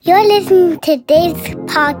You're listening to Dave's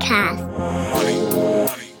podcast.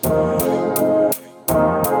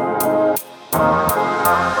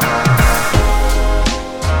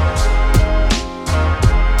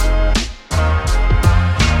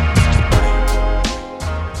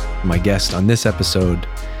 My guest on this episode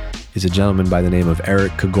is a gentleman by the name of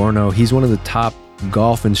Eric Cogorno. He's one of the top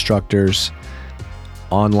golf instructors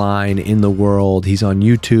online in the world. He's on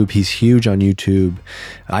YouTube. He's huge on YouTube.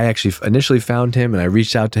 I actually initially found him and I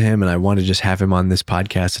reached out to him and I wanted to just have him on this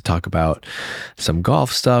podcast to talk about some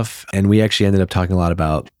golf stuff. And we actually ended up talking a lot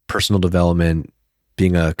about personal development,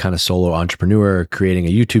 being a kind of solo entrepreneur, creating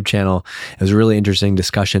a YouTube channel. It was a really interesting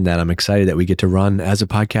discussion that I'm excited that we get to run as a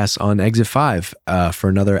podcast on Exit 5 for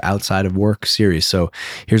another outside of work series. So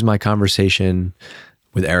here's my conversation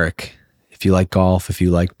with Eric. If you like golf, if you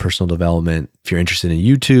like personal development, if you're interested in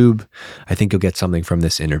YouTube, I think you'll get something from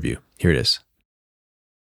this interview. Here it is.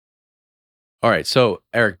 All right. So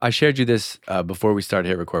Eric, I shared you this before we started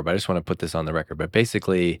hit record, but I just want to put this on the record. But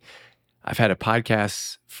basically, I've had a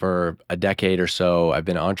podcast for a decade or so. I've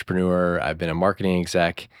been an entrepreneur. I've been a marketing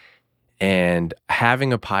exec. And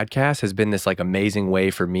having a podcast has been this like amazing way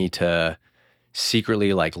for me to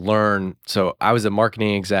secretly like learn. So I was a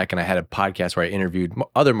marketing exec and I had a podcast where I interviewed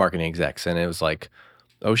other marketing execs. And it was like,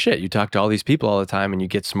 oh shit, you talk to all these people all the time and you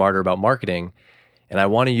get smarter about marketing. And I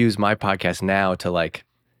want to use my podcast now to like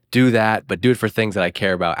do that, but do it for things that I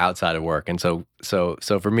care about outside of work. And so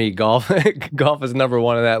for me, golf is number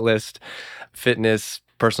one on that list. Fitness,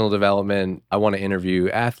 personal development. I want to interview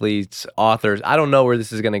athletes, authors. I don't know where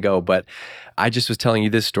this is going to go, but I just was telling you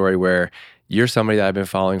this story where you're somebody that I've been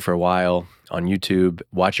following for a while on YouTube,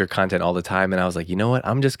 watch your content all the time. And I was like, you know what?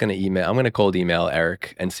 I'm going to cold email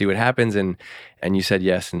Eric and see what happens. And you said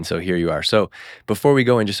yes. And so here you are. So before we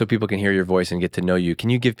go in, just so people can hear your voice and get to know you, can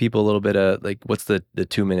you give people a little bit of like, what's the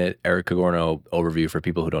 2-minute Eric Cogorno overview for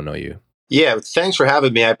people who don't know you? Yeah, thanks for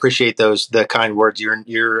having me. I appreciate the kind words.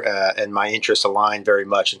 Your and my interests align very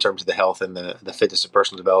much in terms of the health and the fitness and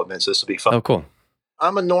personal development. So this will be fun. Oh, cool.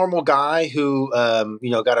 I'm a normal guy who,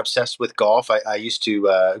 got obsessed with golf. I used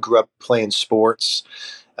to grew up playing sports.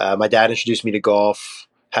 My dad introduced me to golf.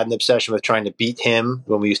 Had an obsession with trying to beat him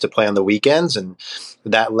when we used to play on the weekends, and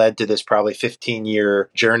that led to this probably 15-year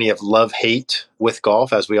journey of love-hate with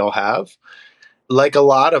golf, as we all have. Like a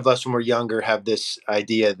lot of us when we're younger have this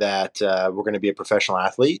idea that we're going to be a professional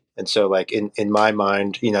athlete. And so like in my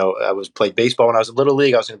mind, I played baseball when I was in Little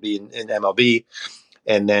League. I was going to be in MLB.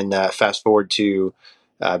 And then fast forward to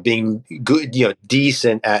being good,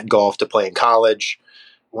 decent at golf to play in college.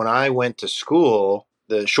 When I went to school,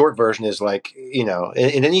 the short version is like, in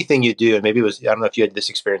anything you do, and maybe it was, I don't know if you had this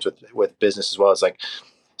experience with business as well, it's like,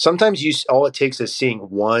 sometimes all it takes is seeing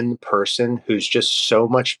one person who's just so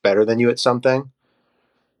much better than you at something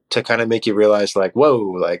to kind of make you realize like, whoa,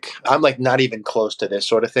 like I'm like not even close to this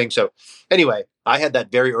sort of thing. So anyway, I had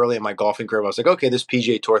that very early in my golfing career. I was like, okay, this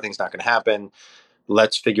PGA Tour thing's not going to happen.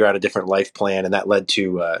 Let's figure out a different life plan. And that led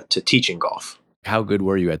to teaching golf. How good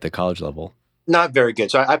were you at the college level? Not very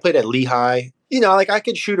good. So I played at Lehigh. Like I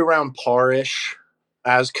could shoot around par-ish,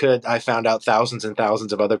 as could, I found out, thousands and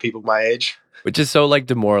thousands of other people my age. Which is so like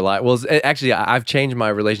demoralized. Well, actually, I've changed my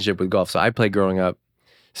relationship with golf. So I played growing up,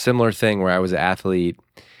 similar thing where I was an athlete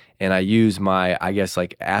and I used my, I guess,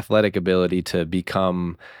 like athletic ability to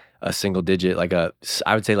become a single digit,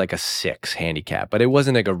 I would say like a 6 handicap, but it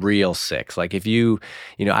wasn't like a real 6. Like if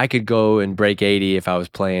I could go and break 80 if I was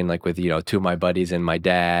playing like with, 2 of my buddies and my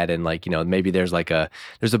dad. And like, maybe there's a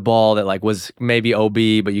ball that like was maybe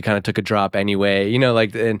OB, but you kind of took a drop anyway,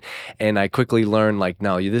 and I quickly learned like,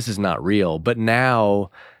 no, this is not real. But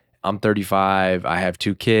now I'm 35, I have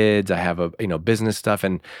 2 kids, I have a, business stuff,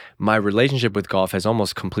 and my relationship with golf has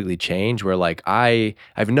almost completely changed where like I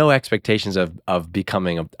have no expectations of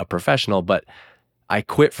becoming a professional, but I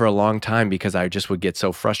quit for a long time because I just would get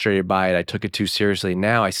so frustrated by it. I took it too seriously.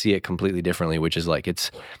 Now I see it completely differently, which is like,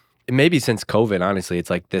 it's maybe since COVID, honestly,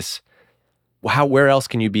 it's like this, where else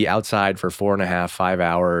can you be outside for 4.5, 5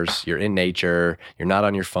 hours? You're in nature, you're not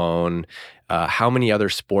on your phone. How many other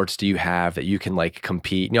sports do you have that you can like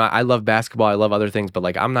compete? I love basketball. I love other things, but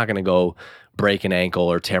like I'm not going to go break an ankle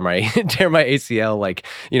or tear my ACL like,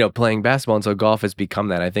 playing basketball. And so golf has become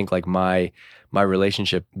that. I think like my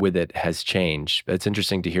relationship with it has changed. It's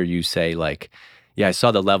interesting to hear you say like, yeah, I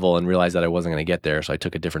saw the level and realized that I wasn't going to get there. So I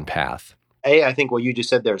took a different path. I think what you just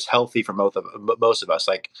said there is healthy for most of us.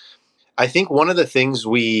 Like, I think one of the things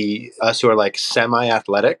us who are like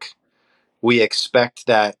semi-athletic, we expect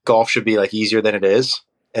that golf should be like easier than it is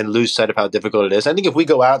and lose sight of how difficult it is. I think if we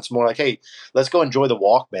go out, it's more like, hey, let's go enjoy the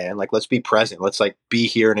walk, man. Like, let's be present. Let's like be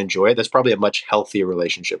here and enjoy it. That's probably a much healthier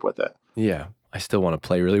relationship with it. Yeah. I still want to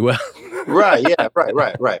play really well. Right. Yeah.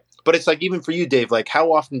 Right. But it's like, even for you, Dave, like,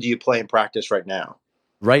 how often do you play and practice right now?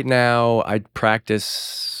 Right now, I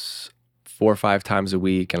practice 4 or 5 times a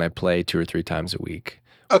week, and I play 2 or 3 times a week.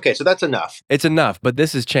 Okay, so that's enough. It's enough, but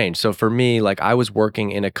this has changed. So for me, like I was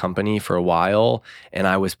working in a company for a while, and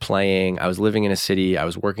I was living in a city, I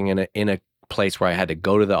was working in a place where I had to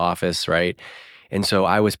go to the office, right? And so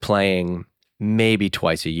I was playing maybe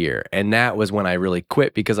twice a year. And that was when I really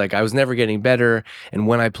quit, because like I was never getting better. And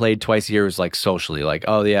when I played twice a year, it was like socially, like,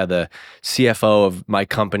 oh yeah, the CFO of my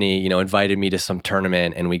company, invited me to some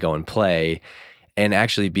tournament and we go and play. And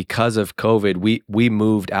actually, because of COVID, we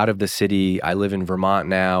moved out of the city. I live in Vermont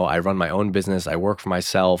now. I run my own business. I work for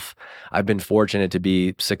myself. I've been fortunate to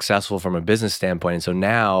be successful from a business standpoint. And so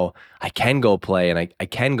now I can go play and I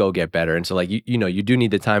can go get better. And so like, you do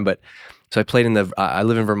need the time. But so I played I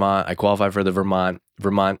live in Vermont. I qualified for the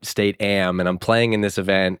Vermont State Am, and I'm playing in this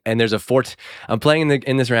event. And there's I'm playing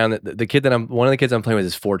in this round. One of the kids I'm playing with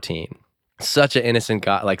is 14. Such an innocent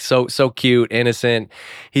guy, like so cute, innocent.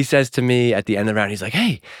 He says to me at the end of the round, he's like,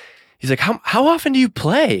 "Hey," he's like, "How often do you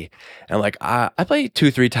play?" And I'm like, "I play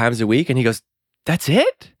 2-3 times a week." And he goes, "That's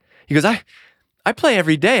it?" He goes, I play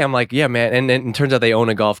every day." I'm like, "Yeah, man." And it turns out they own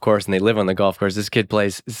a golf course and they live on the golf course. This kid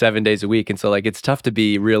plays 7 days a week, and so like it's tough to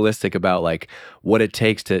be realistic about like what it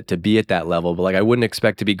takes to be at that level. But like I wouldn't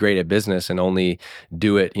expect to be great at business and only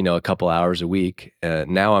do it, a couple hours a week.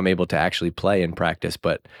 Now I'm able to actually play and practice,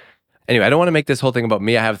 but. Anyway, I don't want to make this whole thing about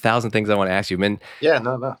me. I have 1,000 things I want to ask you, man. Yeah,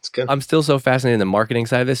 no, it's good. I'm still so fascinated in the marketing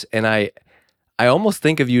side of this, and I almost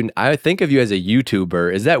think of you. I think of you as a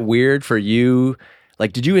YouTuber. Is that weird for you?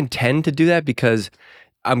 Like, did you intend to do that? Because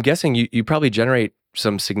I'm guessing you probably generate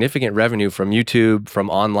some significant revenue from YouTube, from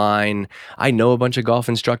online. I know a bunch of golf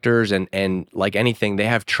instructors, and like anything, they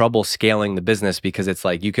have trouble scaling the business because it's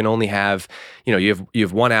like you can only have, you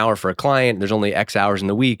have 1 hour for a client. There's only X hours in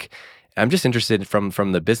the week. I'm just interested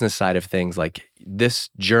from the business side of things, like this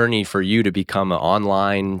journey for you to become an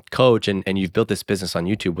online coach and you've built this business on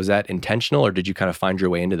YouTube. Was that intentional, or did you kind of find your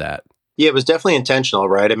way into that? Yeah, it was definitely intentional,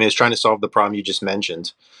 right? I mean, it's trying to solve the problem you just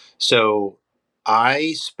mentioned. So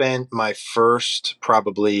I spent my first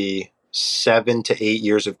probably 7 to 8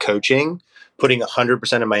 years of coaching, putting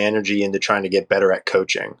 100% of my energy into trying to get better at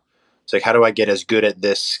coaching. It's like, how do I get as good at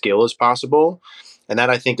this skill as possible? And that,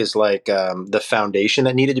 I think, is like the foundation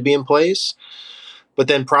that needed to be in place. But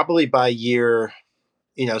then probably by year,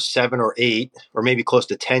 7 or 8, or maybe close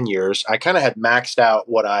to 10 years, I kind of had maxed out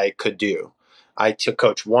what I could do. I took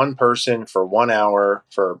coach one person for 1 hour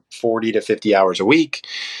for 40 to 50 hours a week.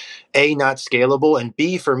 A, not scalable, and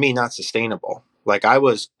B, for me, not sustainable. Like I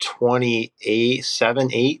was 28, 7,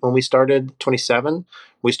 8 when we started, 27.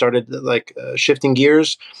 We started like shifting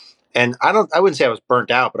gears. And I wouldn't say I was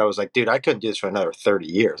burnt out, but I was like, dude, I couldn't do this for another 30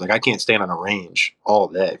 years. Like I can't stand on a range all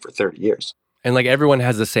day for 30 years. And like everyone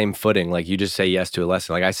has the same footing. Like you just say yes to a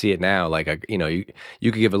lesson. Like I see it now. Like you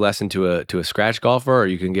could give a lesson to a scratch golfer, or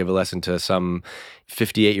you can give a lesson to some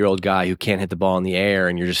 58-year-old guy who can't hit the ball in the air,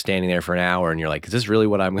 and you're just standing there for an hour, and you're like, is this really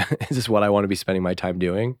is this what I want to be spending my time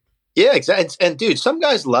doing? Yeah, exactly. And dude, some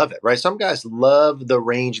guys love it, right? Some guys love the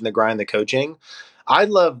range and the grind, the coaching. I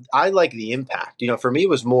like the impact. For me, it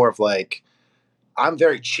was more of like, I'm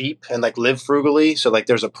very cheap and like live frugally. So like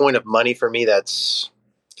there's a point of money for me that's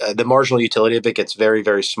the marginal utility of it gets very,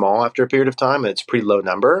 very small after a period of time. And it's a pretty low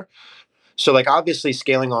number. So like obviously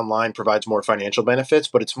scaling online provides more financial benefits,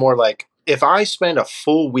 but it's more like if I spend a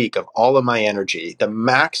full week of all of my energy, the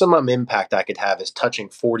maximum impact I could have is touching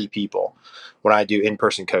 40 people when I do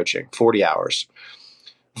in-person coaching, 40 hours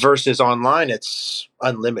versus online. It's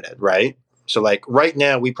unlimited, right? So like right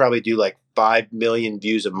now we probably do like 5 million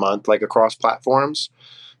views a month, like across platforms.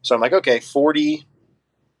 So I'm like, okay,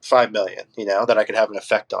 45 million, that I could have an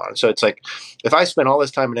effect on. So it's like, if I spend all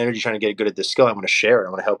this time and energy trying to get good at this skill, I want to share it. I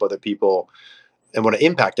want to help other people and want to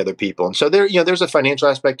impact other people. And so there's a financial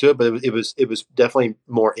aspect to it, but it was definitely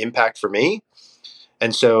more impact for me.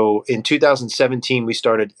 And so in 2017, we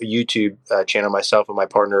started a YouTube channel, myself and my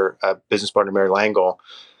partner, business partner, Mary Langle.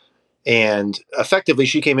 And effectively,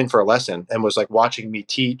 she came in for a lesson and was like watching me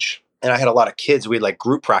teach. And I had a lot of kids. We had like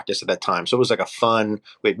group practice at that time. So it was like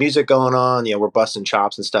we had music going on, we're busting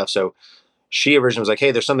chops and stuff. So she originally was like, hey,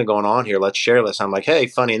 there's something going on here. Let's share this. I'm like, hey,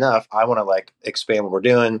 funny enough, I want to like expand what we're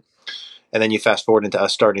doing. And then you fast forward into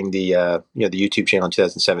us starting the the YouTube channel in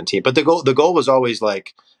 2017. But the goal was always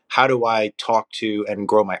like, how do I talk to and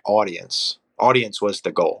grow my audience? Audience was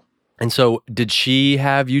the goal. And so did she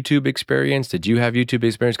have YouTube experience? Did you have YouTube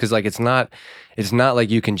experience? Because like it's not like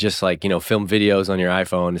you can just like, film videos on your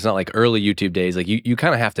iPhone. It's not like early YouTube days. Like you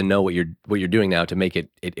kind of have to know what you're doing now to make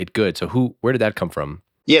it good. So where did that come from?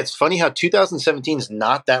 Yeah, it's funny how 2017 is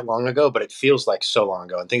not that long ago, but it feels like so long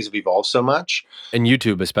ago, and things have evolved so much. And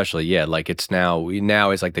YouTube especially, yeah, like it's now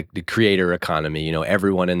it's like the creator economy. You know,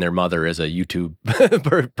 everyone and their mother is a YouTube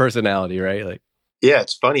personality, right? Like, Yeah,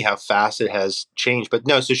 it's funny how fast it has changed. But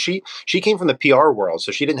no, so she came from the PR world,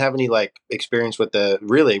 so she didn't have any like experience with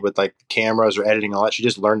with like cameras or editing and all that. She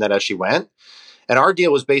just learned that as she went. And our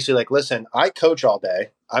deal was basically like, listen, I coach all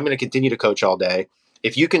day. I'm going to continue to coach all day.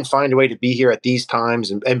 If you can find a way to be here at these times,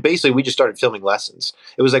 and basically we just started filming lessons.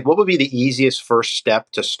 It was like, what would be the easiest first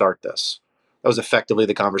step to start this? That was effectively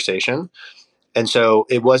the conversation. And so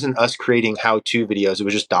it wasn't us creating how-to videos. It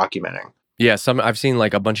was just documenting. yeah, I've seen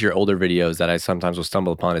like a bunch of your older videos that I sometimes will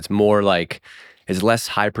stumble upon. It's more like it's less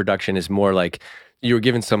high production. It's more like you were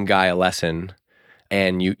giving some guy a lesson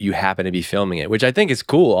and you happen to be filming it, which I think is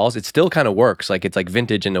cool. Also, it still kind of works. Like it's like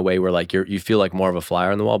vintage in a way where like you feel like more of a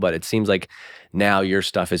flyer on the wall, but it seems like now your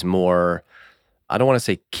stuff is more, I don't want to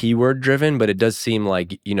say keyword driven, but it does seem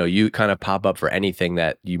like, you know, you kind of pop up for anything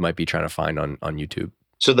that you might be trying to find on YouTube.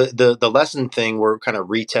 So the lesson thing we're kind of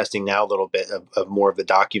retesting now a little bit of more of the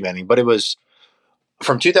documenting, but it was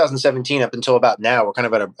from 2017 up until about now, we're kind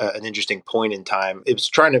of at an interesting point in time. It was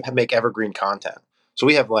trying to make evergreen content. So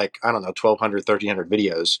we have like, I don't know, 1,200, 1,300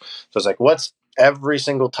 videos. So it's like, what's every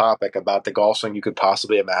single topic about the golf swing you could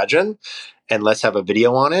possibly imagine? And let's have a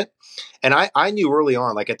video on it. And I knew early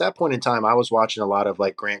on, like at that point in time, I was watching a lot of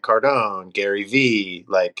like Grant Cardone, Gary Vee,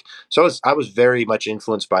 like, so I was very much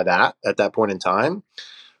influenced by that at that point in time.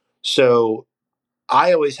 So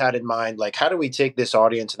I always had in mind, like, how do we take this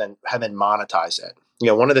audience and then monetize it? You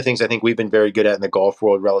know, one of the things I think we've been very good at in the golf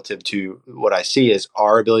world relative to what I see is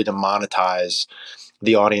our ability to monetize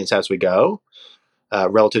the audience as we go.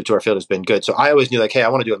 Relative to our field has been good. So I always knew like, hey, I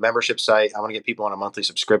want to do a membership site. I want to get people on a monthly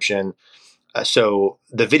subscription. So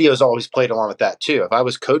the videos always played along with that too. If I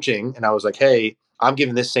was coaching and I was like, hey, I'm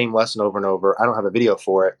giving this same lesson over and over. I don't have a video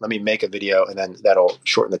for it. Let me make a video and then that'll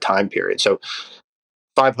shorten the time period. So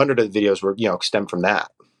 500 of the videos were, stem from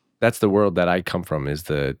that. That's the world that I come from, is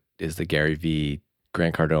the Gary Vee,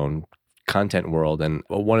 Grant Cardone content world. And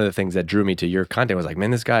one of the things that drew me to your content was like,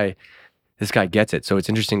 man, this guy gets it. So it's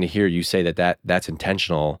interesting to hear you say that's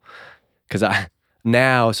intentional. Cause I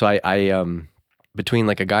between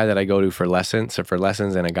like a guy that I go to for lessons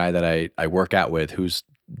and a guy that I work out with, who's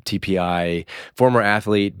TPI, former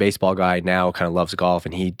athlete, baseball guy, now kind of loves golf,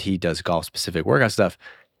 and he does golf specific workout stuff.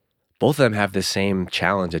 Both of them have the same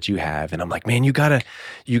challenge that you have. And I'm like, man, you gotta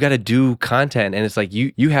do content. And it's like,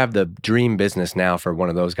 you have the dream business now for one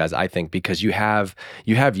of those guys, I think, because you have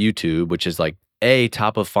YouTube, which is like a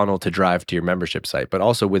top of funnel to drive to your membership site, but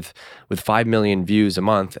also with 5 million views a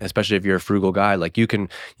month, especially if you're a frugal guy, like you can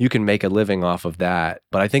make a living off of that.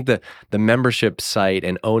 But I think the membership site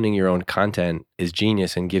and owning your own content is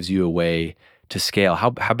genius and gives you a way to scale. How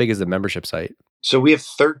big is the membership site? So we have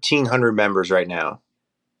 1,300 members right now.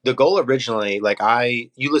 The goal originally,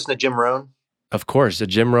 you listen to Jim Rohn? Of course,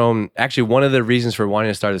 Jim Rohn. Actually, one of the reasons for wanting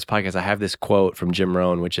to start this podcast, I have this quote from Jim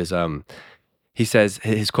Rohn, which is, he says,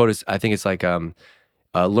 his quote is, I think it's like,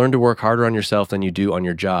 learn to work harder on yourself than you do on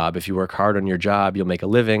your job. If you work hard on your job, you'll make a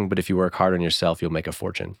living, but if you work hard on yourself, you'll make a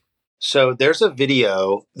fortune. So there's a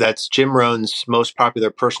video that's Jim Rohn's most popular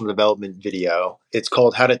personal development video. It's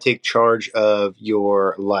called How to Take Charge of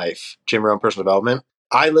Your Life, Jim Rohn Personal Development.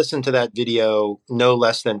 I listened to that video no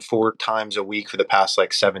less than 4 times a week for the past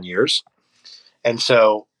like 7 years. And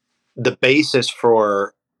so the basis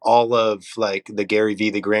for all of like the Gary Vee,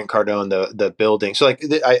 the Grant Cardone, the building. So like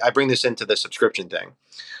I bring this into the subscription thing,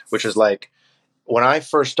 which is like when I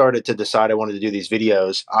first started to decide I wanted to do these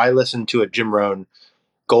videos, I listened to a Jim Rohn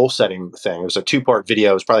goal setting thing. It was a 2-part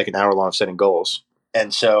video. It was probably like an hour long of setting goals.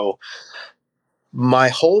 And so my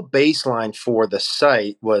whole baseline for the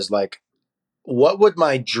site was like, what would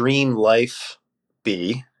my dream life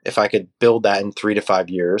be if I could build that in 3 to 5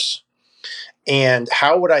 years? And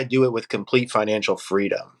how would I do it with complete financial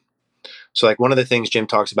freedom? So like one of the things Jim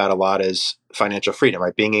talks about a lot is financial freedom,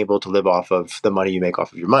 right? Being able to live off of the money you make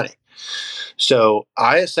off of your money. So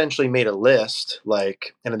I essentially made a list,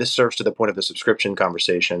 like, and this serves to the point of the subscription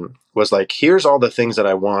conversation, was like, here's all the things that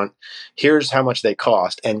I want. Here's how much they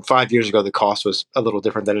cost. And 5 years ago, the cost was a little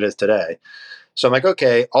different than it is today. So I'm like,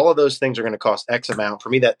 okay, all of those things are going to cost X amount. For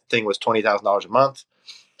me, that thing was $20,000 a month.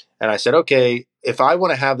 And I said, okay, if I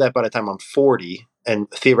want to have that by the time I'm 40 and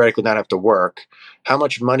theoretically not have to work, how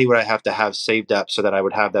much money would I have to have saved up so that I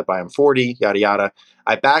would have that by I'm 40, yada, yada.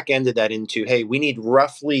 I back ended that into, hey, we need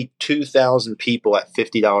roughly 2,000 people at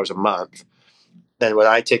 $50 a month. Then when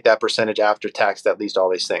I take that percentage after tax, that leads to all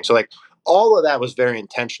these things. So like all of that was very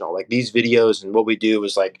intentional. Like these videos and what we do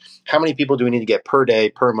was like, how many people do we need to get per day,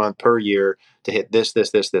 per month, per year to hit this,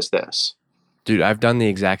 this, this, this, this? Dude, I've done the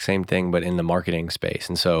exact same thing, but in the marketing space.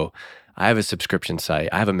 And so I have a subscription site.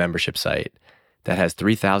 I have a membership site that has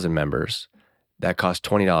 3,000 members that costs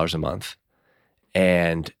 $20 a month.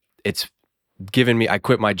 And it's given me, I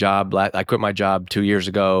quit my job 2 years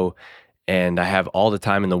ago, and I have all the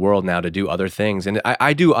time in the world now to do other things. And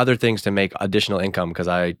I do other things to make additional income because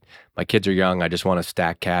my kids are young. I just want to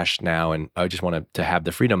stack cash now, and I just want to have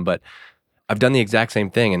the freedom. But I've done the exact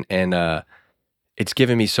same thing, and it's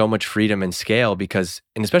given me so much freedom and scale because,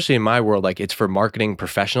 and especially in my world, like it's for marketing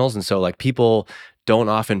professionals. And so like people don't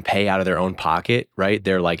often pay out of their own pocket, right?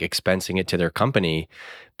 They're like expensing it to their company.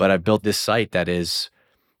 But I've built this site that is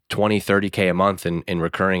 20, 30K a month in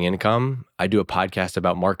recurring income. I do a podcast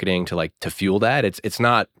about marketing to fuel that. It's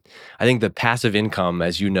not, I think the passive income,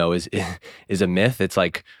 as you know, is a myth. It's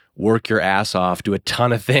like work your ass off, do a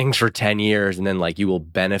ton of things for 10 years, and then like you will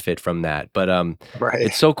benefit from that. But Right.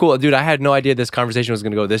 it's so cool. Dude, I had no idea this conversation was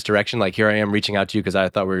going to go this direction. Like here I am reaching out to you because I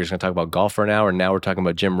thought we were just going to talk about golf for an hour, and now we're talking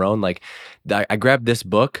about Jim Rohn. Like I grabbed this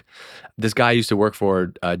book. This guy I used to work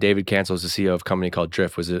for, David Cancel, is the CEO of a company called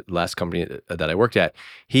Drift, was the last company that I worked at.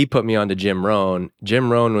 He put me on to Jim Rohn.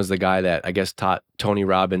 Jim Rohn was the guy that I guess taught Tony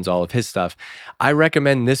Robbins all of his stuff. I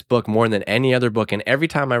recommend this book more than any other book. And every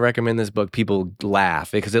time I recommend this book, people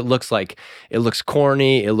laugh because it looks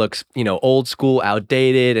corny. It looks, old school,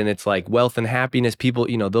 outdated. And it's like wealth and happiness. People,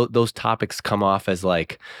 those topics come off as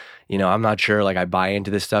like, I'm not sure, like I buy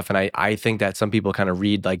into this stuff. And I think that some people kind of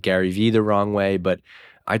read like Gary Vee the wrong way. But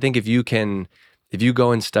I think if you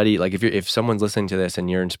go and study, like if someone's listening to this and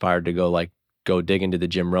you're inspired to go dig into the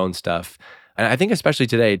Jim Rohn stuff, and I think especially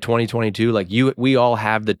today, 2022, like we all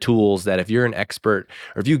have the tools that if you're an expert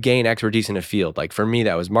or if you gain expertise in a field, like for me,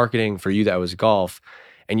 that was marketing, for you, that was golf,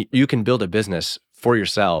 and you can build a business for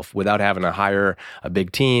yourself without having to hire a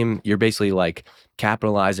big team. You're basically like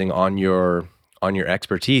capitalizing on your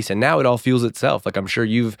expertise, and now it all fuels itself. Like I'm sure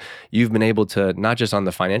you've been able to, not just on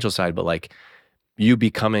the financial side, but like you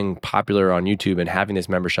becoming popular on YouTube and having this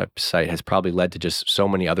membership site has probably led to just so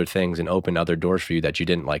many other things and opened other doors for you that you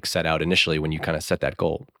didn't like set out initially when you kind of set that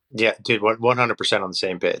goal. Yeah, dude, 100% on the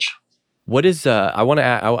same page. What is I want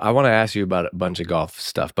to ask you about a bunch of golf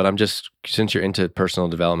stuff, but I'm just, since you're into personal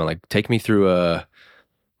development, like take me through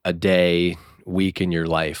a day, week in your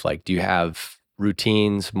life. Like, do you have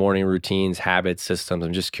routines, morning routines, habits, systems?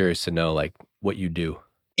 I'm just curious to know like what you do.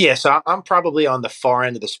 Yeah, so I'm probably on the far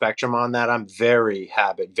end of the spectrum on that. I'm very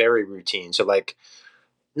habit, very routine. So like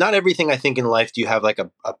not everything I think in life do you have like a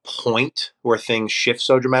point where things shift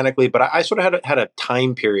so dramatically, but I sort of had a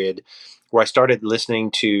time period where I started listening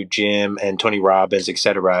to Jim and Tony Robbins, et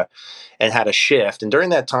cetera, and had a shift. And during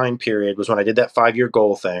that time period was when I did that 5-year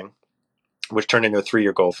goal thing, which turned into a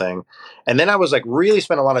 3-year goal thing. And then I was like really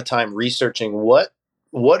spent a lot of time researching what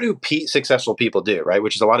do successful people do, right?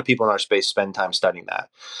 Which is a lot of people in our space spend time studying that.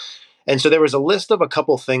 And so there was a list of a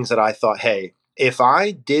couple things that I thought, hey, if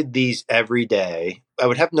I did these every day, I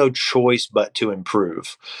would have no choice but to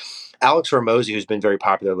improve. Alex Hormozy, who's been very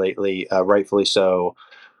popular lately, rightfully so,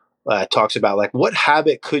 talks about like what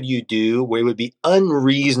habit could you do where it would be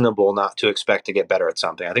unreasonable not to expect to get better at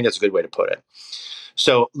something. I think that's a good way to put it.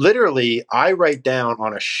 So literally, I write down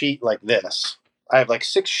on a sheet like this. I have like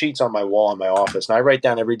 6 sheets on my wall in my office, and I write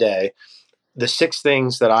down every day the 6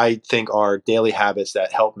 things that I think are daily habits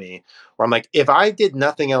that help me. Where I'm like, if I did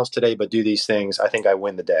nothing else today but do these things, I think I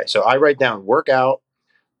win the day. So I write down workout,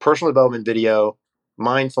 personal development video,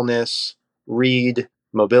 mindfulness, read,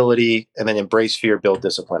 mobility, and then embrace fear, build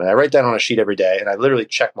discipline. And I write that on a sheet every day, and I literally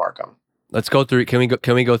check mark them. Let's go through. Can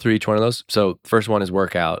we go through each one of those? So first one is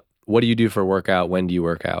workout. What do you do for workout? When do you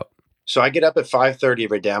work out? So I get up at 5:30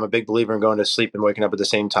 every day. I'm a big believer in going to sleep and waking up at the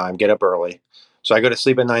same time. Get up early. So I go to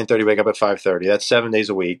sleep at 9:30, wake up at 5:30. That's 7 days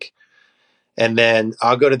a week. And then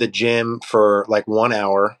I'll go to the gym for like 1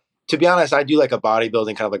 hour. To be honest, I do like a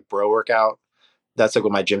bodybuilding kind of like bro workout. That's like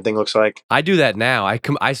what my gym thing looks like. I do that now.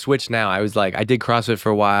 I switched now. I was like, I did CrossFit for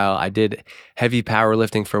a while. I did heavy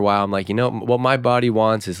powerlifting for a while. I'm like, what my body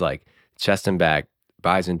wants is like chest and back,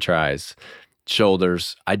 bis and tris,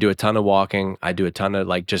 shoulders. I do a ton of walking. I do a ton of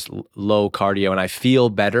like just low cardio, and I feel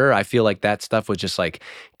better. I feel like that stuff was just like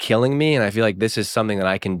killing me, and I feel like this is something that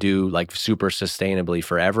I can do like super sustainably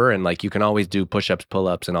forever. And like you can always do push-ups,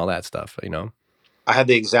 pull-ups, and all that stuff. I had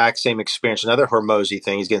the exact same experience. Another Hormozy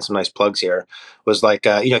thing, he's getting some nice plugs here, was like,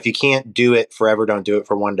 if you can't do it forever, don't do it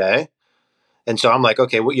for one day. And so I'm like,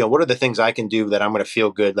 okay, what are the things I can do that I'm going to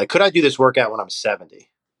feel good? Like, could I do this workout when I'm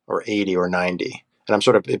 70 or 80 or 90? And I'm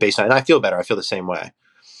sort of based on, and I feel better. I feel the same way.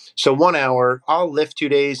 So 1 hour, I'll lift 2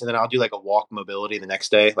 days, and then I'll do like a walk mobility the next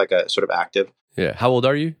day, like a sort of active. Yeah. How old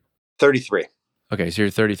are you? 33. Okay, so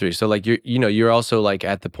you're 33. So like you're also like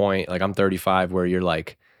at the point, like I'm 35, where you're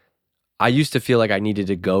like, I used to feel like I needed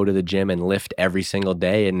to go to the gym and lift every single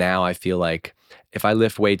day, and now I feel like if I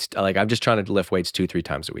lift weights, like I'm just trying to lift weights 2-3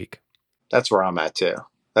 times a week. That's where I'm at too.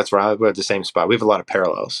 We're at the same spot. We have a lot of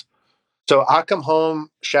parallels. So I come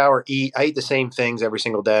home, shower, eat. I eat the same things every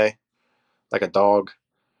single day, like a dog.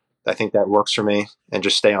 I think that works for me, and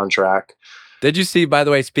just stay on track. Did you see, by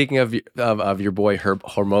the way, speaking of your boy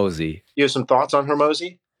Hormozy? You have some thoughts on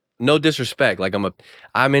Hormozy? No disrespect, like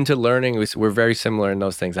I'm into learning. We're very similar in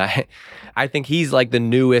those things. I think he's like the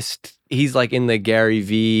newest. He's like in the Gary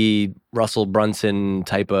V, Russell Brunson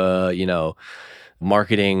type of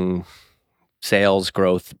marketing, sales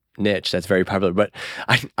growth niche that's very popular. But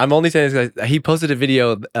I'm only saying this because he posted a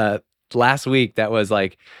video last week that was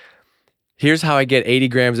like, here's how I get 80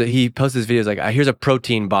 grams. He posted this videos like, here's a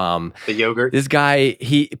protein bomb. The yogurt. This guy,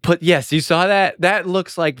 yes, you saw that? That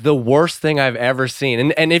looks like the worst thing I've ever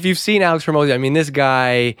seen. And if you've seen Alex Hormozy, I mean, this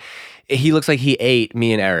guy, he looks like he ate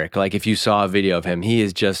me and Eric. Like if you saw a video of him,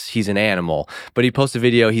 he's an animal. But he posted a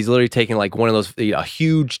video, he's literally taking like one of those, a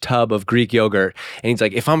huge tub of Greek yogurt. And he's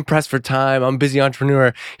like, if I'm pressed for time, I'm a busy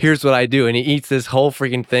entrepreneur, here's what I do. And he eats this whole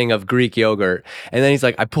freaking thing of Greek yogurt. And then he's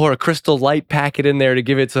like, I pour a Crystal Light packet in there to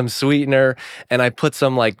give it some sweetener. And I put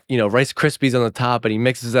some like, Rice Krispies on the top, and he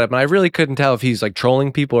mixes it up. And I really couldn't tell if he's like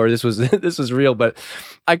trolling people or this was real, but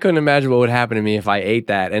I couldn't imagine what would happen to me if I ate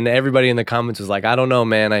that. And everybody in the comments was like, I don't know,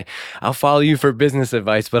 man. I'll follow you for business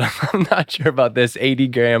advice, but I'm not sure about this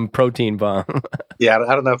 80-gram protein bomb. Yeah,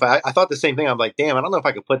 I don't know if I thought the same thing. I'm like, damn, I don't know if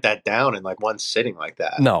I could put that down in like one sitting like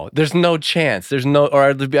that. No, there's no chance. There's no, or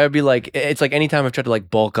I'd be like, it's like anytime I've tried to like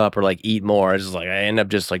bulk up or like eat more, it's just like I end up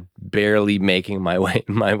just like barely making my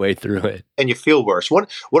way through it. And you feel worse. What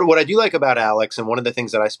I do like about Alex, and one of the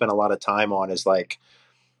things that I spend a lot of time on, is like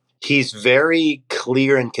he's very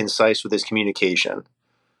clear and concise with his communication.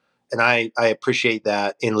 And I appreciate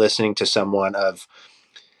that in listening to someone.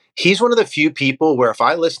 He's one of the few people where if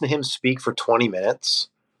I listen to him speak for 20 minutes,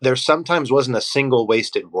 there sometimes wasn't a single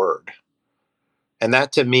wasted word. And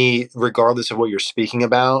that to me, regardless of what you're speaking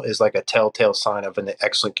about, is like a telltale sign of an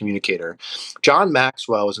excellent communicator. John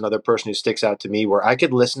Maxwell is another person who sticks out to me, where I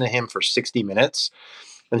could listen to him for 60 minutes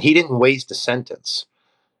and he didn't waste a sentence.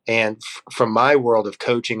 And from my world of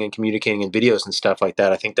coaching and communicating in videos and stuff like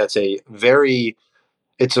that, I think that's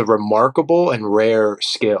it's a remarkable and rare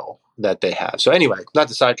skill that they have. So anyway, not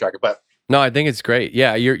to sidetrack it, but no, I think it's great.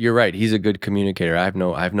 Yeah, you're right. He's a good communicator. I have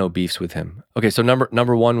no beefs with him. Okay, so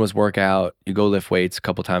number one was workout. You go lift weights a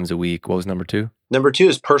couple times a week. What was number two? Number two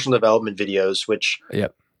is personal development videos, which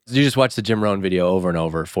yep. You just watch the Jim Rohn video over and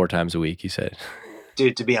over 4 times a week, you said.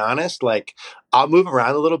 Dude, to be honest, like I'll move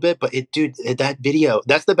around a little bit, but that video,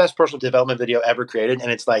 that's the best personal development video ever created,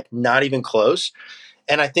 and it's like not even close.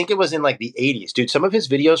 And I think it was in like the 80s. Dude, some of his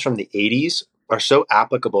videos from the 80s are so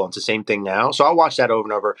applicable. It's the same thing now. So I'll watch that over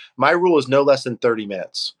and over. My rule is no less than 30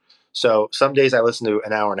 minutes. So some days I listen to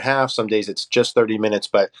an hour and a half. Some days it's just 30 minutes.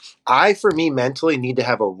 But for me, mentally need to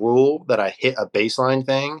have a rule that I hit a baseline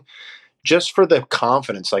thing just for the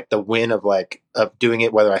confidence, like the win of doing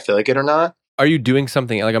it, whether I feel like it or not. Are you doing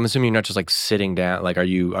something, like I'm assuming you're not just like sitting down, like are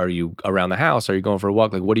you around the house? Are you going for a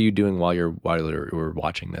walk? Like what are you doing while you're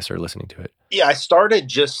watching this or listening to it? Yeah, I started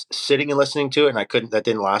just sitting and listening to it, and that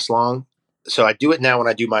didn't last long. So I do it now when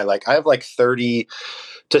I do my I have like 30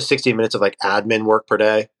 to 60 minutes of like admin work per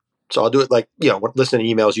day. So I'll do it listening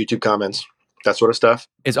to emails, YouTube comments, that sort of stuff.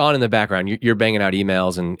 It's on in the background. You're banging out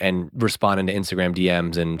emails and responding to Instagram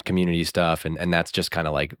DMs and community stuff. And that's just kind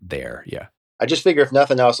of like there. Yeah. I just figure if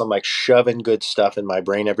nothing else, I'm like shoving good stuff in my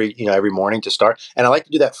brain every morning to start. And I like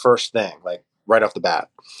to do that first thing, like right off the bat.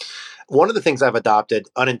 One of the things I've adopted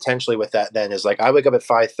unintentionally with that then is like I wake up at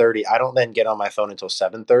 5:30. I don't then get on my phone until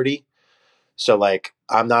 7:30. So like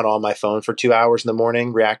I'm not on my phone for 2 hours in the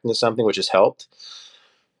morning reacting to something, which has helped.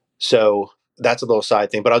 So that's a little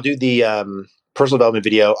side thing. But I'll do the personal development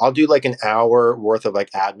video. I'll do like an hour worth of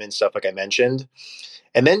like admin stuff like I mentioned.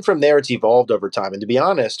 And then from there, it's evolved over time. And to be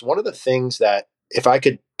honest, one of the things that if I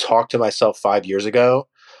could talk to myself 5 years ago,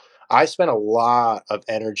 I spent a lot of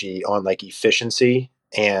energy on like efficiency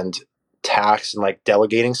and tasks and like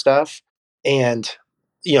delegating stuff. And,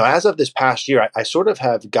 as of this past year, I sort of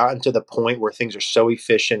have gotten to the point where things are so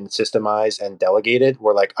efficient, systemized, and delegated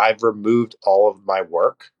where like I've removed all of my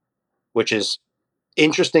work, which has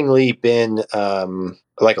interestingly been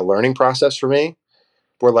like a learning process for me.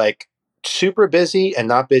 Where like super busy and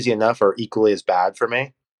not busy enough are equally as bad for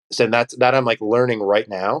me. So that I'm like learning right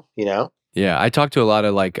now, Yeah, I talk to a lot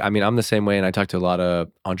of I'm the same way, and I talk to a lot of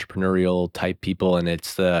entrepreneurial type people, and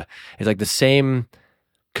it's like the same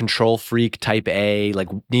control freak type A, like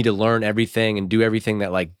need to learn everything and do everything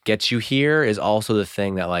that like gets you here is also the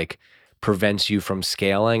thing that like prevents you from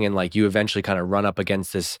scaling. And like you eventually kind of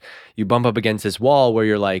you bump up against this wall where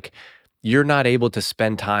you're not able to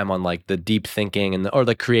spend time on like the deep thinking or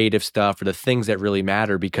the creative stuff or the things that really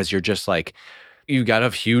matter because you're just like, you got a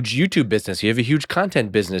huge YouTube business, you have a huge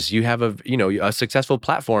content business, you have a successful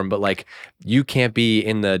platform, but like you can't be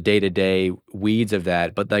in the day-to-day weeds of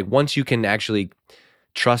that. But like once you can actually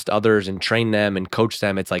trust others and train them and coach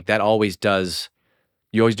them, it's like you always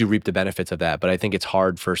do reap the benefits of that. But I think it's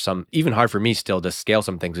even hard for me still to scale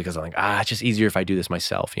some things because I'm like, it's just easier if I do this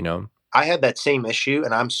myself, you know? I had that same issue,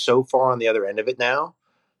 and I'm so far on the other end of it now.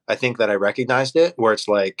 I think that I recognized it, where it's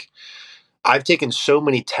like I've taken so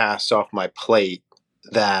many tasks off my plate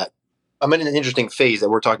that I'm in an interesting phase that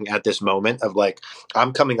we're talking at this moment of like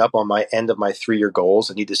I'm coming up on my end of my 3-year goals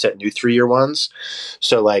and need to set new 3-year ones.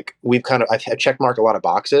 So like I've check marked a lot of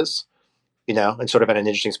boxes, and sort of at an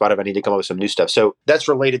interesting spot if I need to come up with some new stuff. So that's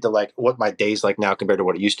related to like what my day's like now compared to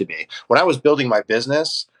what it used to be. When I was building my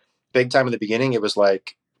business, big time in the beginning, it was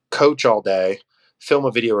like coach all day, film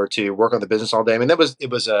a video or two, work on the business all day. I mean, it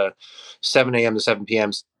was a 7 a.m. to 7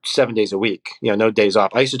 p.m. 7 days a week, no days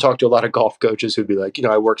off. I used to talk to a lot of golf coaches who'd be like,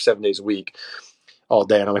 I work 7 days a week all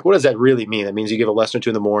day. And I'm like, what does that really mean? That means you give a lesson or two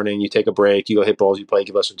in the morning, you take a break, you go hit balls, you play,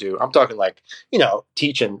 give a lesson or two. I'm talking like,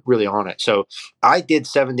 teaching really on it. So I did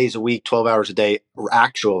 7 days a week, 12 hours a day,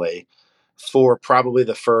 actually, for probably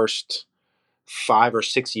the first 5 or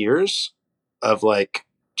 6 years of like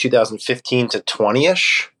 2015 to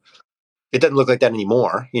 20-ish. It doesn't look like that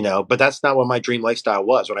anymore, but that's not what my dream lifestyle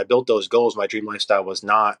was. When I built those goals, my dream lifestyle was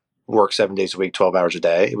not work 7 days a week, 12 hours a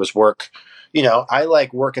day. It was work, I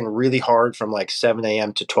like working really hard from like 7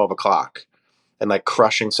 a.m. to 12 o'clock and like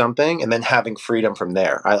crushing something and then having freedom from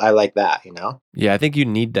there. I like that. Yeah, I think you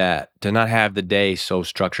need that to not have the day so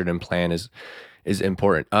structured and planned is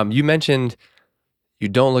important. You mentioned you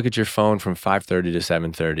don't look at your phone from 5:30 to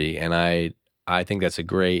 7:30, and I think that's a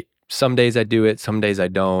great. Some days I do it, some days I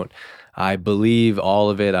don't. I believe all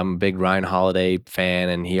of it. I'm a big Ryan Holiday fan,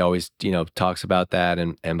 and he always talks about that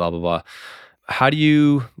and blah blah blah. How do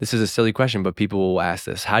you? This is a silly question, but people will ask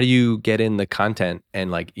this. How do you get in the content?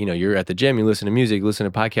 And like you're at the gym, you listen to music, listen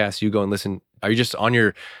to podcasts, you go and listen. Are you just on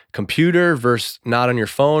your computer versus not on your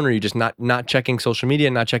phone? Or are you just not checking social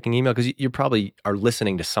media, not checking email? Because you probably are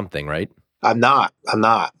listening to something, right? I'm not.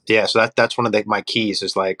 Yeah. So that's one of my keys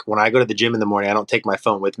is like when I go to the gym in the morning, I don't take my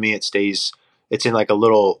phone with me. It's in like a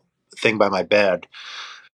little thing by my bed.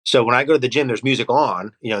 So when I go to the gym, there's music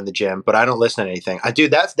on, in the gym, but I don't listen to anything. I do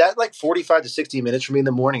that like 45 to 60 minutes for me in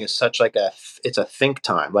the morning is such like it's a think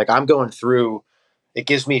time. Like I'm going through, it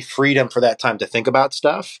gives me freedom for that time to think about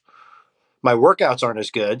stuff. My workouts aren't as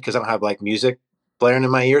good because I don't have like music blaring in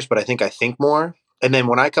my ears, but I think more. And then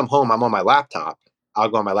when I come home, I'm on my laptop. I'll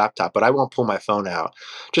go on my laptop, but I won't pull my phone out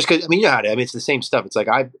just because, you know how it is. I mean, it's the same stuff. It's like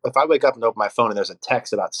if I wake up and open my phone and there's a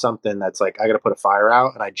text about something that's like, I got to put a fire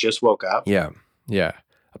out and I just woke up. Yeah. Yeah.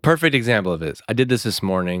 A perfect example of this. I did this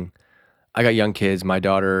morning. I got young kids. My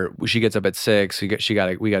daughter, she gets up at 6. We got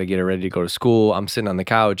to get her ready to go to school. I'm sitting on the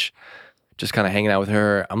couch, just kind of hanging out with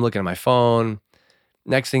her. I'm looking at my phone.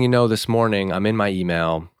 Next thing you know, this morning, I'm in my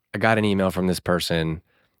email. I got an email from this person.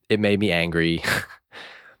 It made me angry.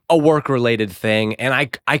 A work-related thing, and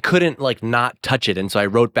I couldn't like not touch it. And so I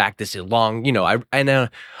wrote back this long, all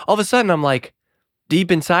of a sudden I'm like,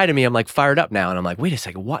 deep inside of me, I'm like fired up now. And I'm like, wait a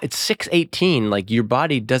second, what? It's 6:18. Like your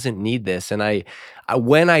body doesn't need this. And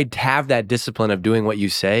when I have that discipline of doing what you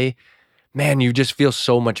say, man, you just feel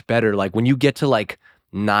so much better. Like when you get to like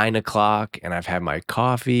 9 o'clock and I've had my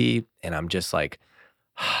coffee and I'm just like,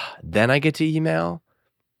 then I get to email.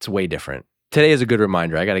 It's way different. Today is a good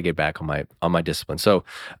reminder. I got to get back on my discipline. So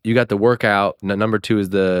you got the workout. Number 2 is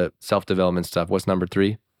the self-development stuff. What's number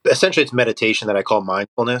 3? Essentially, it's meditation that I call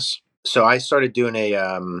mindfulness. So I started doing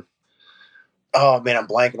oh man, I'm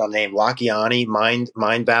blanking on the name. Lakiani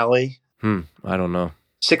Mind Valley. I don't know.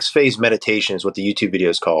 6-phase meditation is what the YouTube video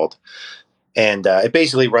is called. And it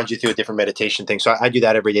basically runs you through a different meditation thing. So I do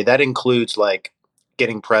that every day. That includes like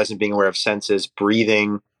getting present, being aware of senses,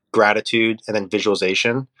 breathing, gratitude, and then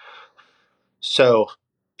visualization. So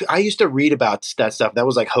I used to read about that stuff. That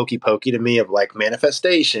was like hokey pokey to me of like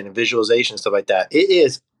manifestation and visualization, stuff like that. It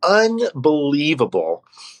is unbelievable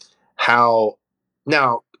how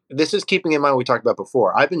now this is keeping in mind what we talked about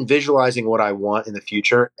before. I've been visualizing what I want in the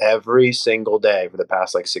future every single day for the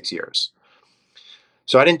past like 6 years.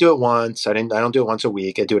 So I didn't do it once. I don't do it once a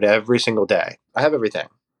week. I do it every single day. I have everything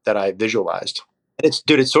that I visualized.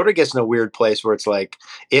 It sort of gets in a weird place where it's like,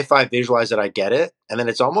 if I visualize it, I get it. And then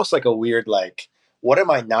it's almost like a weird, like, what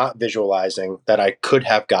am I not visualizing that I could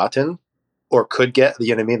have gotten or could get? You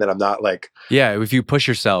know what I mean? That I'm not like, Yeah, if you push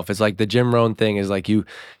yourself, it's like the Jim Rohn thing is like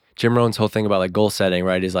Jim Rohn's whole thing about like goal setting,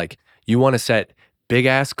 right? Is like you want to set big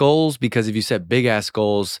ass goals because if you set big ass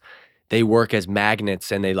goals, they work as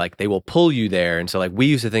magnets and they will pull you there. And so like we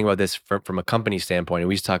used to think about this from a company standpoint, and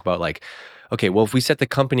we used to talk about like, okay, well if we set the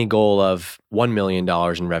company goal of $1 million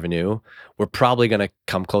in revenue, we're probably going to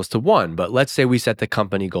come close to one. But let's say we set the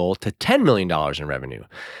company goal to $10 million in revenue,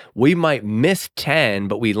 we might miss 10,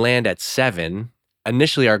 but we land at 7.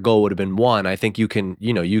 Initially our goal would have been 1. I think you can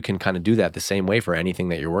kind of do that the same way for anything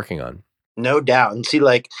that you're working on. no doubt. And see,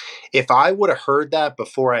 like, if I would have heard that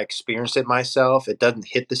before I experienced it myself, it doesn't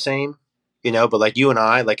hit the same, but like you and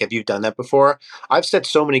I, like, if you've done that before, I've set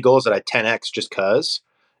so many goals that I 10X just cause,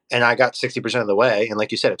 and I got 60% of the way. And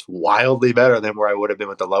like you said, it's wildly better than where I would have been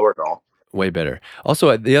with the lower goal. Way better.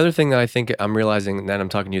 Also, the other thing that I think I'm realizing that I'm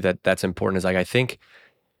talking to you that's important is like I think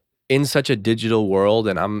in such a digital world,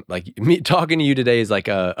 and I'm like me talking to you today is like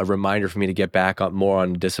a reminder for me to get back on more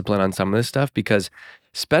on discipline on some of this stuff because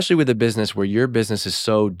especially with a business where your business is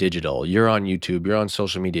so digital, you're on YouTube, you're on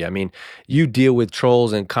social media. I mean, you deal with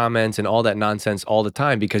trolls and comments and all that nonsense all the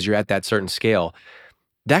time because you're at that certain scale.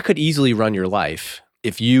 That could easily run your life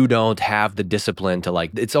if you don't have the discipline to like,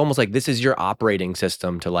 it's almost like this is your operating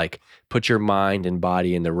system to like put your mind and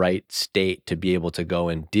body in the right state to be able to go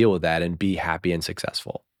and deal with that and be happy and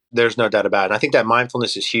successful. There's no doubt about it. And I think that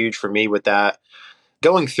mindfulness is huge for me with that.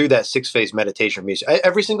 Going through that 6-phase meditation music,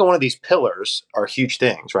 every single one of these pillars are huge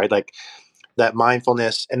things, right? Like that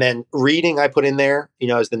mindfulness, and then reading I put in there,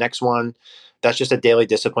 as the next one. That's just a daily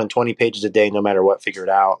discipline, 20 pages a day, no matter what, figure it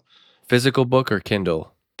out. Physical book or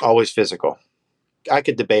Kindle? Always physical. I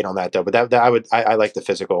could debate on that though, but I like the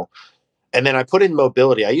physical. And then I put in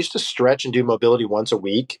mobility. I used to stretch and do mobility once a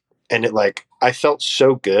week, and I felt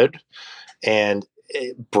so good. And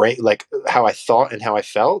brain, like how I thought and how I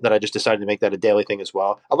felt, that I just decided to make that a daily thing as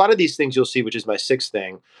well. A lot of these things you'll see, which is my sixth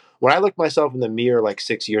thing. When I looked myself in the mirror like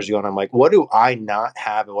 6 years ago and I'm like, what do I not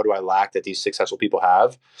have and what do I lack that these successful people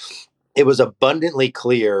have? It was abundantly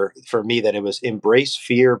clear for me that it was embrace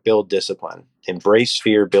fear, build discipline. Embrace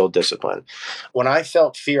fear, build discipline. When I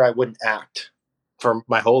felt fear, I wouldn't act for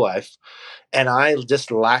my whole life. And I just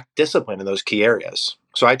lack discipline in those key areas.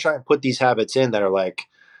 So I try and put these habits in that are like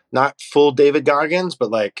not full David Goggins,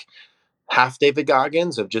 but like half David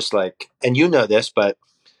Goggins of just like, and this, but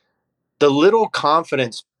the little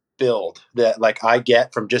confidence build that like I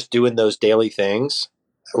get from just doing those daily things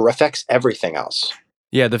affects everything else.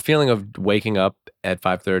 Yeah, the feeling of waking up at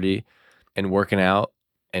 5:30 and working out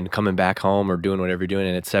and coming back home or doing whatever you're doing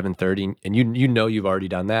and at 7:30 and you've already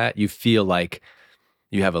done that, you feel like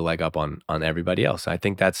you have a leg up on everybody else. I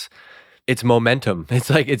think it's momentum. It's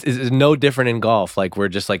like it's no different in golf. Like we're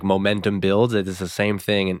just like momentum builds. It's the same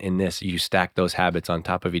thing in this. You stack those habits on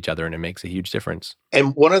top of each other and it makes a huge difference.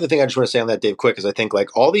 And one other thing I just want to say on that, Dave, quick, is I think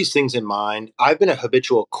like all these things in mind, I've been a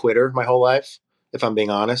habitual quitter my whole life, if I'm being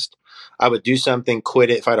honest. I would do something,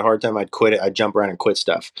 quit it. If I had a hard time, I'd quit it. I'd jump around and quit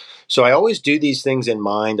stuff. So I always do these things in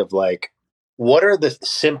mind of like, what are the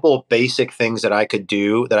simple, basic things that I could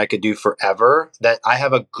do forever that I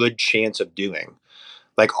have a good chance of doing?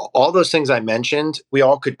 Like all those things I mentioned, we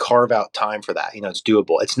all could carve out time for that. It's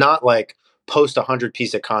doable. It's not like post 100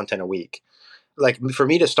 pieces of content a week. Like for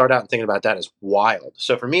me to start out and thinking about that is wild.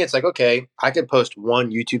 So for me, it's like, okay, I could post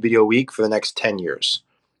one YouTube video a week for the next 10 years.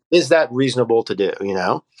 Is that reasonable to do?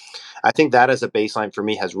 I think that as a baseline for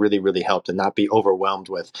me has really, really helped and not be overwhelmed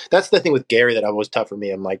with. That's the thing with Gary that was tough for me.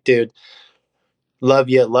 I'm like, dude, love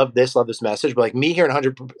you, love this message. But like me hearing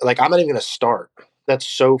 100, like I'm not even going to start. That's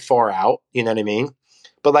so far out. You know what I mean?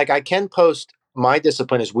 But like I can post, my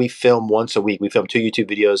discipline is we film once a week. We film 2 YouTube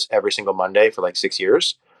videos every single Monday for like 6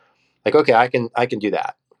 years. Like, okay, I can do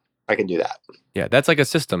that. I can do that. Yeah, that's like a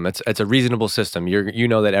system. It's a reasonable system. You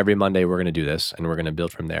know that every Monday we're going to do this and we're going to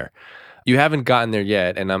build from there. You haven't gotten there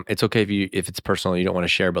yet, and it's okay if it's personal, you don't want to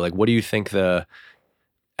share. But like, what do you think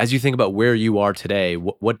as you think about where you are today?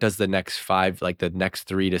 What does the next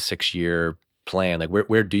 3 to 6 year plan? Like,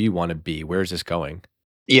 where do you want to be? Where is this going?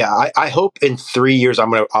 Yeah, I hope in 3 years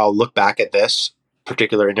I'll look back at this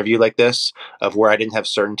particular interview like this of where I didn't have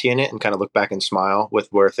certainty in it and kind of look back and smile with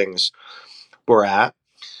where things were at.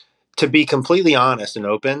 To be completely honest and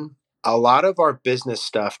open, a lot of our business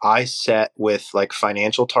stuff I set with like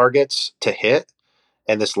financial targets to hit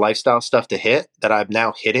and this lifestyle stuff to hit that I'm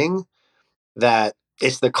now hitting, that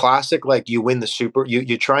it's the classic, like you win the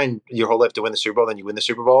you try and your whole life to win the Super Bowl, then you win the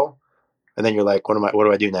Super Bowl. And then you're like, what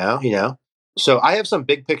do I do now? So I have some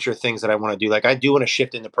big picture things that I want to do. Like I do want to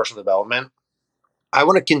shift into personal development. I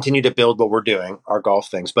want to continue to build what we're doing, our golf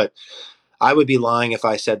things, but I would be lying if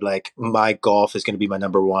I said like my golf is going to be my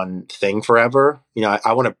number one thing forever.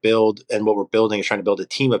 I want to build, and what we're building is trying to build a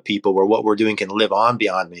team of people where what we're doing can live on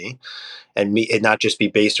beyond me, and not just be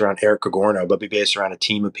based around Eric Cogorno, but be based around a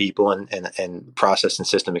team of people and process and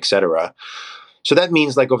system, etc. So that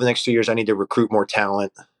means like over the next 2 years, I need to recruit more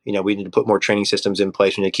talent. We need to put more training systems in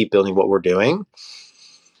place. We need to keep building what we're doing.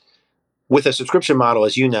 With a subscription model,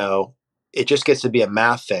 as you know, it just gets to be a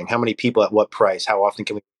math thing. How many people at what price? How often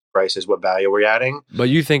can we prices? What value we're adding? But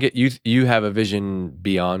you think you have a vision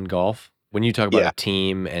beyond golf when you talk about Yeah. a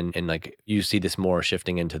team and like you see this more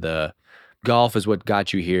shifting into the golf is what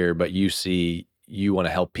got you here, but you see you want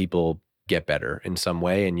to help people get better in some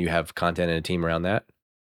way, and you have content and a team around that.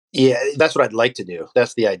 Yeah, that's what I'd like to do.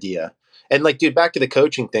 That's the idea. And like, dude, back to the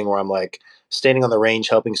coaching thing where I'm like standing on the range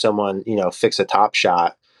helping someone, fix a top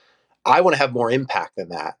shot. I want to have more impact than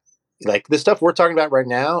that. Like the stuff we're talking about right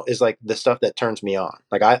now is like the stuff that turns me on.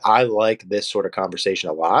 Like I like this sort of conversation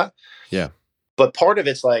a lot. Yeah. But part of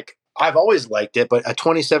it's like I've always liked it, but a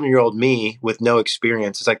 27-year-old me with no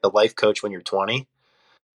experience is like the life coach when you're 20.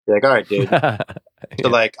 You're like, all right, dude. So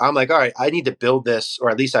like I'm like, all right, I need to build this, or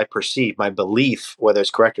at least I perceive my belief, whether it's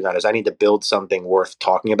correct or not, is I need to build something worth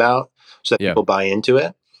talking about so that Yeah. people buy into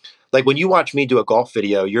it. Like when you watch me do a golf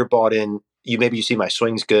video, you're bought in. You see my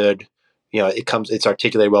swing's good. It's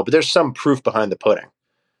articulated well, but there's some proof behind the pudding.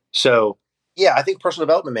 So yeah, I think personal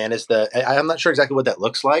development, man, I'm not sure exactly what that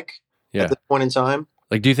looks like Yeah. at this point in time.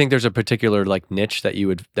 Like, do you think there's a particular like niche that you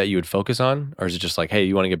would focus on, or is it just like, hey,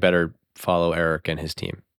 you want to get better, follow Eric and his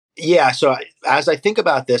team? Yeah. So as I think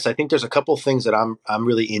about this, I think there's a couple of things that I'm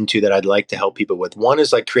really into that I'd like to help people with. One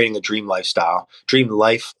is like creating a dream life/lifestyle,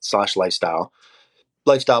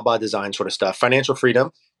 lifestyle by design sort of stuff. Financial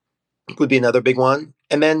freedom would be another big one,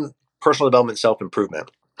 and then personal development, self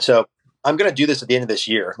improvement. So I'm going to do this at the end of this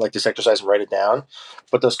year, like this exercise and write it down.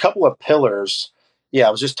 But those couple of pillars, yeah,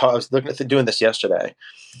 I was looking at doing this yesterday.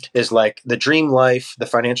 Is like the dream life, the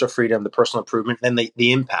financial freedom, the personal improvement, and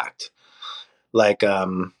the impact. Like,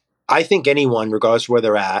 I think anyone, regardless of where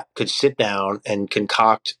they're at, could sit down and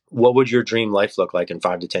concoct what would your dream life look like in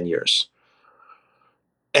 5 to 10 years.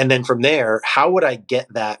 And then from there, how would I get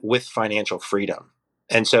that with financial freedom?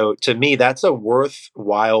 And so to me, that's a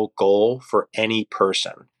worthwhile goal for any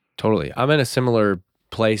person. Totally. I'm in a similar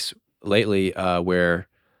place lately where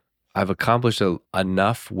I've accomplished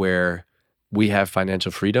enough where we have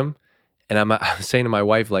financial freedom. And I'm saying to my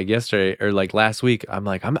wife like yesterday or like last week, I'm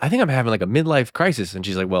like, I think I'm having like a midlife crisis. And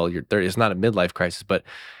she's like, well, it's not a midlife crisis, but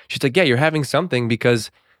she's like, yeah, you're having something because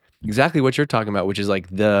exactly what you're talking about, which is like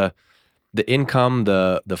the income,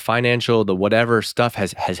 the financial, the whatever stuff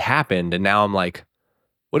has happened. And now I'm like,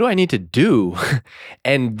 what do I need to do?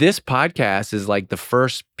 And this podcast is like the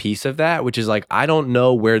first piece of that, which is like, I don't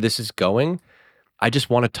know where this is going. I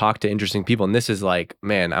just want to talk to interesting people. And this is like,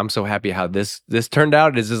 man, I'm so happy how this turned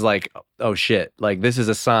out. This is like, oh shit. Like this is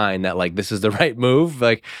a sign that like this is the right move.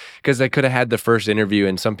 Like, because I could have had the first interview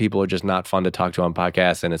and some people are just not fun to talk to on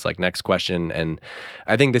podcasts. And it's like next question. And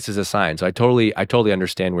I think this is a sign. So I totally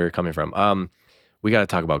understand where you're coming from. We got to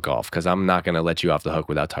talk about golf because I'm not going to let you off the hook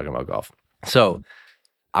without talking about golf. So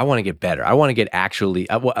I want to get better. I want to get actually,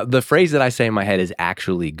 the phrase that I say in my head is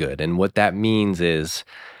actually good. And what that means is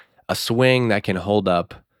a swing that can hold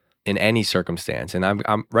up in any circumstance. And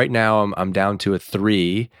I'm right now I'm down to a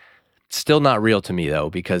 3. Still not real to me though,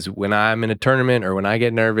 because when I'm in a tournament or when I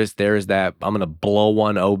get nervous, there is that I'm gonna blow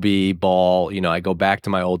one OB ball. I go back to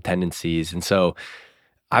my old tendencies. And so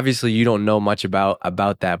obviously you don't know much about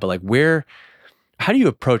that, but like how do you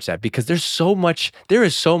approach that? Because there is so much,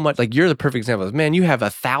 like you're the perfect example. Man, you have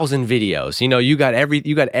 1,000 videos, you got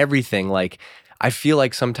everything. Like, I feel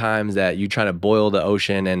like sometimes that you try to boil the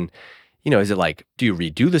ocean and, is it like, do you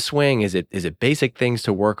redo the swing? Is it basic things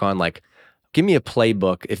to work on? Like, give me a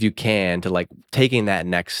playbook if you can to like taking that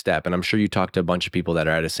next step. And I'm sure you talk to a bunch of people that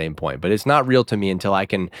are at the same point, but it's not real to me until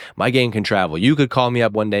my game can travel. You could call me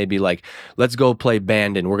up one day and be like, let's go play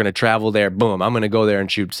Bandon. We're going to travel there. Boom. I'm going to go there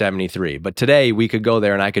and shoot 73. But today we could go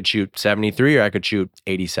there and I could shoot 73 or I could shoot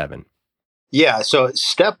 87. Yeah. So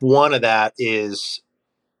step one of that is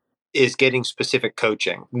getting specific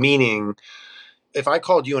coaching, meaning if I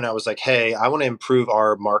called you and I was like, hey, I want to improve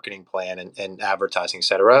our marketing plan and advertising, et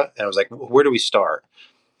cetera. And I was like, where do we start?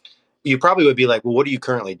 You probably would be like, well, what are you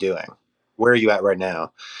currently doing? Where are you at right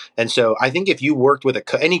now? And so I think if you worked with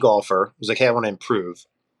any golfer who's like, hey, I want to improve,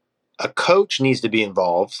 a coach needs to be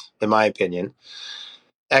involved, in my opinion,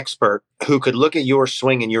 expert who could look at your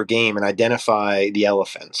swing and your game and identify the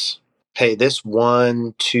elephants. hey, this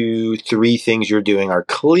 1, 2, 3 things you're doing are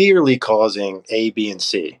clearly causing A, B, and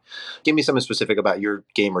C. Give me something specific about your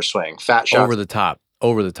game or swing. Fat shots. Over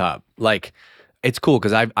the top. Like, it's cool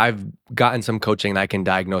because I've gotten some coaching and I can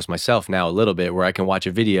diagnose myself now a little bit, where I can watch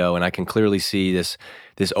a video and I can clearly see this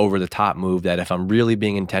over the top move that if I'm really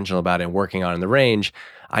being intentional about it and working on in the range,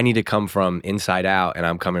 I need to come from inside out and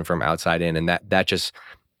I'm coming from outside in. And that just,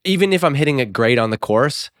 even if I'm hitting it great on the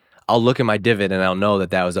course, I'll look at my divot and I'll know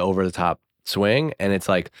that was an over the top swing. And it's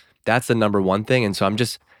like, that's the number one thing. And so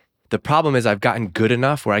the problem is I've gotten good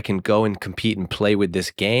enough where I can go and compete and play with this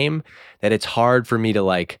game that it's hard for me to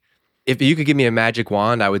like, if you could give me a magic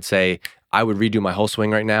wand, I would say I would redo my whole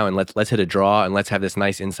swing right now and let's hit a draw and let's have this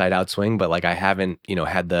nice inside out swing. But like, I haven't,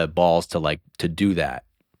 had the balls to do that.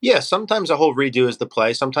 Yeah, sometimes a whole redo is the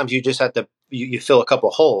play. Sometimes you just have to you fill a couple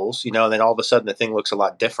holes, and then all of a sudden the thing looks a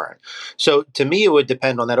lot different. So to me, it would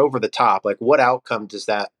depend on that over the top. Like, what outcome does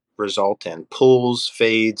that result in? Pulls,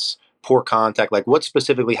 fades, poor contact. Like, what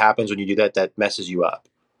specifically happens when you do that messes you up?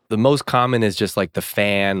 The most common is just like the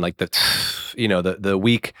fan, like the the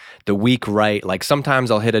weak right. Like, sometimes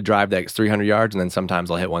I'll hit a drive that's 300 yards, and then sometimes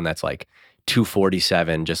I'll hit one that's like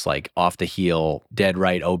 247, just like off the heel, dead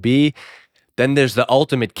right OB. Then there's the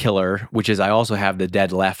ultimate killer, which is I also have the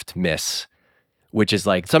dead left miss, which is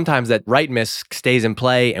like sometimes that right miss stays in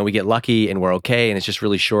play and we get lucky and we're okay and it's just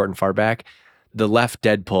really short and far back. The left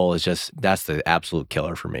dead pull that's the absolute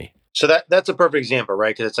killer for me. So that's a perfect example,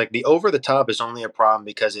 right? Because it's like the over the top is only a problem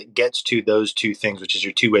because it gets to those two things, which is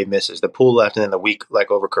your two-way misses, the pull left and then the weak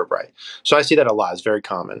like over curve right. So I see that a lot. It's very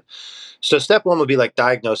common. So step one would be like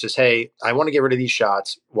diagnosis. Hey, I want to get rid of these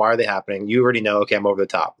shots. Why are they happening? You already know, okay, I'm over the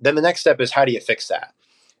top. Then the next step is how do you fix that?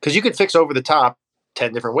 Because you could fix over the top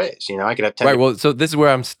 10 different ways. I could have 10. Right. Well, so this is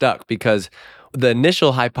where I'm stuck because the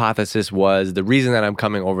initial hypothesis was the reason that I'm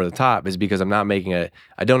coming over the top is because I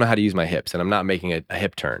don't know how to use my hips and I'm not making a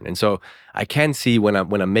hip turn. And so I can see when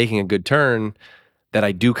I'm making a good turn that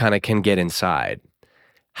I do kind of can get inside.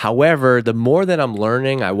 However, the more that I'm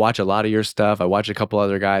learning, I watch a lot of your stuff. I watch a couple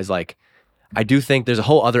other guys. Like, I do think there's a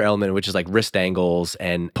whole other element, which is like wrist angles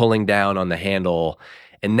and pulling down on the handle.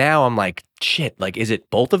 And now I'm like, shit, like, is it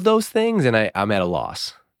both of those things? And I'm at a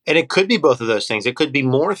loss. And it could be both of those things. It could be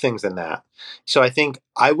more things than that. So I think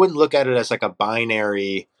I wouldn't look at it as like a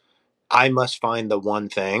binary, I must find the one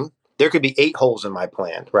thing. There could be 8 holes in my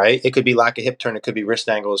plan, right? It could be lack of hip turn. It could be wrist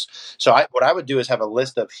angles. So what I would do is have a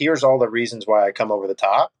list of here's all the reasons why I come over the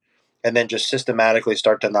top and then just systematically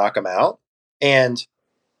start to knock them out. And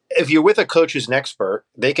if you're with a coach who's an expert,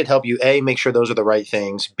 they could help you, A, make sure those are the right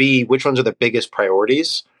things. B, which ones are the biggest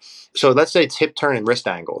priorities. So let's say it's hip turn and wrist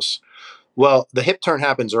angles. Well, the hip turn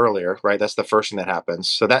happens earlier, right? That's the first thing that happens.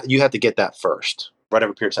 So that you have to get that first, right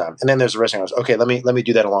over a period of time. And then there's the wrist angles. Okay, let me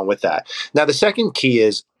do that along with that. Now, the second key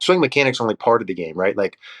is swing mechanics only part of the game, right?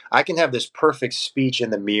 Like, I can have this perfect speech in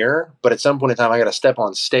the mirror, but at some point in time, I got to step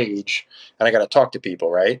on stage and I got to talk to people,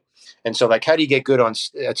 right? And so, like, how do you get good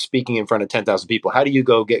at speaking in front of 10,000 people? How do you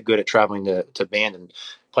go get good at traveling to band and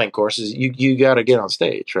playing courses? You got to get on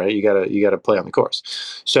stage, right? You got to play on the course.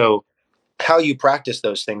 So how you practice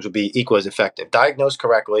those things would be equal as effective. Diagnose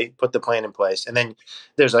correctly, put the plan in place, and then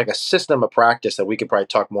there's like a system of practice that we could probably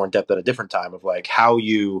talk more in depth at a different time of like how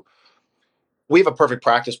you. We have a perfect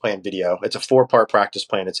practice plan video. It's a 4-part practice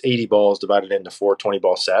plan. It's 80 balls divided into 4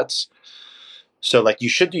 20-ball sets. So like you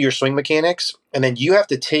should do your swing mechanics, and then you have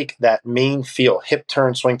to take that main feel, hip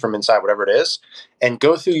turn, swing from inside, whatever it is, and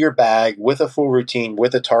go through your bag with a full routine,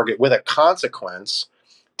 with a target, with a consequence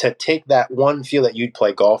to take that one feel that you'd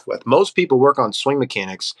play golf with. Most people work on swing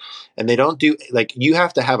mechanics and they don't do, like, you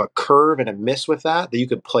have to have a curve and a miss with that you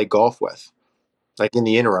could play golf with, like in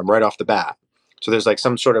the interim, right off the bat. So there's like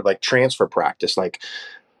some sort of like transfer practice, like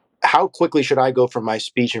how quickly should I go from my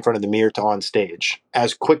speech in front of the mirror to on stage?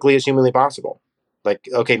 As quickly as humanly possible. Like,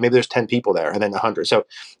 okay, maybe there's 10 people there and then 100. So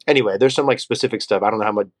anyway, there's some like specific stuff. I don't know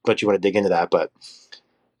how much you want to dig into that, but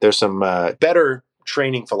there's some better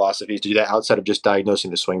training philosophies to do that outside of just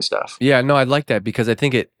diagnosing the swing stuff. Yeah, no, I'd like that because I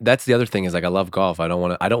think that's the other thing is like I love golf. I don't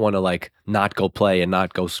want to like not go play and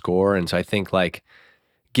not go score. And so I think like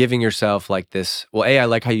giving yourself like this, well, I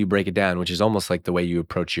like how you break it down, which is almost like the way you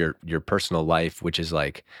approach your personal life, which is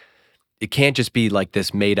like it can't just be like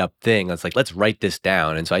this made up thing. It's like, let's write this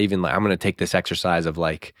down. And so I'm going to take this exercise of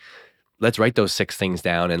like, let's write those 6 things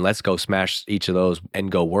down and let's go smash each of those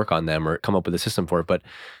and go work on them or come up with a system for it. But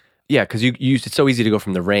yeah, because it's so easy to go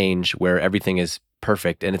from the range where everything is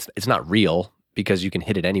perfect and it's not real because you can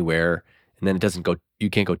hit it anywhere and then you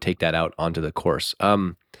can't go take that out onto the course.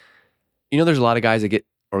 There's a lot of guys that get,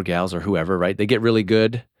 or gals or whoever, right? They get really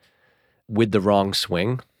good with the wrong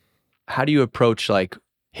swing. How do you approach like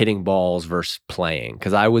hitting balls versus playing.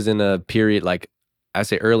 Because I was in a period, like I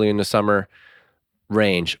say early in the summer,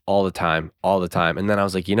 range all the time, all the time. And then I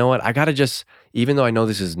was like, you know what? I got to just, even though I know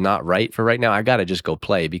this is not right for right now, I got to just go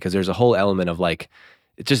play, because there's a whole element of like,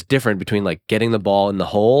 it's just different between like getting the ball in the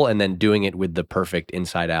hole and then doing it with the perfect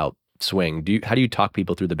inside out swing. How do you talk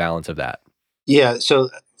people through the balance of that? Yeah. So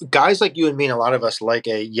guys like you and me and a lot of us like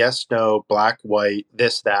a yes, no, black, white,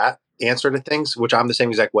 this, that answer to things, which I'm the same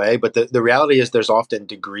exact way. But the reality is there's often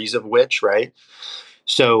degrees of which, right?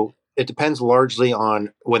 So it depends largely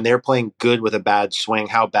on when they're playing good with a bad swing,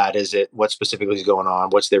 how bad is it? What specifically is going on?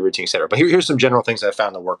 What's their routine, et cetera. But here's some general things I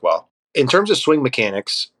found that work well. In terms of swing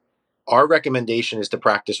mechanics, our recommendation is to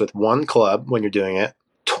practice with one club when you're doing it.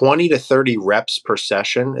 20 to 30 reps per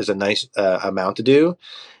session is a nice amount to do.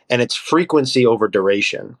 And it's frequency over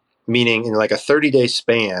duration, meaning in like a 30-day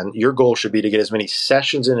span, your goal should be to get as many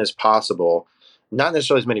sessions in as possible, not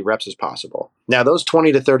necessarily as many reps as possible. Now, those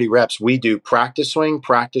 20 to 30 reps, we do practice swing,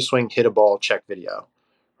 hit a ball, check video,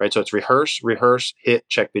 right? So it's rehearse, hit,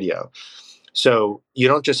 check video. So you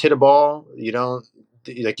don't just hit a ball, you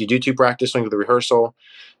do 2 practice swings with the rehearsal,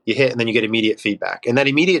 you hit, and then you get immediate feedback. And that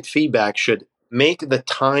immediate feedback should make the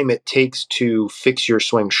time it takes to fix your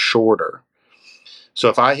swing shorter. So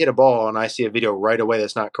if I hit a ball and I see a video right away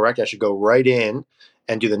that's not correct, I should go right in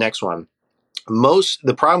and do the next one.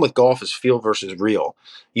 The problem with golf is feel versus real.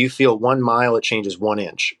 You feel 1 mile, it changes 1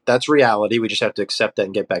 inch. That's reality. We just have to accept that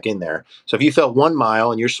and get back in there. So if you felt 1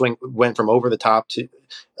 mile and your swing went from over the top to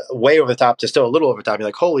way over the top to still a little over the top, you're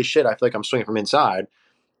like, holy shit, I feel like I'm swinging from inside.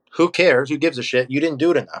 Who cares? Who gives a shit? You didn't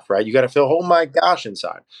do it enough, right? You got to feel, oh my gosh,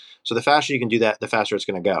 inside. So the faster you can do that, the faster it's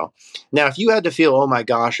going to go. Now, if you had to feel, oh my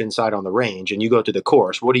gosh, inside on the range and you go through the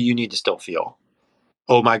course, what do you need to still feel?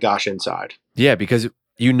 Oh my gosh, inside. Yeah, because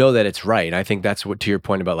you know that it's right. I think that's what, to your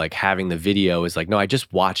point about like having the video, is like, no, I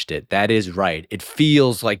just watched it. That is right. It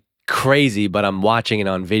feels like crazy, but I'm watching it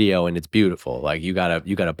on video and it's beautiful. Like you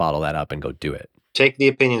gotta bottle that up and go do it. Take the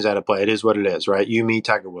opinions out of play. It is what it is, right? You, me,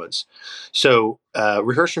 Tiger Woods. So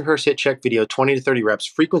rehearse, hit, check video, 20 to 30 reps.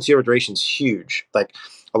 Frequency over duration is huge. Like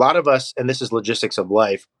a lot of us, and this is logistics of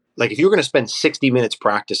life, like if you're going to spend 60 minutes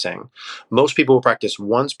practicing, most people will practice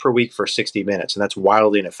once per week for 60 minutes, and that's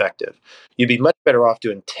wildly ineffective. You'd be much better off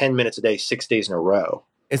doing 10 minutes a day, 6 days in a row.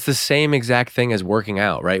 It's the same exact thing as working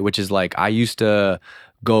out, right? Which is like, I used to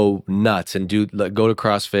go nuts and go to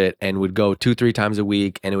CrossFit and would go 2-3 times a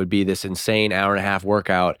week, and it would be this insane hour-and-a-half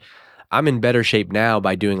workout. I'm in better shape now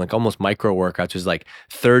by doing like almost micro workouts, which is like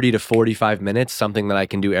 30 to 45 minutes, something that I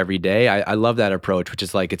can do every day. I love that approach, which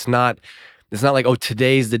is like, it's not like, oh,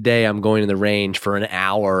 today's the day I'm going to the range for an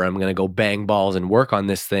hour. I'm going to go bang balls and work on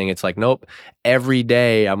this thing. It's like, nope, every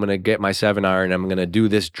day I'm going to get my 7-iron. I'm going to do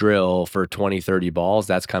this drill for 20, 30 balls.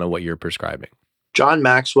 That's kind of what you're prescribing. John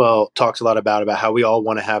Maxwell talks a lot about how we all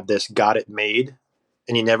want to have this got it made,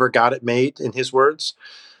 and you never got it made, in his words.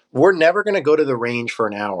 We're never going to go to the range for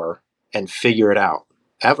an hour and figure it out,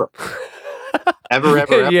 ever.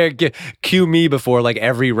 ever. Yeah, cue me before like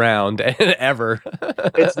every round ever.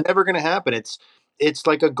 It's never going to happen. It's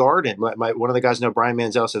like a garden. One of the guys I know, Brian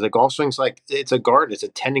Manziel, says a golf swing's like, it's a garden. It's a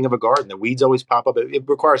tending of a garden. The weeds always pop up. It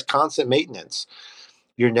requires constant maintenance.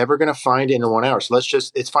 You're never going to find it in 1 hour. So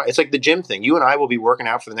it's fine. It's like the gym thing. You and I will be working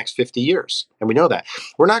out for the next 50 years. And we know that.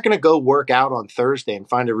 We're not going to go work out on Thursday and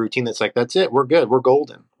find a routine that's like, that's it. We're good. We're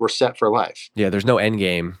golden. We're set for life. Yeah, there's no end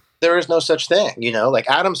game. There is no such thing, like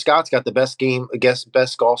Adam Scott's got the best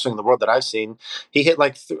golf swing in the world that I've seen. He hit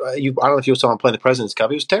like, I don't know if you saw him playing the President's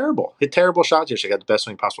Cup. He was terrible. Hit terrible shots yesterday. Got the best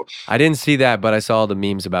swing possible. I didn't see that, but I saw the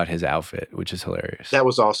memes about his outfit, which is hilarious. That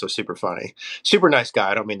was also super funny. Super nice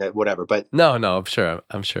guy. I don't mean that, whatever, but no, I'm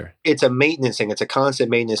sure. It's a maintenance thing. It's a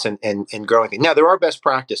constant maintenance and growing thing. Now, there are best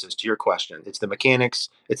practices to your question. It's the mechanics,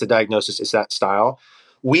 it's the diagnosis, it's that style.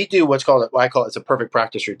 We do what's called, I call it's a perfect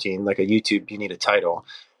practice routine, like a YouTube, you need a title.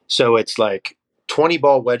 So it's like 20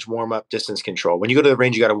 ball wedge warm up, distance control. When you go to the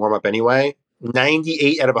range, you got to warm up anyway.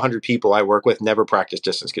 98 out of 100 people I work with never practice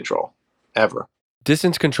distance control, ever.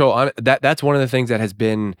 Distance control, that's one of the things that has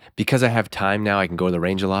been, because I have time now, I can go to the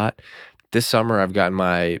range a lot. This summer, I've gotten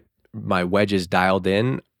my wedges dialed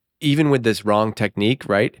in, even with this wrong technique,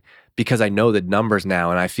 right? Because I know the numbers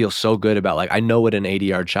now, and I feel so good about, like, I know what an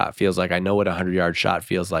 80-yard shot feels like. I know what a 100-yard shot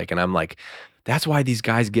feels like. And I'm like, that's why these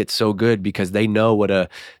guys get so good, because they know what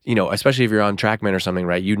especially if you're on TrackMan or something,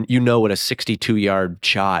 right? You know what a 62-yard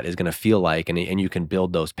shot is going to feel like, and you can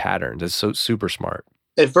build those patterns. It's so super smart.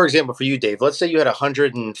 And for example, for you, Dave, let's say you had a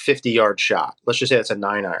 150-yard shot. Let's just say it's a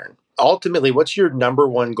 9-iron. Ultimately, what's your number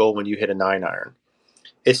one goal when you hit a 9-iron?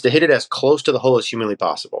 It's to hit it as close to the hole as humanly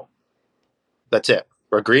possible. That's it.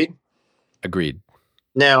 Agreed? Agreed.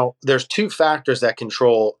 Now, there's two factors that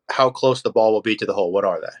control how close the ball will be to the hole. What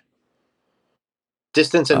are they?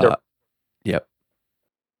 Distance and direction. Yep.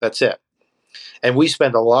 That's it. And we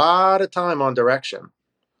spend a lot of time on direction,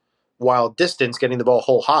 while distance, getting the ball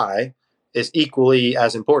hole high, is equally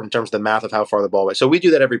as important in terms of the math of how far the ball is. So we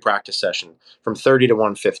do that every practice session from 30 to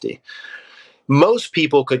 150. Most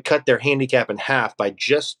people could cut their handicap in half by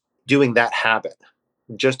just doing that habit.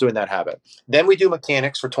 Just doing that habit. Then we do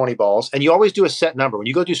mechanics for 20 balls, and you always do a set number. When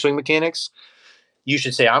you go do swing mechanics, you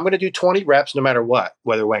should say, I'm going to do 20 reps no matter what,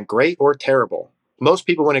 whether it went great or terrible. Most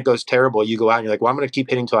people, when it goes terrible, you go out and you're like, well, I'm going to keep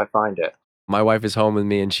hitting until I find it. My wife is home with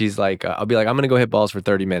me and she's like, I'll be like, I'm going to go hit balls for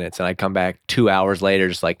 30 minutes. And I come back 2 hours later,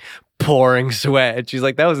 just like pouring sweat. And she's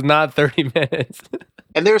like, that was not 30 minutes.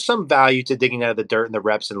 And there's some value to digging out of the dirt and the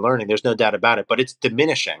reps and learning. There's no doubt about it, but it's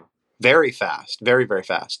diminishing very fast, very, very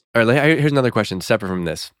fast. All right, here's another question separate from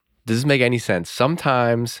this. Does this make any sense?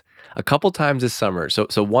 Sometimes, a couple times this summer. So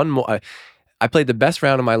one more, I played the best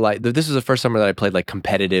round of my life. This was the first summer that I played like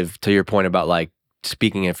competitive, to your point about like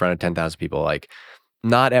speaking in front of 10,000 people, like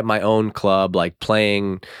not at my own club, like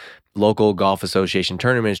playing local golf association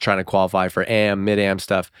tournaments, trying to qualify for AM, mid-AM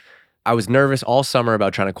stuff. I was nervous all summer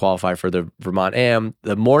about trying to qualify for the Vermont AM.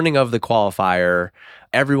 The morning of the qualifier,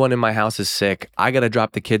 everyone in my house is sick. I got to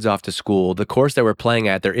drop the kids off to school. The course that we're playing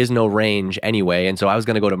at, there is no range anyway. And so I was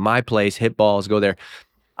going to go to my place, hit balls, go there.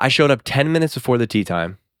 I showed up 10 minutes before the tee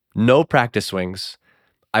time, no practice swings.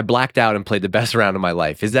 I blacked out and played the best round of my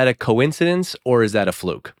life. Is that a coincidence or is that a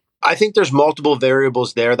fluke? I think there's multiple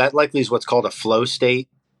variables there. That likely is what's called a flow state.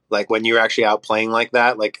 Like when you're actually out playing like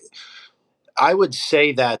that, like I would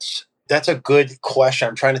say that's a good question.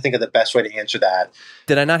 I'm trying to think of the best way to answer that.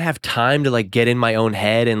 Did I not have time to like get in my own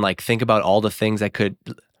head and like think about all the things I could?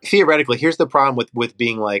 Theoretically, here's the problem with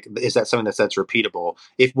being like, is that something that's repeatable?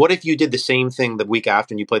 What if you did the same thing the week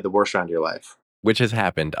after and you played the worst round of your life? Which has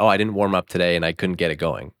happened. Oh, I didn't warm up today and I couldn't get it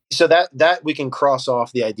going. So that we can cross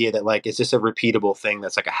off the idea that like, is this a repeatable thing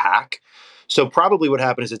that's like a hack? So probably what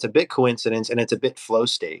happened is it's a bit coincidence and it's a bit flow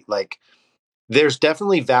state. Like there's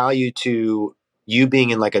definitely value to you being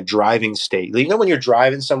in like a driving state. You know, when you're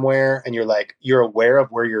driving somewhere and you're aware of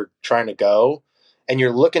where you're trying to go and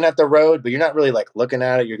you're looking at the road, but you're not really like looking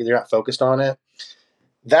at it. You're not focused on it.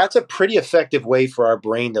 That's a pretty effective way for our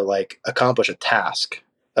brain to like accomplish a task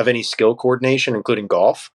of any skill coordination, including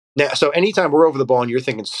golf. Now, so anytime we're over the ball and you're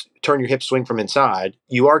thinking, turn your hip, swing from inside,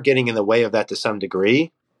 you are getting in the way of that to some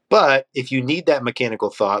degree. But if you need that mechanical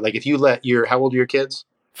thought, like if you let how old are your kids?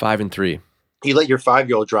 5 and 3. You let your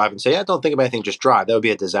 5-year-old drive and say, yeah, don't think about anything, just drive. That would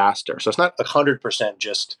be a disaster. So it's not 100%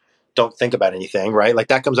 just don't think about anything, right? Like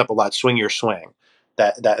that comes up a lot. Swing your swing.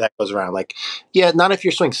 That goes around. Like, yeah, not if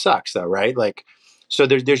your swing sucks though, right? Like, so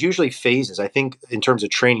there's usually phases. I think in terms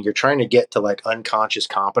of training, you're trying to get to like unconscious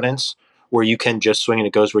competence where you can just swing and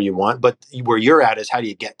it goes where you want. But where you're at is how do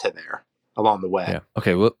you get to there along the way? Yeah.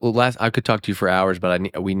 Okay. Well, I could talk to you for hours, but I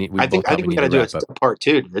think we got to do a part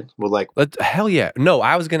 2, dude. We'll like, hell yeah. No,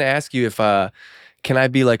 I was going to ask you if, can I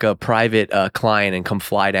be like a private client and come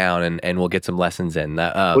fly down and we'll get some lessons in?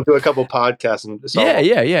 We'll do a couple podcasts. And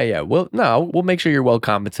yeah. Well, no, we'll make sure you're well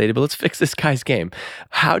compensated, but let's fix this guy's game.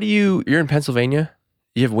 You're in Pennsylvania?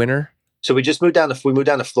 You have winter? So we moved down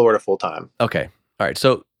to Florida full time. Okay. All right.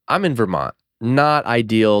 So I'm in Vermont. Not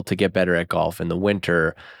ideal to get better at golf in the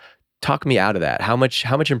winter. Talk me out of that. How much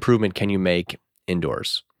improvement can you make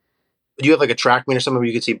indoors? Do you have like a TrackMan or something where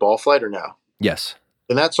you can see ball flight or no? Yes.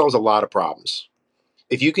 Then that solves a lot of problems.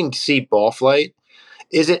 If you can see ball flight,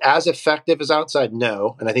 is it as effective as outside?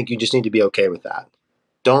 No. And I think you just need to be okay with that.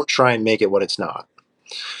 Don't try and make it what it's not.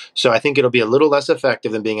 So I think it'll be a little less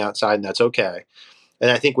effective than being outside, and that's okay. And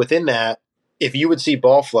I think within that, if you would see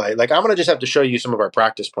ball flight, like I'm going to just have to show you some of our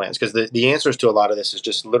practice plans because the answers to a lot of this is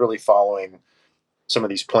just literally following some of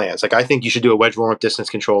these plans. Like I think you should do a wedge warm-up distance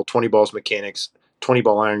control, 20 balls mechanics, 20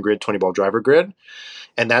 ball iron grid, 20 ball driver grid.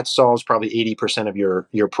 And that solves probably 80% of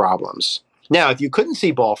your problems. Now, if you couldn't see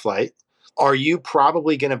ball flight, are you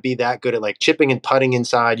probably going to be that good at like chipping and putting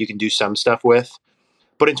inside? You can do some stuff with.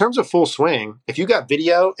 But in terms of full swing, if you got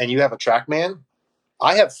video and you have a TrackMan,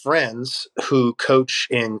 I have friends who coach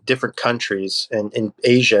in different countries and in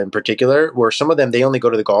Asia in particular, where some of them, they only go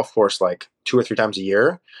to the golf course like 2 or 3 times a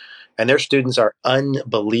year. And their students are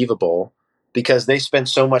unbelievable because they spend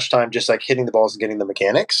so much time just like hitting the balls and getting the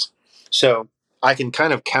mechanics. So I can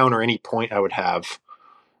kind of counter any point I would have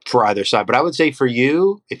for either side. But I would say for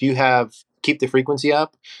you, if you keep the frequency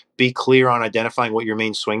up, be clear on identifying what your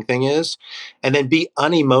main swing thing is, and then be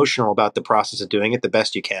unemotional about the process of doing it the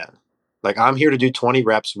best you can. Like I'm here to do 20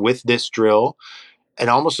 reps with this drill and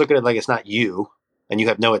almost look at it like it's not you and you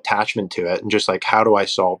have no attachment to it and just like, how do I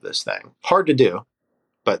solve this thing? Hard to do.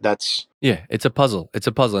 but that's Yeah, it's a puzzle. It's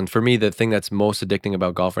a puzzle. And for me, the thing that's most addicting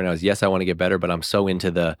about golf right now is yes, I want to get better, but I'm so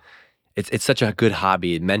into it's such a good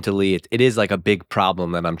hobby. Mentally, it is like a big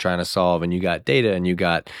problem that I'm trying to solve. And you got data and you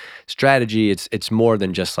got strategy. It's more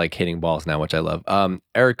than just like hitting balls now, which I love.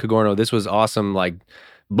 Eric Cogorno, this was awesome. Like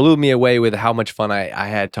blew me away with how much fun I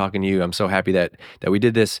had talking to you. I'm so happy that we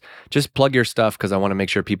did this. Just plug your stuff because I want to make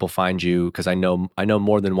sure people find you because I know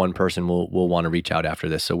more than one person will want to reach out after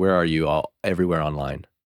this. So where are you all everywhere online?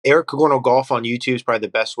 Eric Cogorno Golf on YouTube is probably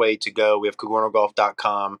the best way to go. We have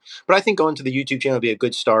cogornogolf.com. But I think going to the YouTube channel would be a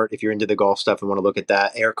good start if you're into the golf stuff and want to look at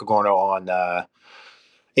that. Eric Cogorno on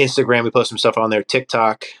Instagram. We post some stuff on there.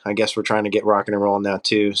 TikTok, I guess we're trying to get rocking and rolling now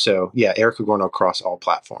too. So yeah, Eric Cogorno across all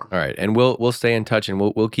platforms. All right. And we'll stay in touch and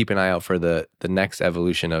we'll keep an eye out for the next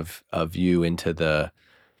evolution of you into the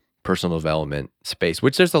personal development space,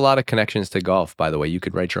 which there's a lot of connections to golf, by the way. You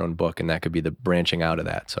could write your own book and that could be the branching out of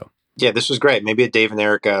that. So yeah, this was great. Maybe a Dave and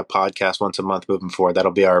Erica podcast once a month moving forward.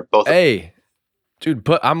 That'll be our both. Hey, dude,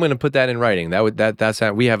 I'm going to put that in writing. That's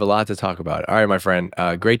we have a lot to talk about. All right, my friend.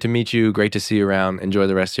 Great to meet you. Great to see you around. Enjoy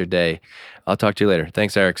the rest of your day. I'll talk to you later.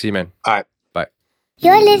 Thanks, Eric. See you, man. All right. Bye.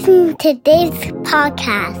 You're listening to Dave's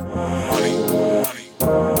podcast.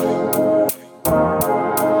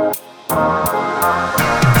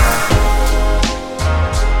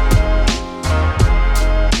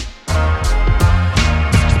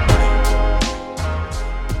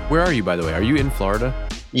 Where are you, by the way? Are you in Florida?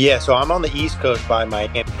 Yeah, so I'm on the East Coast by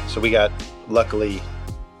Miami. So we got luckily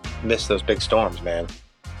missed those big storms, man.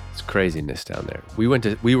 It's craziness down there. We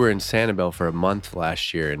were in Sanibel for a month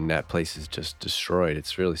last year, and that place is just destroyed.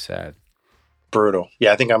 It's really sad. Brutal.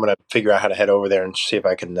 Yeah, I think I'm gonna figure out how to head over there and see if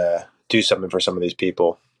I can do something for some of these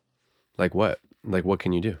people. Like what? Like what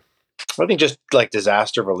can you do? I think just like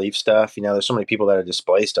disaster relief stuff. You know, there's so many people that are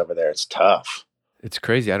displaced over there. It's tough. It's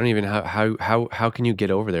crazy. I don't even how can you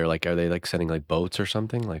get over there? Like, are they like sending like boats or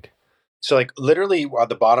something? Like, so like literally at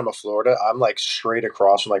the bottom of Florida, I'm like straight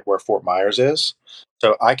across from like where Fort Myers is.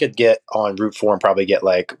 So I could get on Route 4 and probably get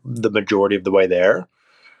like the majority of the way there.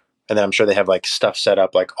 And then I'm sure they have like stuff set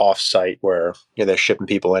up like off site where they're shipping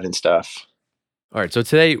people in and stuff. All right. So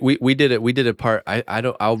today we did it. We did a part. I'm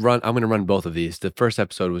going to run both of these. The first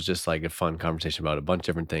episode was just like a fun conversation about a bunch of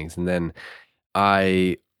different things, and then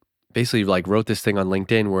I basically like wrote this thing on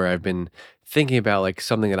LinkedIn where I've been thinking about like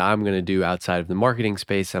something that I'm going to do outside of the marketing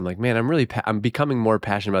space. I'm like, man, I'm becoming more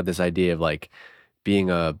passionate about this idea of like being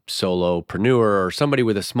a solopreneur or somebody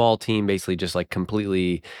with a small team, basically just like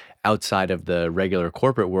completely outside of the regular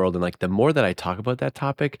corporate world. And like the more that I talk about that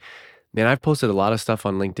topic, man, I've posted a lot of stuff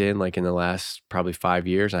on LinkedIn like in the last probably 5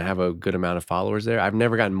 years. I have a good amount of followers there. I've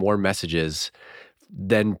never gotten more messages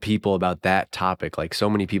than people about that topic. Like so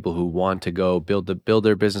many people who want to go build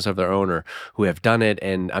their business of their own or who have done it.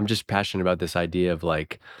 And I'm just passionate about this idea of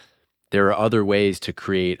like there are other ways to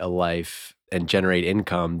create a life and generate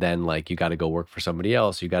income than like you got to go work for somebody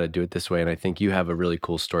else. You got to do it this way. And I think you have a really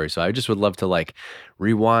cool story. So I just would love to like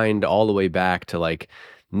rewind all the way back to like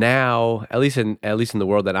now, at least in the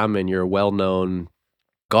world that I'm in, you're a well-known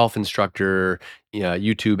golf instructor,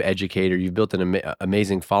 YouTube educator. You've built an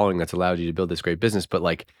amazing following that's allowed you to build this great business. But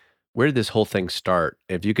like, where did this whole thing start?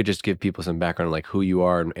 If you could just give people some background, on like who you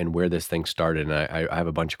are and where this thing started. And I have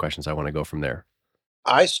a bunch of questions. I want to go from there.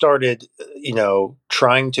 I started,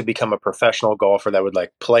 trying to become a professional golfer that would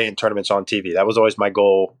like play in tournaments on TV. That was always my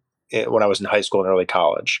goal when I was in high school and early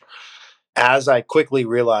college. As I quickly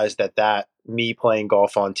realized that me playing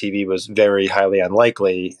golf on TV was very highly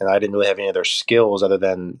unlikely, and I didn't really have any other skills other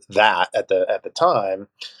than that at the time.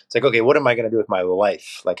 It's like, okay, what am I going to do with my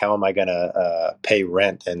life? Like, how am I going to pay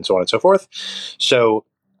rent and so on and so forth? So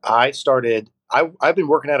I started. I've been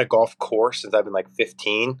working at a golf course since I've been like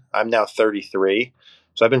 15. I'm now 33.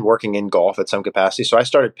 So I've been working in golf at some capacity. So I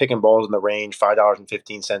started picking balls in the range,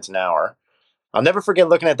 $5.15 an hour. I'll never forget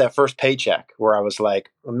looking at that first paycheck where I was like,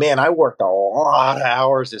 man, I worked a lot of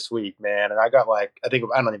hours this week, man. And I got like, I don't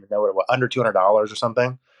even know what it was, under $200 or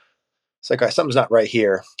something. It's like, something's not right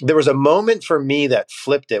here. There was a moment for me that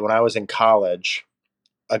flipped it when I was in college.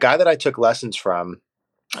 A guy that I took lessons from,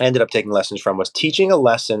 I ended up taking lessons from, was teaching a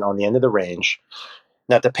lesson on the end of the range.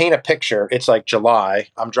 Now, to paint a picture, it's like July.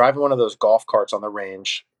 I'm driving one of those golf carts on the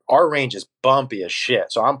range. Our range is bumpy as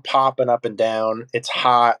shit. So I'm popping up and down. It's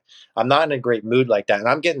hot. I'm not in a great mood like that. And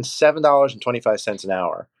I'm getting $7.25 an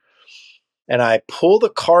hour. And I pull the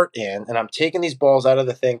cart in and I'm taking these balls out of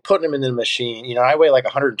the thing, putting them in the machine. I weigh like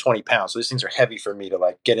 120 pounds. So these things are heavy for me to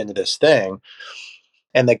like get into this thing.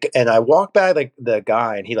 And I walked by the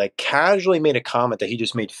guy and he like casually made a comment that he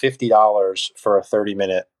just made $50 for a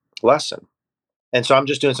 30-minute lesson. And so I'm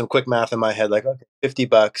just doing some quick math in my head, like, okay,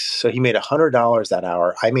 $50. So he made $100 that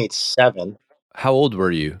hour. I made seven. How old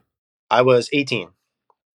were you? I was 18.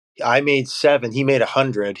 I made seven. He made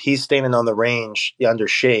 100. He's standing on the range under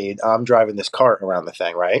shade. I'm driving this cart around the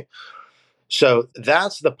thing, right? So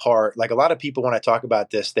that's the part. Like a lot of people, when I talk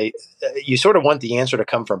about this, you sort of want the answer to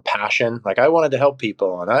come from passion. Like I wanted to help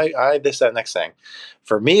people, and I this that next thing.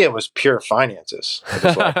 For me, it was pure finances. It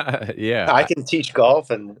was like Yeah. I can teach golf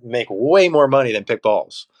and make way more money than pick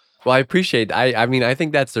balls. Well, I appreciate. I mean, I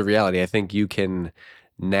think that's the reality. I think you can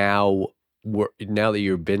now now that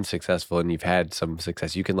you've been successful and you've had some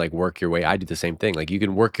success, you can like work your way. I do the same thing. Like you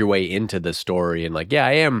can work your way into the story and like, yeah,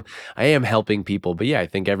 I am helping people, but yeah, I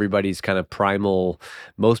think everybody's kind of primal.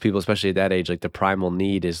 Most people, especially at that age, like the primal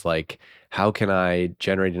need is like, how can I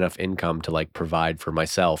generate enough income to like provide for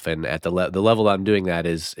myself? And at the level I'm doing that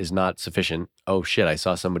is not sufficient. Oh shit, I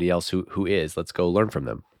saw somebody else who is. Let's go learn from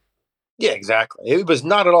them. Yeah, exactly. It was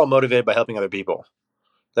not at all motivated by helping other people.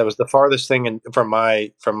 That was the farthest thing from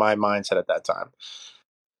my mindset at that time.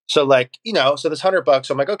 So like, so this $100,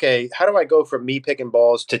 I'm like, okay, how do I go from me picking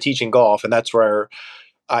balls to teaching golf? And that's where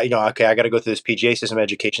okay, I got to go through this PGA system,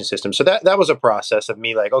 education system. So that was a process of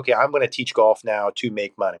me like, okay, I'm going to teach golf now to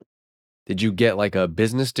make money. Did you get like a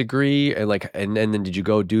business degree and like and then did you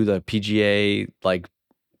go do the PGA like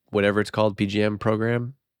whatever it's called PGM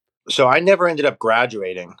program? So I never ended up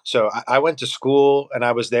graduating. So I went to school and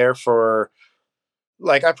I was there for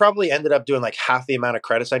like I probably ended up doing like half the amount of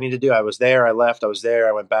credits I need to do. I was there, I left, I was there,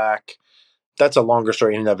 I went back. That's a longer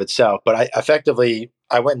story in and of itself. But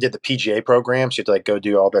I went and did the PGA program. So you have to like go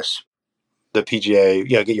do all this, the PGA,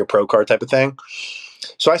 get your pro card type of thing.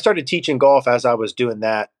 So I started teaching golf as I was doing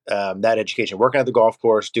that education, working at the golf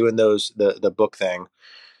course, doing the book thing.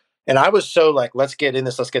 And I was so like, let's get in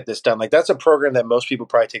this, let's get this done. Like that's a program that most people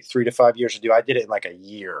probably take 3 to 5 years to do. I did it in like a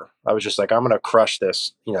year. I was just like, I'm gonna crush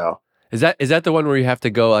this. Is that the one where you have to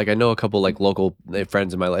go like I know a couple like local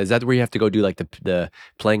friends in my life. Is that where you have to go do like the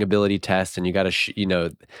playing ability test and you got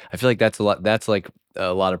to I feel like that's like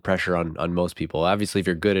a lot of pressure on most people. Obviously if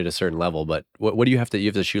you're good at a certain level, but what do you have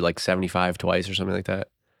to shoot like 75 twice or something like that?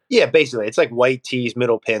 Yeah, basically, it's like white tees,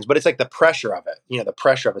 middle pins, but it's like the pressure of it. The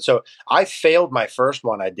pressure of it. So I failed my first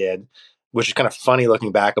one I did, which is kind of funny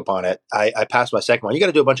looking back upon it. I passed my second one. You got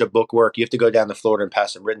to do a bunch of book work. You have to go down to Florida and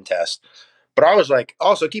pass some written tests. But I was like,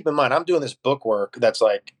 also keep in mind, I'm doing this book work that's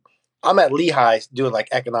like, I'm at Lehigh doing like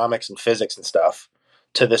economics and physics and stuff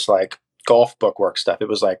to this like golf book work stuff. It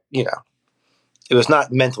was like, it was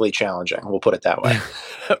not mentally challenging. We'll put it that way.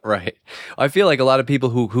 Right. I feel like a lot of people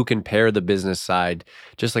who can pair the business side,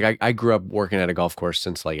 just like I grew up working at a golf course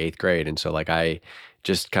since like 8th grade. And so like I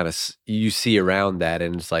just kind of, you see around that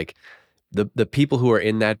and it's like the people who are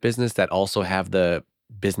in that business that also have the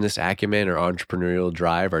business acumen or entrepreneurial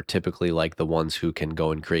drive are typically like the ones who can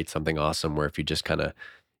go and create something awesome where if you just kind of,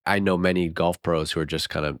 I know many golf pros who are just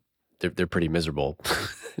kind of, they're pretty miserable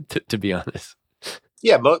to be honest.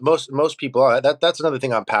 Yeah, most people are. That's another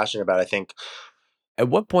thing I'm passionate about. I think. At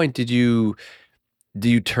what point do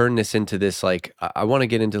you turn this into this like I want to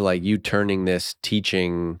get into like you turning this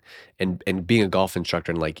teaching and being a golf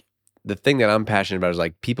instructor and like the thing that I'm passionate about is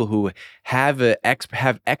like people who have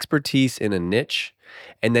expertise in a niche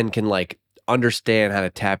and then can like understand how to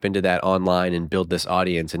tap into that online and build this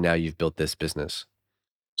audience and now you've built this business.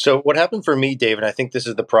 So what happened for me, David? I think this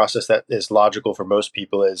is the process that is logical for most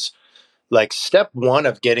people. Is like step one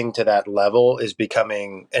of getting to that level is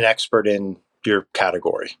becoming an expert in your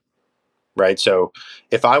category, right? So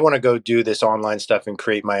if I want to go do this online stuff and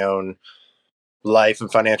create my own life and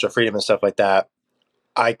financial freedom and stuff like that,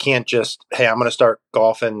 I can't just, hey, I'm going to start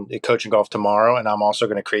golfing, coaching golf tomorrow, and I'm also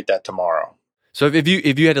going to create that tomorrow. So if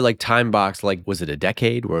you had to like time box, like was it a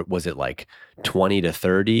decade or was it like 20 to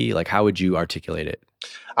 30? Like how would you articulate it?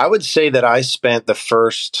 I would say that I spent the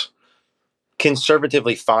first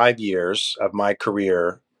conservatively 5 years of my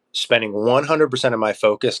career spending 100% of my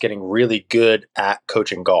focus getting really good at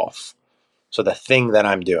coaching golf. So the thing that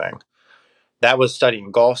I'm doing. That was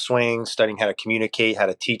studying golf swings, studying how to communicate, how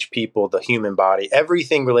to teach people the human body,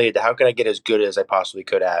 everything related to how could I get as good as I possibly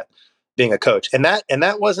could at being a coach. And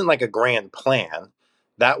that wasn't like a grand plan.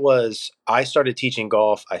 That was I started teaching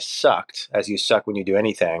golf. I sucked, as you suck when you do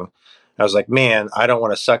anything. I was like, man, I don't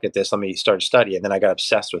want to suck at this. Let me start studying. And then I got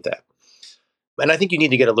obsessed with it. And I think you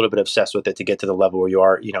need to get a little bit obsessed with it to get to the level where you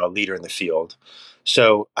are, a leader in the field.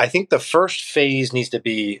 So I think the first phase needs to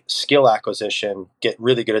be skill acquisition, get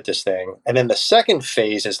really good at this thing. And then the second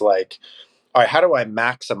phase is like, all right, how do I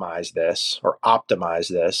maximize this or optimize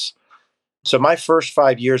this? So my first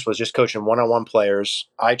 5 years was just coaching one-on-one players.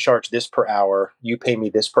 I charge this per hour. You pay me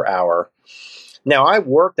this per hour. Now I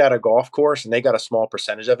worked at a golf course and they got a small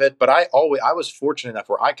percentage of it, but I was fortunate enough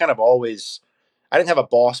where I didn't have a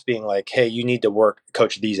boss being like, "Hey, you need to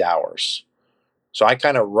coach these hours." So I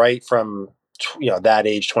kind of right from that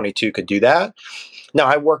age, 22, could do that. Now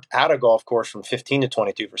I worked at a golf course from 15 to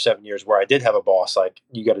 22 for 7 years, where I did have a boss like,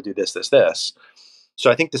 "You got to do this, this, this." So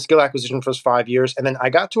I think the skill acquisition was 5 years, and then I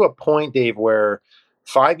got to a point, Dave, where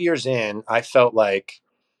 5 years in, I felt like,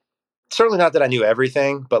 certainly not that I knew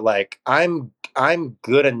everything, but like I'm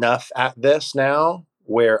good enough at this now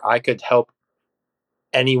where I could help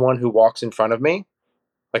anyone who walks in front of me.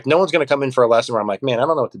 Like no one's going to come in for a lesson where I'm like, man, I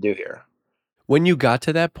don't know what to do here. When you got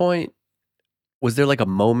to that point, was there like a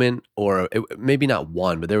moment, or maybe not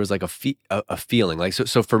one, but there was like a feeling like,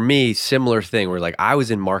 so for me, similar thing where like I was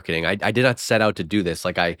in marketing. I did not set out to do this.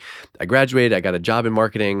 Like I graduated, I got a job in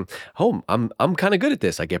marketing. Oh, I'm kind of good at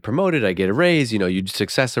this. I get promoted, I get a raise, you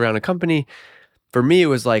success around a company. For me, it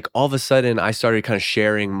was like all of a sudden I started kind of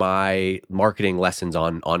sharing my marketing lessons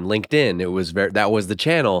on LinkedIn. It was that was the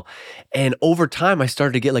channel. And over time I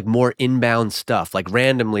started to get like more inbound stuff. Like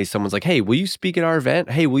randomly someone's like, "Hey, will you speak at our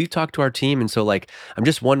event? Hey, will you talk to our team?" And so like I'm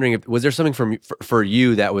just wondering, if was there something for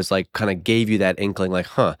you that was like kind of gave you that inkling like,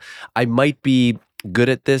 "Huh, I might be good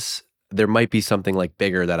at this. There might be something like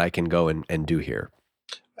bigger that I can go and do here."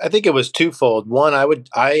 I think it was twofold. One,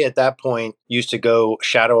 I at that point used to go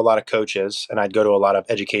shadow a lot of coaches and I'd go to a lot of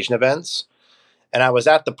education events. And I was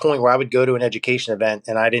at the point where I would go to an education event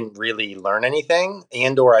and I didn't really learn anything,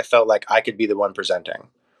 and or I felt like I could be the one presenting.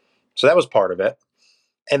 So that was part of it.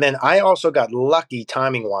 And then I also got lucky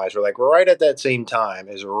timing wise, where like right at that same time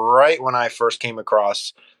is right when I first came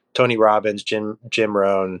across Tony Robbins, Jim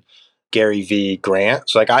Rohn, Gary V, Grant.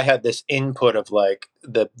 So like I had this input of like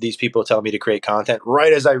these people telling me to create content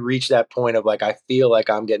right as I reached that point of like I feel like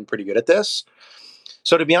I'm getting pretty good at this.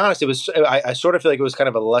 So to be honest, I sort of feel like it was kind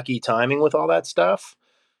of a lucky timing with all that stuff.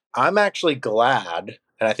 I'm actually glad,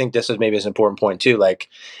 and I think this is maybe an important point too. Like,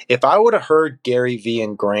 if I would have heard Gary Vee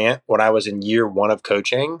and Grant when I was in year one of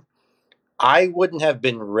coaching, I wouldn't have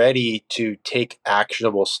been ready to take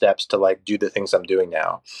actionable steps to like do the things I'm doing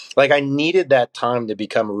now. Like, I needed that time to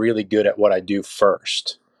become really good at what I do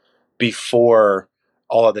first before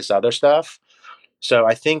all of this other stuff. So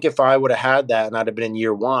I think if I would have had that and I'd have been in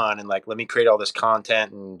year one and like, let me create all this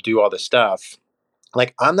content and do all this stuff,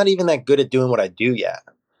 like, I'm not even that good at doing what I do yet.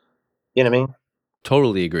 You know what I mean?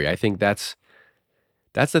 Totally agree. I think that's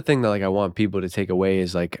the thing that like I want people to take away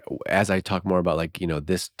is like, as I talk more about like,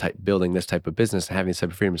 building this type of business and having this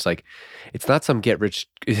type of freedom, it's like it's not some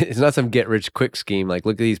it's not some get rich quick scheme. Like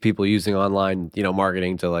look at these people using online,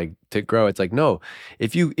 marketing to grow. It's like, no,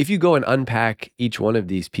 if you go and unpack each one of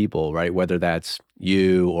these people, right? Whether that's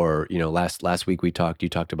you or, last week you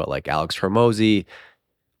talked about like Alex Hormozy.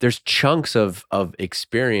 There's chunks of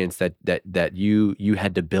experience that you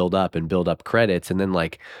had to build up and build up credits, and then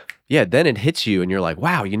like, yeah, then it hits you and you're like,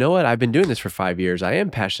 wow, you know what? I've been doing this for 5 years. I am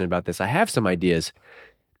passionate about this. I have some ideas.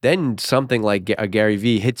 Then something like a Gary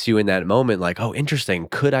Vee hits you in that moment, like, oh, interesting.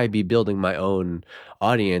 Could I be building my own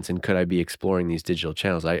audience and could I be exploring these digital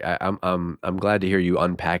channels? I'm glad to hear you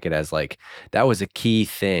unpack it as like that was a key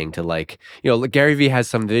thing to like, Gary Vee has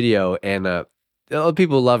some video and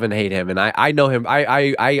people love and hate him, and I know him.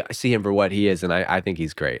 I see him for what he is, and I think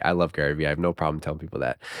he's great. I love Gary Vee. I have no problem telling people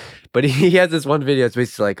that. But he has this one video. It's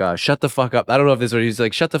basically like, "Shut the fuck up." I don't know if this is what he's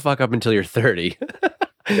like. "Shut the fuck up until you're 30."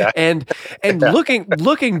 Yeah. And Yeah.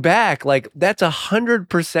 looking back, like that's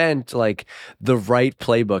 100% like the right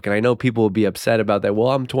playbook. And I know people will be upset about that. Well,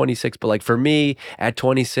 I'm 26, but like for me at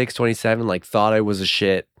 26, 27, like thought I was a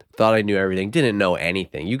shit, thought I knew everything, didn't know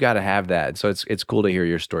anything. You got to have that. So it's cool to hear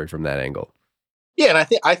your story from that angle. Yeah,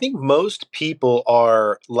 and I think most people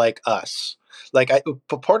are like us. Like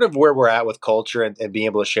part of where we're at with culture and being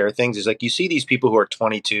able to share things is like you see these people who are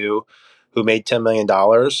 22 who made $10 million,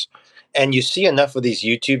 and you see enough of these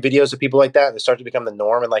YouTube videos of people like that, and they start to become the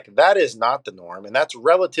norm. And like that is not the norm, and that's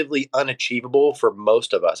relatively unachievable for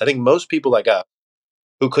most of us. I think most people like us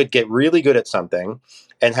who could get really good at something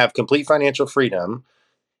and have complete financial freedom,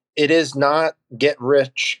 it is not get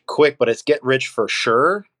rich quick, but it's get rich for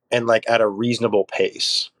sure and like at a reasonable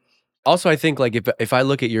pace. Also, I think like if we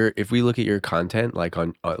look at your content, like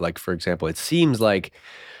on like for example, it seems like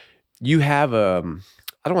you have I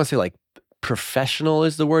don't want to say like professional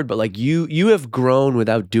is the word, but like you have grown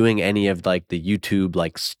without doing any of like the YouTube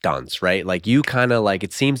like stunts, right? Like you kind of like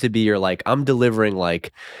it seems to be you're like I'm delivering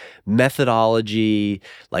like methodology,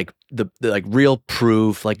 like the like real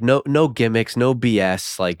proof, like no gimmicks, no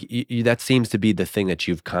BS. Like that seems to be the thing that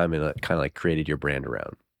you've kind of like created your brand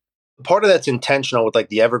around. Part of that's intentional with like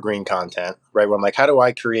the evergreen content, right? Where I'm like, how do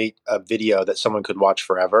I create a video that someone could watch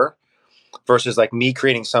forever? versus like me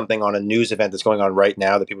creating something on a news event that's going on right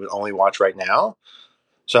now that people would only watch right now.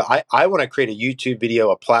 So I want to create a YouTube video,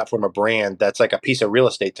 a platform, a brand that's like a piece of real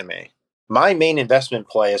estate to me. My main investment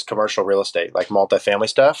play is commercial real estate, like multifamily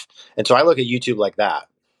stuff. And so I look at YouTube like that.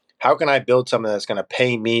 How can I build something that's going to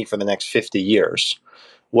pay me for the next 50 years?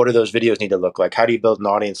 What do those videos need to look like? How do you build an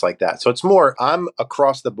audience like that? So it's more, I'm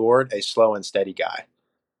across the board a slow and steady guy.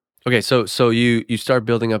 Okay, so you start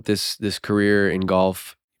building up this career in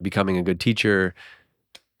golf, becoming a good teacher.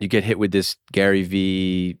 You get hit with this Gary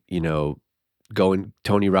V, going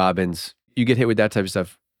Tony Robbins. You get hit with that type of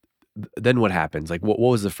stuff. Then what happens? Like, what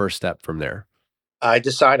was the first step from there? I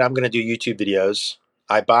decide I'm going to do YouTube videos.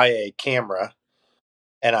 I buy a camera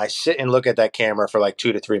and I sit and look at that camera for like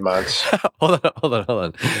 2 to 3 months. Hold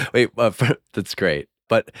on. Wait, that's great.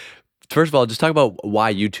 But first of all, just talk about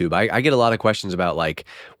why YouTube. I get a lot of questions about like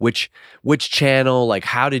which channel, like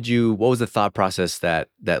what was the thought process that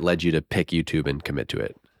led you to pick YouTube and commit to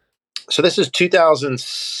it? So this is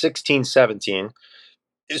 2016, 17.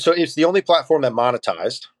 So it's the only platform that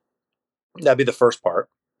monetized. That'd be the first part.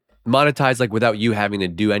 Monetize like without you having to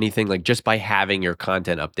do anything, like just by having your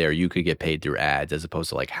content up there, you could get paid through ads as opposed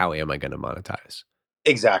to like, how am I going to monetize?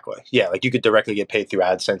 Exactly. Yeah. Like you could directly get paid through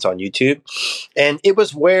AdSense on YouTube. And it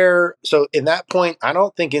was where, so in that point, I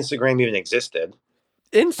don't think Instagram even existed.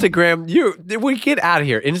 Instagram, we get out of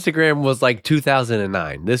here. Instagram was like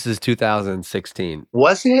 2009. This is 2016.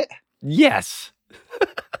 Was it? Yes.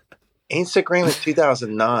 Instagram is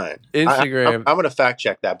 2009. Instagram. I'm going to fact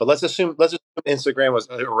check that, but let's assume Instagram was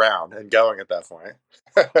around and going at that point.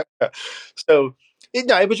 So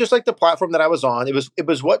it was just like the platform that I was on. It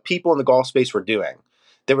was what people in the golf space were doing.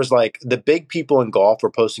 There was like the big people in golf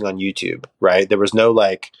were posting on YouTube, right? There was no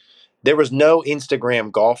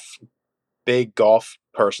Instagram big golf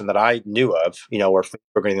person that I knew of, or Facebook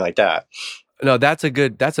or anything like that. No, that's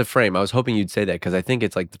a frame. I was hoping you'd say that because I think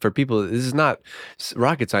it's like for people, this is not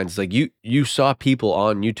rocket science. It's like you saw people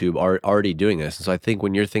on YouTube are already doing this. And so I think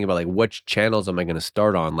when you're thinking about like which channels am I going to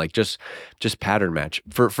start on, like just pattern match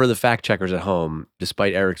for the fact checkers at home,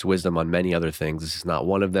 despite Eric's wisdom on many other things, this is not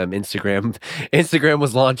one of them. Instagram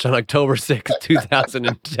was launched on October 6th,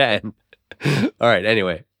 2010. All right.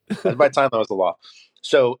 Anyway, by the time that was the law.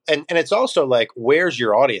 So, and it's also like, where's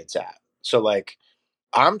your audience at? So like,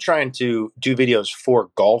 I'm trying to do videos for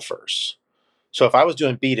golfers. So if I was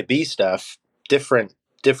doing B2B stuff, different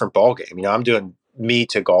ball game. I'm doing me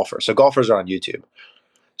to golfers. So golfers are on YouTube.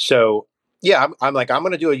 So yeah, I'm like, I'm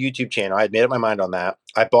going to do a YouTube channel. I had made up my mind on that.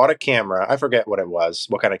 I bought a camera. I forget what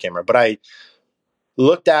kind of camera, but I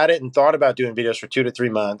looked at it and thought about doing videos for 2 to 3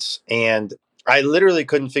 months. And I literally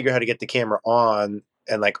couldn't figure out how to get the camera on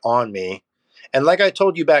and like on me. And like I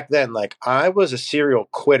told you back then, like I was a serial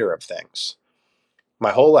quitter of things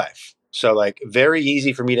my whole life. So like very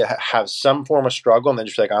easy for me to have some form of struggle and then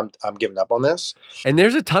just like, I'm giving up on this. And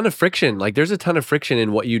there's a ton of friction. Like there's a ton of friction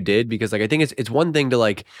in what you did because like I think it's one thing to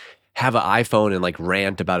like have an iPhone and like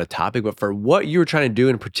rant about a topic, but for what you were trying to do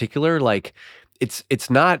in particular, like it's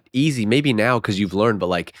not easy. Maybe now because you've learned, but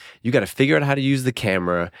like you got to figure out how to use the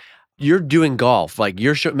camera. You're doing golf, like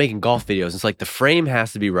you're making golf videos. It's like the frame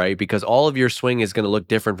has to be right because all of your swing is going to look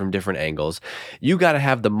different from different angles. You got to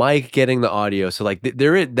have the mic getting the audio. So like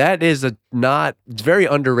it's very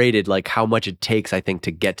underrated, like how much it takes, I think,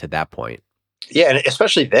 to get to that point. Yeah. And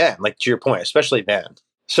especially then, like to your point, especially then.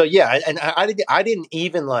 So yeah. And I didn't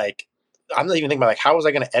even like, I'm not even thinking about like, how was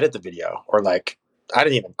I going to edit the video or like, I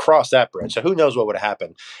didn't even cross that bridge. So who knows what would have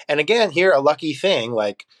happened. And again, here, a lucky thing,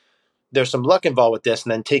 like, there's some luck involved with this,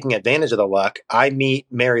 and then taking advantage of the luck, I meet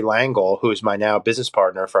Mary Langle, who is my now business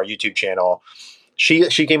partner for our YouTube channel. She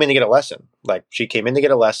came in to get a lesson. Like she came in to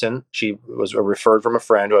get a lesson. She was referred from a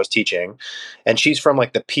friend who I was teaching, and she's from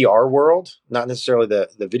like the PR world, not necessarily the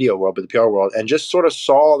video world, but the PR world, and just sort of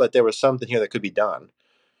saw that there was something here that could be done. It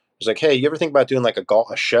was like, hey, you ever think about doing like a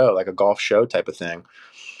golf show type of thing?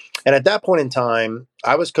 And at that point in time,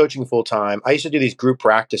 I was coaching full time. I used to do these group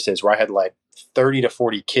practices where I had like 30 to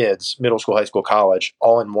 40 kids, middle school, high school, college,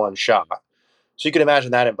 all in one shot. So you can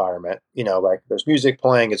imagine that environment, like there's music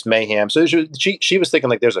playing, it's mayhem. So she was thinking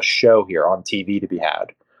like there's a show here on TV to be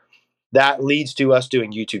had. That leads to us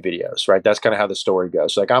doing YouTube videos, right? That's kind of how the story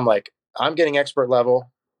goes. So I'm getting expert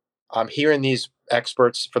level. I'm hearing these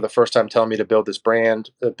experts for the first time telling me to build this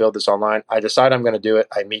brand, build this online. I decide I'm going to do it.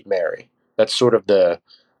 I meet Mary. That's sort of the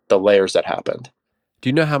layers that happened. Do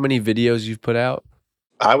you know how many videos you've put out?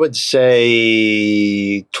 I would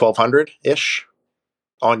say 1,200-ish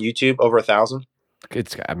on YouTube, over 1,000.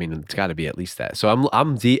 It's got to be at least that. So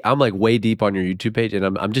I'm deep, I'm like way deep on your YouTube page, and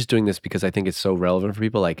I'm just doing this because I think it's so relevant for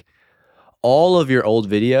people. Like all of your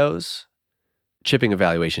old videos chipping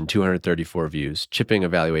evaluation, 234 views. Chipping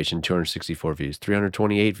evaluation, 264 views.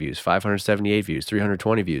 328 views. 578 views.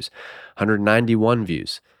 320 views. 191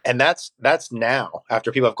 views. And that's now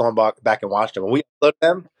after people have gone back and watched them. When we upload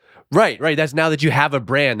them, Right. That's now that you have a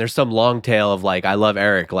brand. There's some long tail of like, I love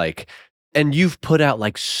Eric, like, and you've put out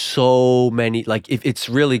like so many, like, if it's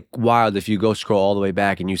really wild if you go scroll all the way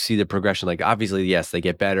back and you see the progression. Like, obviously, yes, they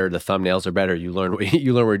get better. The thumbnails are better. You learn what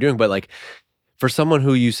you're doing. But like, for someone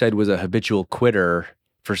who you said was a habitual quitter,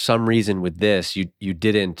 for some reason with this, you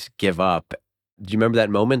didn't give up. Do you remember that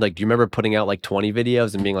moment? Like, do you remember putting out like 20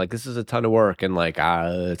 videos and being like, this is a ton of work and like,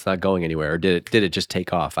 it's not going anywhere? Or did it just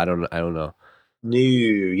take off? I don't know. no,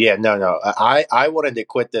 yeah, no. I wanted to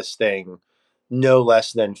quit this thing no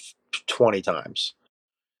less than 20 times.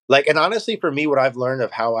 Like, and honestly, for me, what I've learned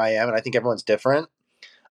of how I am, and I think everyone's different,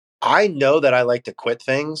 I know that I like to quit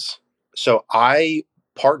things. So I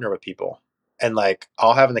partner with people and like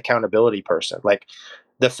I'll have an accountability person. Like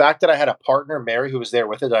the fact that I had a partner, Mary, who was there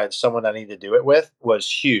with it, that I had someone I needed to do it with was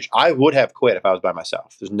huge. I would have quit if I was by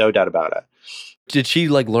myself. There's no doubt about it. Did she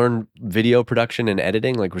like learn video production and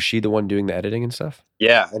editing? Like, was she the one doing the editing and stuff?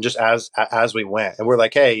 Yeah, and just as we went, and we're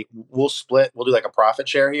like, hey, we'll split. We'll do like a profit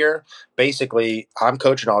share here. Basically, I'm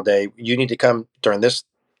coaching all day. You need to come during this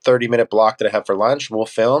 30-minute block that I have for lunch. We'll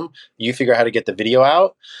film. You figure out how to get the video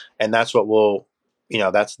out, and that's what we'll,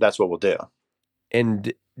 that's what we'll do.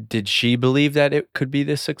 And did she believe that it could be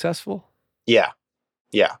this successful? Yeah.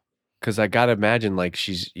 Because I gotta imagine, like,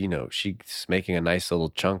 she's making a nice little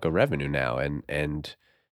chunk of revenue now, and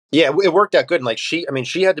yeah, it worked out good. And like she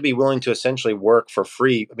had to be willing to essentially work for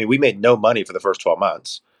free. I mean, we made no money for the first 12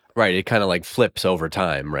 months. right, it kind of like flips over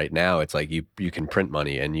time. Right now, it's like you can print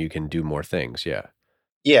money and you can do more things. Yeah.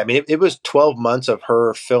 Yeah, I mean, it was 12 months of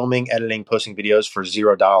her filming, editing, posting videos for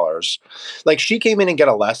 $0. Like she came in and got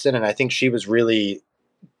a lesson, and I think she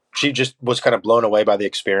just was kind of blown away by the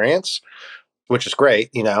experience, which is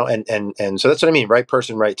great, and so that's what I mean, right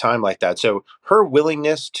person, right time like that. So her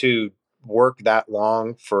willingness to work that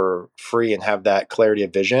long for free and have that clarity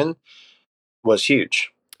of vision was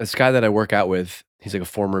huge. This guy that I work out with, he's like a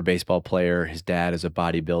former baseball player. His dad is a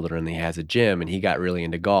bodybuilder and he has a gym and he got really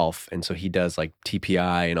into golf. And so he does like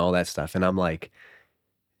TPI and all that stuff. And I'm like,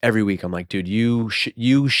 every week I'm like, dude, you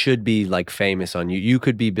should be like famous on you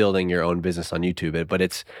could be building your own business on YouTube. But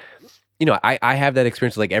it's, I have that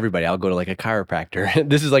experience with like everybody. I'll go to like a chiropractor.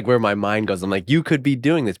 This is like where my mind goes. I'm like, you could be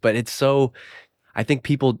doing this, but it's so, I think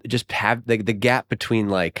people just have the gap between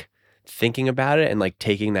like thinking about it and like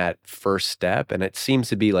taking that first step. And it seems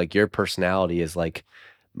to be like your personality is like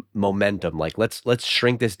momentum. Like let's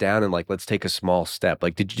shrink this down and like let's take a small step.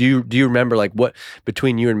 Like do you remember like what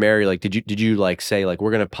between you and Mary, like did you like say like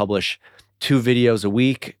we're gonna publish 2 videos a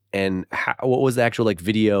week, and what was the actual like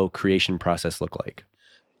video creation process look like?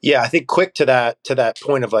 Yeah, I think quick to that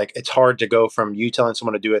point of like it's hard to go from you telling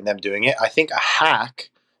someone to do it and them doing it. I think a hack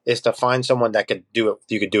is to find someone that could do it.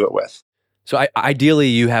 You could do it with. So ideally,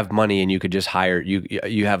 you have money and you could just hire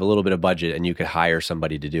you have a little bit of budget and you could hire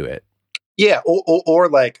somebody to do it. Yeah, or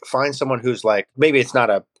like find someone who's like maybe it's not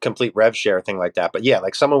a complete rev share thing like that, but yeah,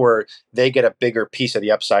 like someone where they get a bigger piece of the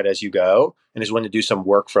upside as you go and is willing to do some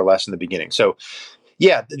work for less in the beginning. So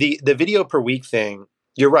yeah, the video per week thing.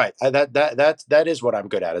 You're right. That is what I'm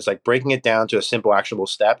good at. Is like breaking it down to a simple, actionable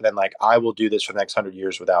step, and then like I will do this for the next 100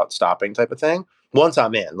 years without stopping, type of thing. Once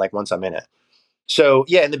I'm in it. So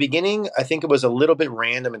yeah, in the beginning, I think it was a little bit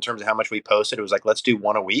random in terms of how much we posted. It was like let's do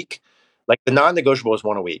one a week. Like the non-negotiable was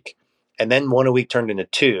one a week, and then one a week turned into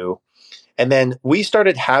 2, and then we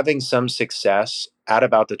started having some success at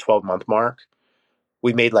about the 12-month mark.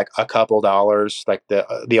 We made like a couple dollars. Like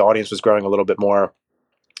the audience was growing a little bit more,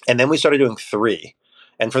 and then we started doing 3.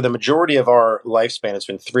 And for the majority of our lifespan, it's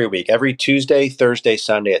been 3 a week, every Tuesday, Thursday,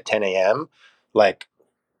 Sunday at 10 a.m., like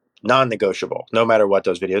non-negotiable, no matter what,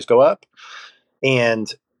 those videos go up.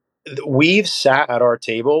 And we've sat at our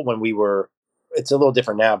table when it's a little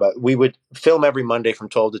different now, but we would film every Monday from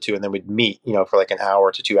 12 to 2, and then we'd meet, for like an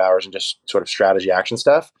hour to 2 hours and just sort of strategy action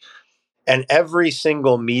stuff. And every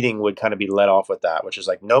single meeting would kind of be led off with that, which is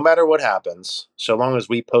like, no matter what happens, so long as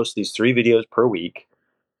we post these 3 videos per week,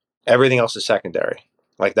 everything else is secondary.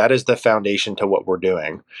 Like that is the foundation to what we're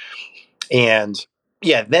doing. And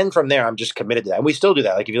yeah, then from there, I'm just committed to that. And we still do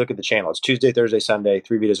that. Like if you look at the channel, it's Tuesday, Thursday, Sunday,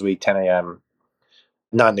 3 videos a week, 10 a.m.,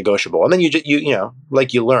 non-negotiable. And then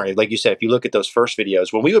like you learn, like you said, if you look at those first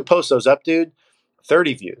videos, when we would post those up, dude,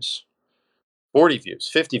 30 views, 40 views,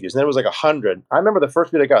 50 views. And then it was like 100. I remember the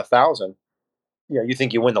first video got 1,000. You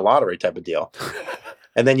think you win the lottery type of deal.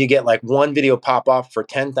 And then you get like one video pop off for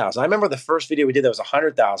 10,000. I remember the first video we did that was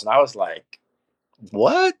 100,000. I was like,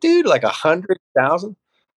 what, dude? Like 100,000?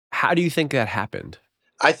 How do you think that happened?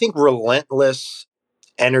 I think relentless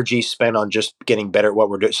energy spent on just getting better at what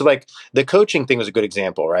we're doing. So like the coaching thing was a good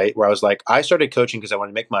example, right? Where I was like, I started coaching because I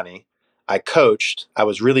wanted to make money. I coached, I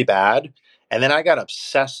was really bad. And then I got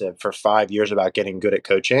obsessive for 5 years about getting good at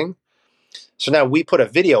coaching. So now we put a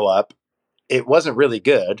video up. It wasn't really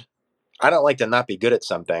good. I don't like to not be good at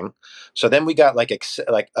something. So then we got like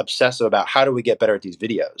like obsessive about how do we get better at these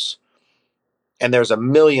videos. And there's a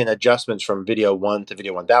million adjustments from video 1 to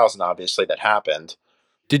video 1000 obviously that happened.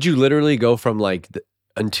 Did you literally go from like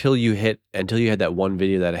until you had that one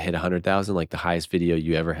video that hit 100,000, like the highest video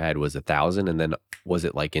you ever had was 1,000, and then was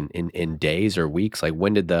it like in days or weeks? Like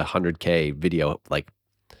when did the 100K video, like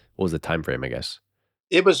what was the time frame, I guess?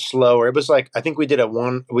 It was slower. It was like I think we did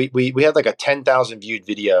we had like a 10,000 viewed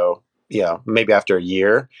video, maybe after a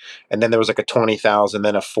year, and then there was like a 20,000,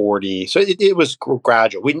 then a 40. So it was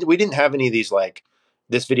gradual. We didn't have any of these like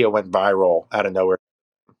this video went viral out of nowhere.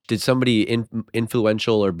 Did somebody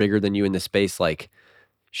influential or bigger than you in the space like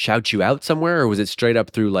shout you out somewhere, or was it straight up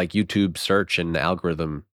through like YouTube search and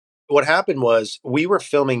algorithm? What happened was we were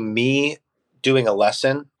filming me doing a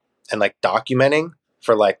lesson and like documenting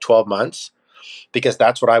for like 12 months because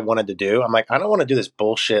that's what I wanted to do. I'm like, I don't want to do this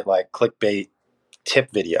bullshit like clickbait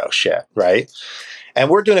tip video shit, right? And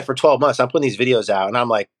we're doing it for 12 months. I'm putting these videos out and I'm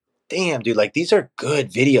like, damn, dude, like these are good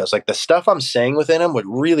videos. Like the stuff I'm saying within them would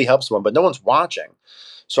really help someone, but no one's watching.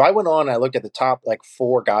 So I went on and I looked at the top like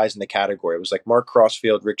 4 guys in the category. It was like Mark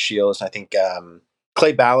Crossfield, Rick Shields, and I think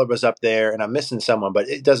Clay Ballard was up there, and I'm missing someone, but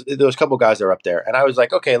there was a couple guys that are up there. And I was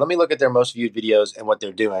like, okay, let me look at their most viewed videos and what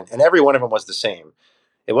they're doing. And every one of them was the same.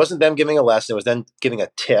 It wasn't them giving a lesson, it was them giving a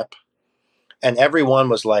tip. And everyone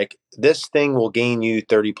was like, this thing will gain you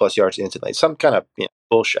 30 plus yards instantly. Some kind of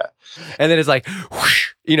bullshit. And then it's like,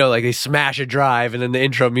 whoosh, like they smash a drive and then the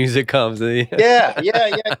intro music comes. Yeah,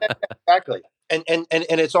 exactly. And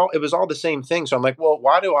it was all the same thing. So I'm like, well,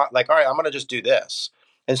 why do I like, all right, I'm going to just do this.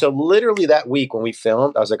 And so literally that week when we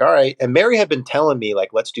filmed, I was like, all right. And Mary had been telling me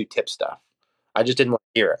like, let's do tip stuff. I just didn't want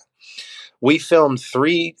to hear it. We filmed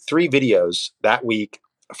three videos that week.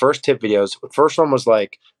 First tip videos. First one was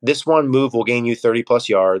like, this one move will gain you 30 plus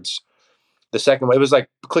yards. The second one, it was like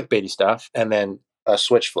clickbaity stuff. And then a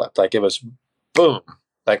switch flip. Like it was boom,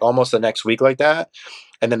 like almost the next week like that.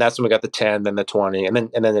 And then that's when we got the 10, then the 20, and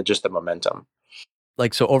then just the momentum.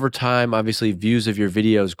 Like, so over time, obviously views of your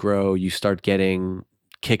videos grow, you start getting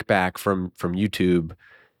kickback from YouTube.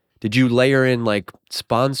 Did you layer in like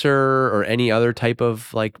sponsor or any other type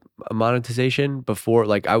of like monetization before?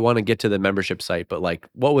 Like, I want to get to the membership site, but like,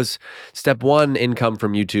 what was step one? Income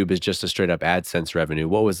from YouTube is just a straight up AdSense revenue.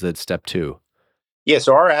 What was the step 2? Yeah,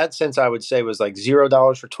 so our AdSense, I would say, was like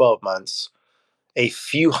 $0 for 12 months, a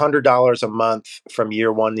few $100s a month from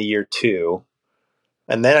year 1 to year 2.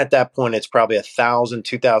 And then at that point, it's probably 1,000,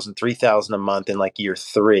 2,000, 3,000 a month in like year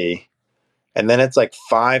 3. And then it's like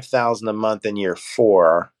 5,000 a month in year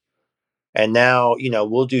 4. And now,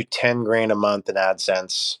 we'll do 10 grand a month in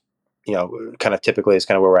AdSense, kind of typically is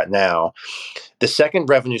kind of where we're at now. The second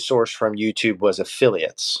revenue source from YouTube was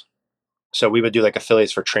affiliates. So we would do like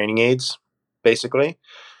affiliates for training aids, basically.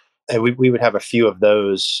 And we would have a few of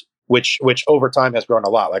those, which over time has grown a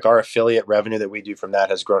lot. Like our affiliate revenue that we do from that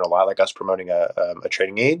has grown a lot, like us promoting a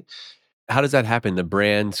training aid. How does that happen? The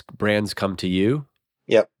brands come to you?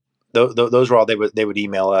 Yep. Those were all they would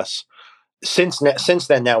email us. Since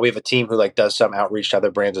then, now we have a team who like does some outreach to other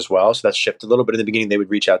brands as well. So that's shifted a little bit. In the beginning, they would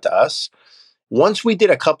reach out to us. Once we did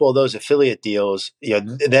a couple of those affiliate deals,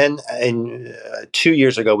 then 2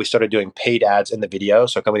 years ago, we started doing paid ads in the video.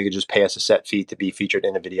 So a company could just pay us a set fee to be featured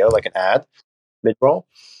in a video, like an ad mid-roll.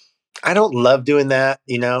 I don't love doing that,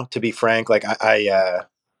 to be frank. Like it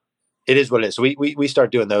is what it is. So we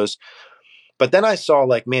start doing those. But then I saw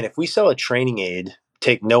like, man, if we sell a training aid,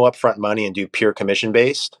 take no upfront money and do pure commission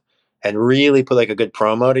based and really put like a good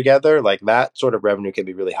promo together, like that sort of revenue can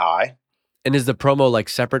be really high. And is the promo like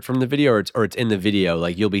separate from the video, or it's in the video?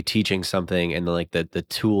 Like you'll be teaching something, and like the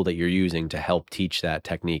tool that you're using to help teach that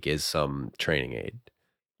technique is some training aid.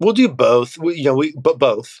 We'll do both. But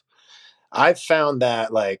both. I've found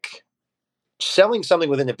that like selling something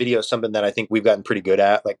within a video is something that I think we've gotten pretty good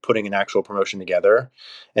at, like putting an actual promotion together.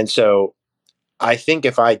 And so I think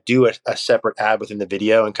if I do a separate ad within the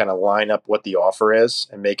video and kind of line up what the offer is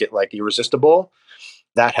and make it like irresistible,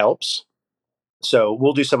 that helps. So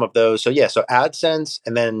we'll do some of those. So yeah, so AdSense,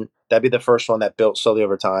 and then that'd be the first one that built slowly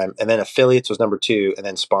over time. And then affiliates was number 2, and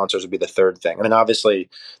then sponsors would be the third thing. And then obviously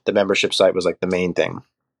the membership site was like the main thing.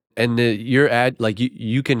 And your ad, like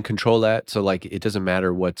you can control that. So like it doesn't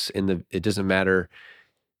matter what's in it doesn't matter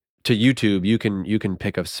to YouTube, you can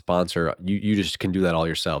pick a sponsor. You just can do that all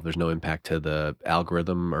yourself. There's no impact to the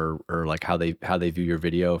algorithm or like how they view your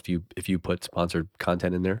video if you put sponsored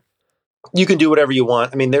content in there. You can do whatever you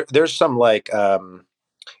want. I mean, there's some like,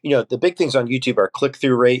 the big things on YouTube are click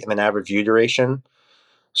through rate and then average view duration.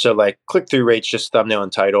 So like click through rate's just thumbnail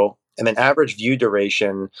and title, and then average view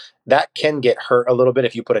duration that can get hurt a little bit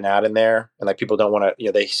if you put an ad in there and like people don't want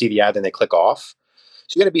to, they see the ad and they click off.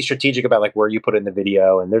 So you got to be strategic about like where you put in the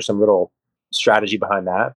video, and there's some little strategy behind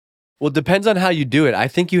that. Well, it depends on how you do it. I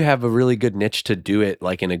think you have a really good niche to do it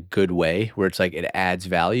like in a good way where it's like it adds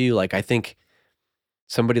value. Like I think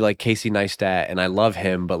somebody like Casey Neistat, and I love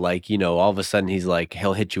him, but like, all of a sudden he's like,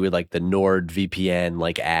 he'll hit you with like the NordVPN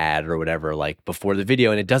like ad or whatever, like before the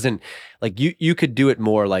video. And it doesn't like you could do it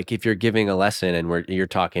more like if you're giving a lesson and you're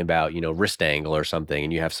talking about, wrist angle or something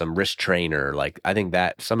and you have some wrist trainer, like I think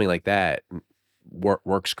that something like that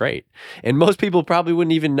works great. And most people probably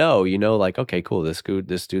wouldn't even know, like, okay, cool. This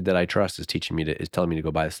dude that I trust is is telling me to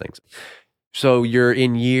go buy these things. So you're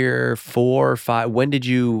in year 4 or 5. When did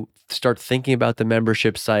you start thinking about the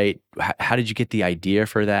membership site? How did you get the idea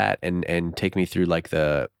for that? And take me through like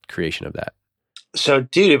the creation of that. So,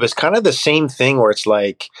 dude, it was kind of the same thing where it's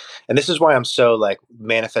like, and this is why I'm so like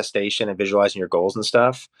manifestation and visualizing your goals and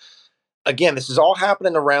stuff. Again, this is all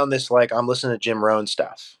happening around this, like I'm listening to Jim Rohn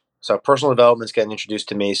stuff. So personal development's getting introduced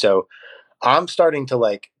to me. So I'm starting to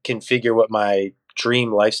like configure what my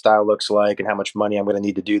dream lifestyle looks like and how much money I'm going to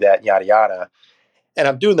need to do that, yada, yada. And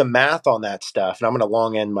I'm doing the math on that stuff. And I'm going to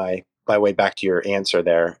long end my way back to your answer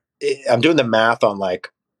there. I'm doing the math on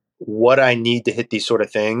like what I need to hit these sort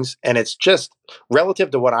of things. And it's just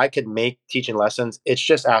relative to what I could make teaching lessons. It's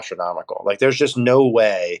just astronomical. Like there's just no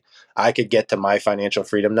way I could get to my financial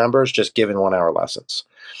freedom numbers just given 1 hour lessons.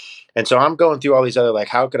 And so I'm going through all these other, like,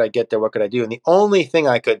 how could I get there? What could I do? And the only thing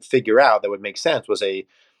I could figure out that would make sense was a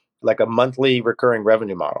monthly recurring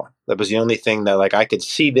revenue model. That was the only thing that like I could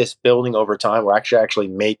see this building over time where I actually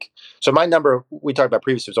make. So my number we talked about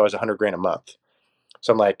previously was always 100 grand a month.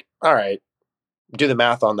 So I'm like, all right, do the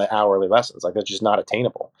math on the hourly lessons. Like that's just not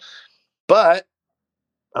attainable. But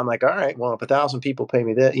I'm like, all right, well, if 1,000 people pay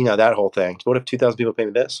me this, that whole thing. So what if 2,000 people pay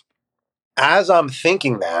me this? As I'm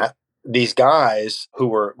thinking that, these guys who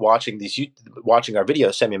were watching our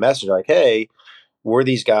videos send me a message like, hey, we're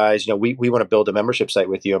these guys, we want to build a membership site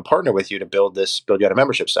with you and partner with you to build you out a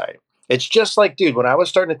membership site. It's just like, dude, when I was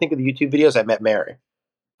starting to think of the YouTube videos, I met Mary.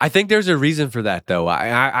 I think there's a reason for that though.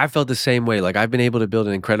 I felt the same way. Like I've been able to build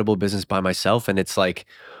an incredible business by myself. And it's like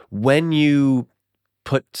when you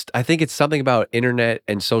I think it's something about internet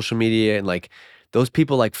and social media and like those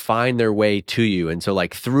people like find their way to you. And so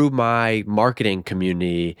like through my marketing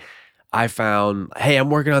community, I found, hey, I'm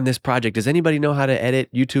working on this project. Does anybody know how to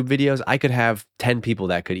edit YouTube videos? I could have 10 people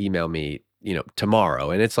that could email me, tomorrow.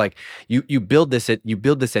 And it's like you build this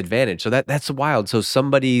advantage. So that's wild. So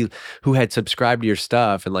somebody who had subscribed to your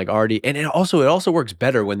stuff and like already, and it also works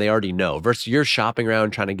better when they already know versus you're shopping around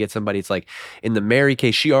trying to get somebody. It's like in the Mary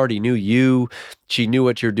case, she already knew you. She knew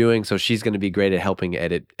what you're doing, so she's going to be great at helping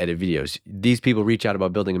edit videos. These people reach out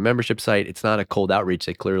about building a membership site. It's not a cold outreach.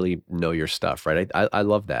 They clearly know your stuff, right? I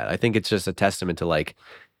love that. I think it's just a testament to like,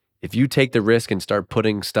 if you take the risk and start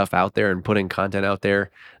putting stuff out there and putting content out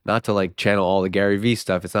there, not to like channel all the Gary Vee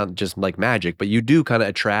stuff. It's not just like magic, but you do kind of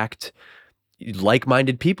attract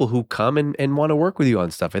like-minded people who come and want to work with you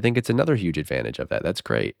on stuff. I think it's another huge advantage of that. That's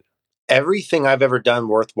great. Everything I've ever done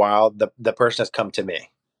worthwhile, the person has come to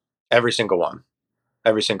me. Every single one.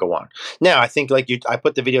 Every single one. Now, I think like I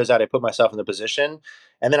put the videos out, I put myself in the position.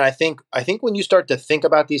 And then I think when you start to think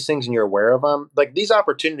about these things and you're aware of them, like these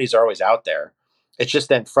opportunities are always out there. It's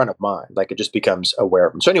just in front of mind. Like it just becomes aware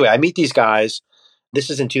of them. So anyway, I meet these guys.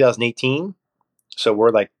 This is in 2018. So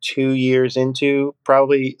we're like 2 years into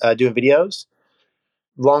probably doing videos.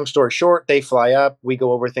 Long story short, they fly up. We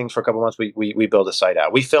go over things for a couple months. We build a site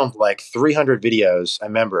out. We filmed like 300 videos. I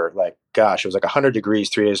remember like, gosh, it was like 100 degrees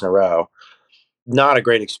 3 days in a row. Not a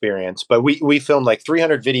great experience, but we filmed like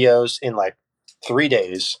 300 videos in like 3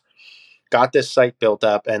 days, got this site built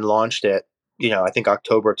up and launched it, I think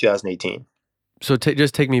October 2018. So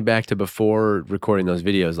just take me back to before recording those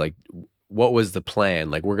videos. Like, what was the plan?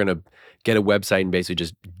 Like, we're gonna get a website and basically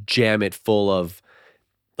just jam it full of.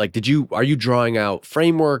 Like, are you drawing out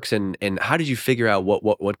frameworks and how did you figure out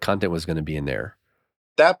what content was going to be in there?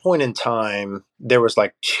 At that point in time, there was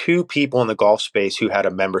like 2 people in the golf space who had a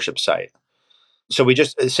membership site. So we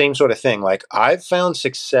just, the same sort of thing. Like I've found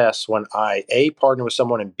success when I A, partner with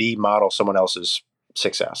someone and B, model someone else's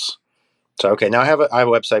success. So, okay, now I have a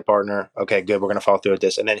website partner. Okay, good. We're going to follow through with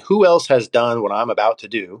this. And then who else has done what I'm about to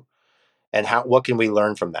do? and what can we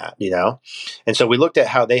learn from that, And so we looked at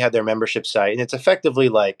how they had their membership site, and it's effectively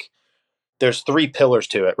like there's 3 pillars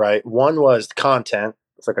to it, right? One was content.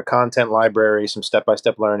 It's like a content library, some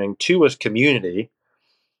step-by-step learning. 2 was community,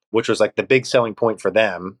 which was like the big selling point for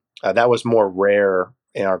them. That was more rare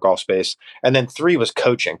in our golf space. And then 3 was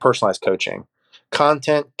coaching, personalized coaching.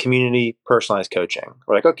 Content, community, personalized coaching.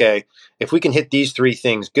 We're like, okay, if we can hit these 3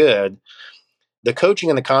 things good, the coaching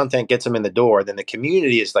and the content gets them in the door, then the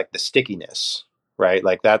community is like the stickiness, right?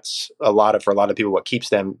 Like that's for a lot of people what keeps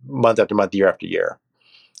them month after month, year after year.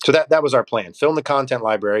 So that was our plan. Film the content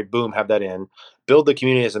library, boom, have that in, build the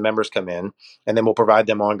community as the members come in, and then we'll provide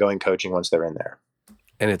them ongoing coaching once they're in there.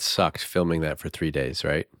 And it sucked filming that for 3 days,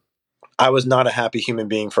 right? I was not a happy human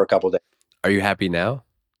being for a couple of days. Are you happy now?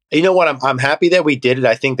 You know what? I'm happy that we did it.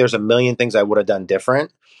 I think there's a million things I would have done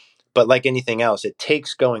different. But like anything else, it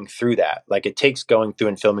takes going through that. Like it takes going through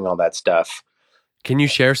and filming all that stuff. Can you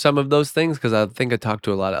share some of those things? Because I think I talked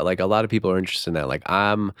to a lot of people are interested in that. Like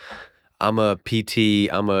I'm a PT,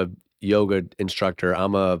 I'm a yoga instructor,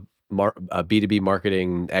 I'm a B2B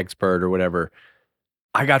marketing expert or whatever.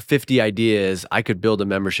 I got 50 ideas. I could build a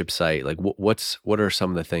membership site. Like what are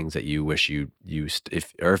some of the things that you wish you used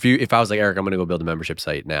if I was like, Eric, I'm going to go build a membership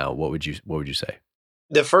site now, what would you say?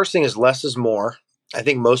 The first thing is less is more. I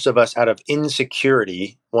think most of us out of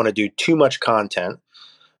insecurity want to do too much content.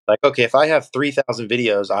 Like, okay, if I have 3,000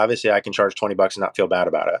 videos, obviously I can charge $20 and not feel bad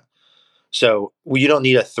about it. So you don't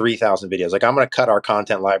need 3,000 videos. Like I'm going to cut our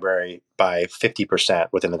content library by 50%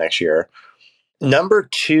 within the next year. Number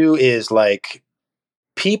 2 is like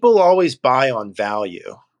people always buy on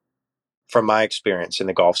value from my experience in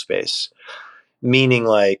the golf space. Meaning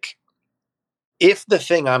like if the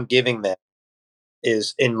thing I'm giving them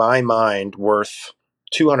is in my mind worth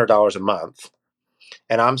 $200 a month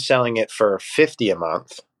and I'm selling it for $50 a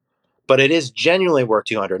month, but it is genuinely worth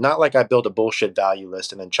 200, not like I build a bullshit value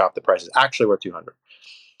list and then chop the prices, actually worth 200.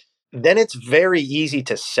 Then it's very easy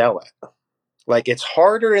to sell it. Like it's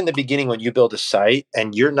harder in the beginning when you build a site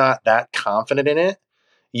and you're not that confident in it.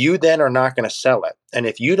 You then are not going to sell it. And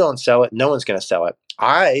if you don't sell it, no one's going to sell it.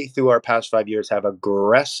 I, through our past 5 years, have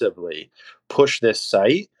aggressively pushed this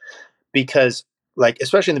site because like,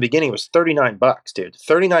 especially in the beginning, it was $39, dude.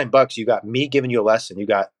 $39, you got me giving you a lesson. You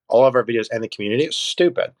got all of our videos and the community. It's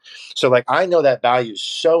stupid. So like, I know that value is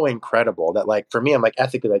so incredible that like, for me, I'm like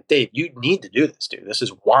ethically like, Dave, you need to do this, dude. This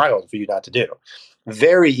is wild for you not to do.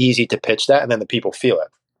 Very easy to pitch that. And then the people feel it.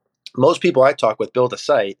 Most people I talk with build a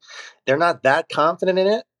site. They're not that confident in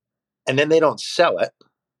it. And then they don't sell it,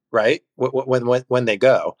 right? When they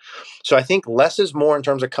go. So I think less is more in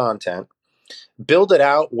terms of content. Build it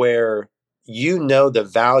out where the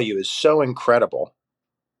value is so incredible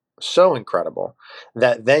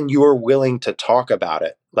that then you're willing to talk about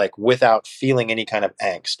it like without feeling any kind of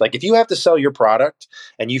angst. Like if you have to sell your product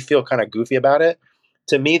and you feel kind of goofy about it,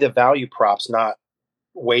 to me the value prop's not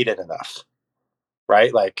weighted enough,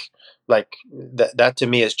 right? Like that to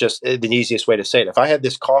me is just the easiest way to say it. If I had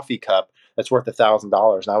this coffee cup that's worth $1,000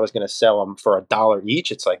 and I was going to sell them for $1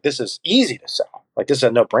 each, it's like this is easy to sell. Like this is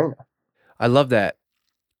a no-brainer. I love that.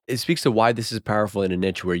 It speaks to why this is powerful in a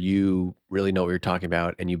niche where you really know what you're talking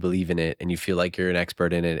about and you believe in it and you feel like you're an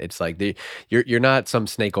expert in it. It's like you're not some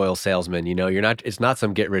snake oil salesman, you're not, it's not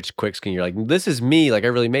some get rich quick scheme. You're like, this is me. Like I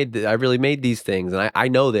really made these things and I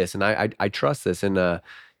know this and I trust this. And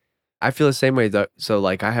I feel the same way. So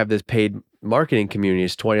like I have this paid marketing community,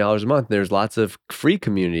 it's $20 a month. There's lots of free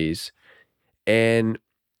communities and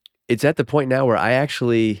it's at the point now where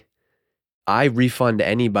I refund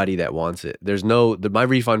anybody that wants it. My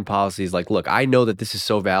refund policy is like, look, I know that this is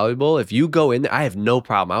so valuable. If you go in there, I have no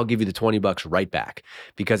problem. I'll give you the $20 right back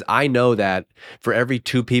because I know that for every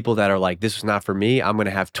 2 people that are like, this is not for me, I'm going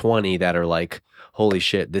to have 20 that are like, holy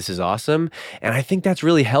shit, this is awesome. And I think that's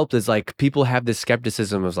really helped is like people have this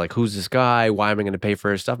skepticism of like, who's this guy? Why am I going to pay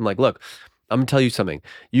for his stuff? I'm like, look, I'm gonna tell you something.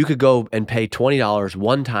 You could go and pay $20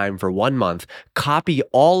 one time for 1 month, copy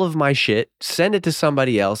all of my shit, send it to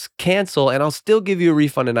somebody else, cancel, and I'll still give you a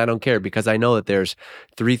refund and I don't care because I know that there's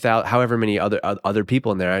 3,000, however many other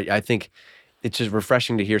people in there. I think it's just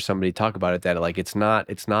refreshing to hear somebody talk about it that like it's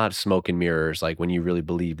not smoke and mirrors like when you really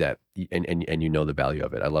believe that and you know the value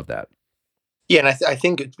of it. I love that. Yeah, and I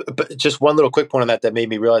think but just one little quick point on that made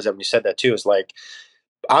me realize that when you said that too is like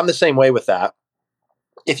I'm the same way with that.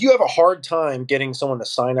 If you have a hard time getting someone to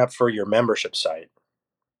sign up for your membership site,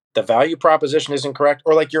 the value proposition isn't correct,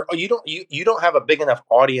 or like you don't have a big enough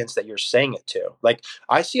audience that you're saying it to. Like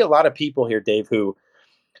I see a lot of people here, Dave, who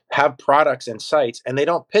have products and sites and they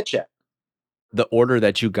don't pitch it. The order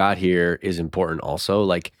that you got here is important also.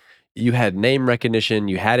 Like you had name recognition,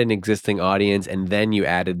 you had an existing audience, and then you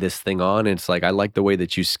added this thing on. And it's like, I like the way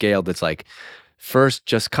that you scaled. It's like, first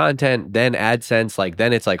just content, then AdSense, like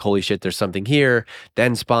then it's like, holy shit, there's something here,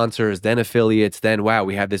 then sponsors, then affiliates, then wow,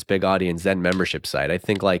 we have this big audience, then membership site. I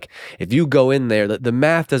think like if you go in there, the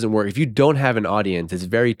math doesn't work. If you don't have an audience, it's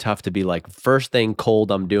very tough to be like, first thing cold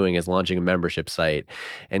I'm doing is launching a membership site.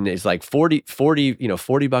 And it's like 40,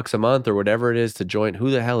 $40 a month or whatever it is to join. Who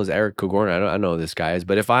the hell is Eric Cogorno? I don't know who this guy is,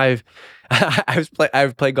 but if I've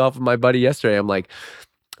I've played golf with my buddy yesterday. I'm like,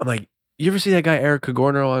 you ever see that guy Eric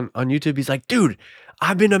Cogorno on YouTube? He's like, dude,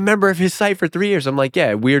 I've been a member of his site for 3 years. I'm like,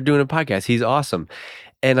 yeah, we're doing a podcast. He's awesome.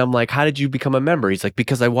 And I'm like, how did you become a member? He's like,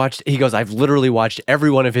 because he goes, I've literally watched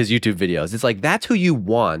every one of his YouTube videos. It's like, that's who you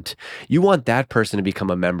want. You want that person to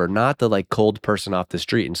become a member, not the like cold person off the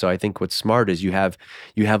street. And so I think what's smart is you have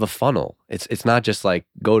a funnel. It's not just like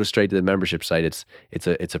go straight to the membership site.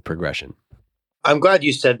 It's a progression. I'm glad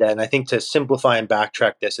you said that. And I think to simplify and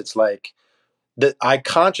backtrack this, it's like that I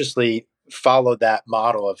consciously follow that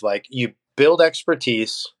model of like you build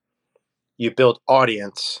expertise, you build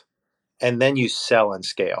audience, and then you sell and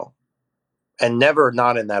scale, and never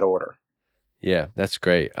not in that order. Yeah, that's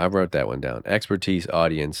great. I wrote that one down. Expertise,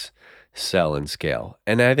 audience, sell, and scale.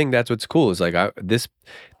 And I think that's what's cool is like this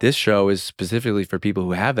show is specifically for people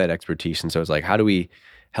who have that expertise. And so it's like, how do we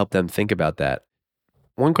help them think about that?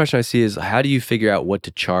 One question I see is, how do you figure out what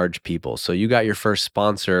to charge people? So you got your first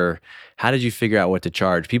sponsor. How did you figure out what to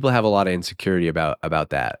charge? People have a lot of insecurity about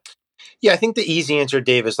that. Yeah, I think the easy answer,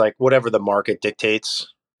 Dave, is like whatever the market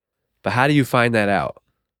dictates. But how do you find that out?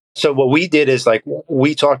 So what we did is like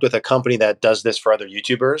we talked with a company that does this for other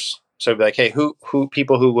YouTubers. So it'd be like, hey, who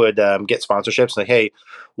people who would get sponsorships? Like, hey,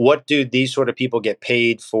 what do these sort of people get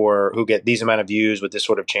paid for? Who get these amount of views with this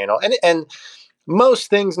sort of channel? And most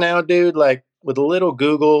things now, dude, like with a little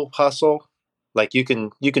Google hustle, like you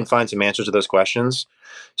can find some answers to those questions.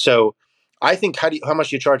 So I think how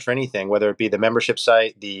much you charge for anything, whether it be the membership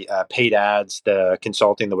site, the paid ads, the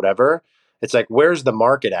consulting, the whatever. It's like, where's the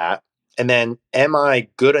market at? And then am I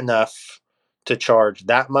good enough to charge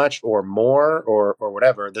that much or more or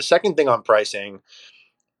whatever? The second thing on pricing,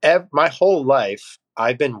 my whole life,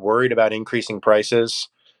 I've been worried about increased prices,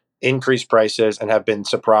 and have been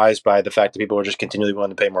surprised by the fact that people are just continually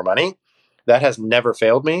willing to pay more money. That has never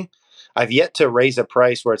failed me. I've yet to raise a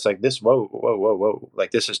price where it's like this, whoa,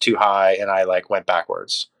 like this is too high, and I like went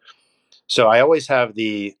backwards. So I always have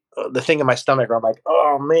the thing in my stomach where I'm like,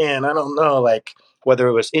 oh man, I don't know, like whether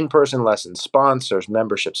it was in-person lessons, sponsors,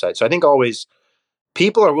 membership sites. So I think always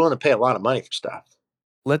people are willing to pay a lot of money for stuff.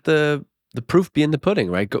 Let the proof be in the pudding,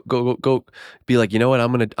 right? Go be like, you know what?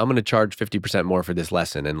 I'm gonna charge 50% more for this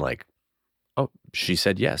lesson. And like, oh, she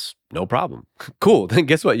said yes, no problem. Cool. Then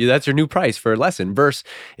guess what? That's your new price for a lesson. Versus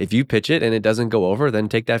if you pitch it and it doesn't go over, then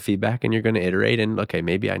take that feedback and you're gonna iterate and okay,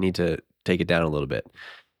 maybe I need to take it down a little bit.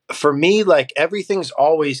 For me, like everything's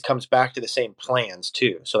always comes back to the same plans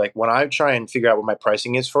too. So like when I try and figure out what my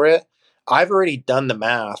pricing is for it, I've already done the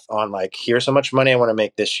math on like, here's how much money I want to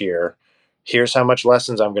make this year. Here's how much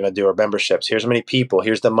lessons I'm going to do or memberships. Here's how many people.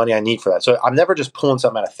 Here's the money I need for that. So I'm never just pulling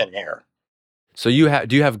something out of thin air. So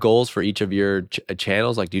do you have goals for each of your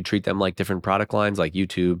channels? Like, do you treat them like different product lines, like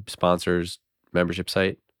YouTube, sponsors, membership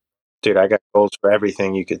site? Dude, I got goals for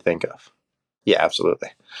everything you could think of. Yeah, absolutely.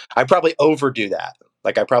 I probably overdo that.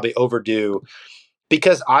 Like I probably overdo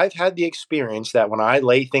because I've had the experience that when I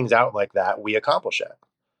lay things out like that, we accomplish it.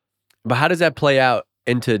 But how does that play out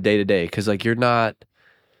into day to day? Because like you're not,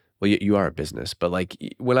 well, you are a business, but like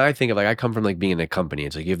when I think of like I come from like being in a company,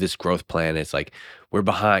 it's like you have this growth plan. It's like we're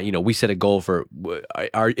behind. You know, we set a goal for.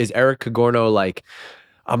 Is Eric Cogorno like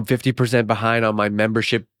I'm 50% behind on my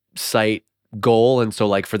membership site goal, and so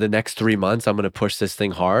like for the next 3 months, I'm going to push this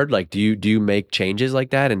thing hard. Like, do you make changes like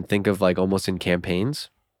that and think of like almost in campaigns?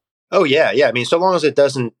 Oh yeah. I mean, so long as it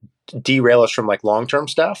doesn't derail us from like long-term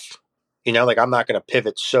stuff, you know, like I'm not going to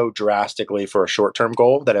pivot so drastically for a short-term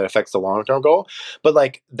goal that it affects the long-term goal. But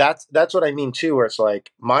like that's what I mean too, where it's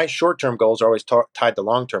like my short-term goals are always tied to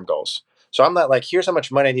long-term goals. So I'm not like, here's how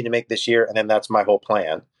much money I need to make this year, and then that's my whole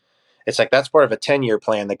plan. It's like that's part of a 10-year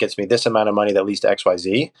plan that gets me this amount of money that leads to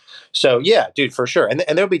XYZ. So yeah, dude, for sure. And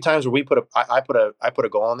there'll be times where I put a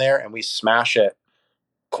goal in there and we smash it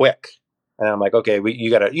quick. And I'm like, okay, you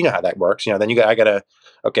gotta, you know how that works. You know, then I gotta,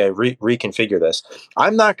 okay, reconfigure this.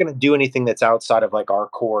 I'm not gonna do anything that's outside of like our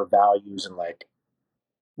core values and like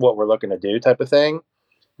what we're looking to do type of thing.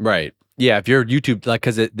 Right. Yeah. If you're YouTube, like,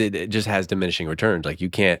 because it just has diminishing returns. Like you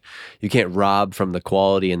can't rob from the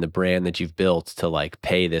quality and the brand that you've built to like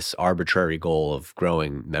pay this arbitrary goal of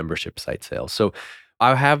growing membership site sales. So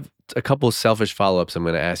I have a couple of selfish follow-ups I'm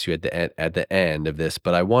going to ask you at the end of this,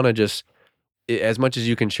 but I want to just as much as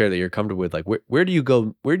you can share that you're comfortable with, like where do you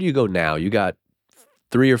go? Where do you go now? You got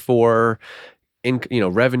 3 or 4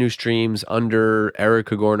 revenue streams under Eric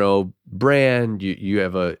Cogorno brand. You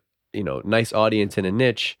have a nice audience in a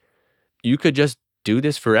niche. You could just do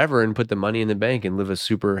this forever and put the money in the bank and live a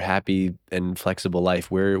super happy and flexible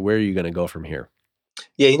life. Where are you going to go from here?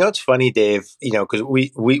 Yeah, it's funny, Dave. Because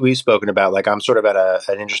we've spoken about, like, I'm sort of at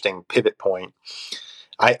an interesting pivot point.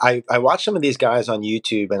 I watch some of these guys on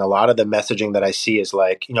YouTube, and a lot of the messaging that I see is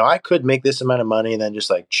like, I could make this amount of money and then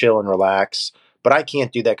just like chill and relax, but I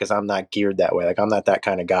can't do that because I'm not geared that way. Like, I'm not that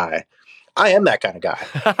kind of guy. I am that kind of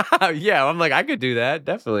guy. Yeah, I'm like, I could do that,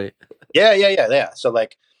 definitely. Yeah. So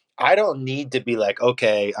like, I don't need to be like,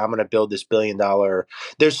 okay, I'm going to build this $1 billion.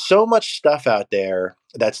 There's so much stuff out there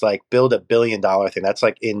that's like build $1 billion thing. That's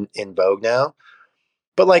like in vogue now.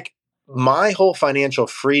 But like, my whole financial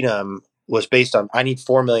freedom was based on, I need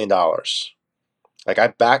 $4 million. Like,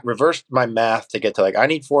 I reversed my math to get to, like, I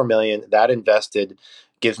need 4 million. That invested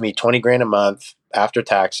gives me 20 grand a month after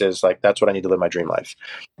taxes. Like, that's what I need to live my dream life.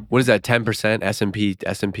 What is that? 10% S&P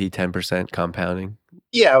 10% compounding?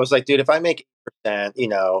 Yeah, I was like, dude, if I make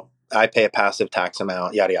 8%, I pay a passive tax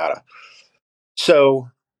amount, yada yada. So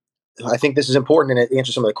I think this is important, and it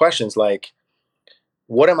answers some of the questions, like,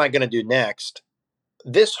 what am I going to do next?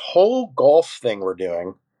 This whole golf thing we're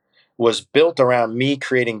doing was built around me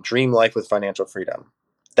creating dream life with financial freedom.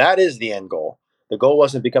 That is the end goal. The goal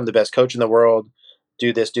wasn't become the best coach in the world,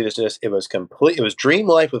 do this, do this, do this. It was dream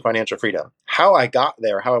life with financial freedom. How I got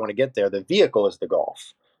there, how I want to get there, the vehicle is the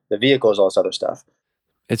golf. The vehicle is all this other stuff.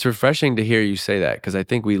 It's refreshing to hear you say that, because I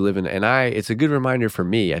think we live in, it's a good reminder for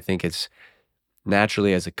me. I think it's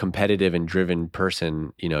naturally, as a competitive and driven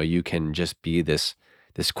person, you can just be this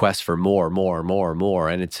quest for more,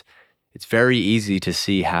 and it's very easy to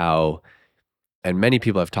see how, and many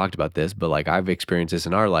people have talked about this, but like I've experienced this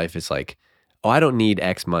in our life. It's like, oh, I don't need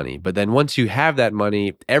X money, but then once you have that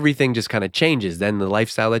money, everything just kind of changes. Then the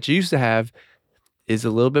lifestyle that you used to have is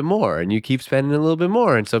a little bit more, and you keep spending a little bit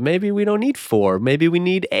more, and so maybe we don't need 4, maybe we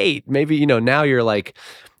need 8, maybe now you're like,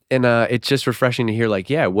 and it's just refreshing to hear, like,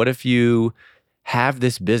 yeah, what if you have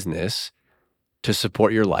this business to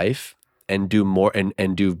support your life and do more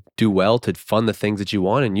and do well to fund the things that you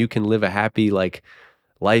want, and you can live a happy like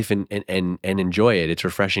life and enjoy it. It's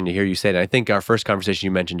refreshing to hear you say it. And I think our first conversation,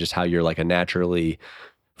 you mentioned just how you're like a naturally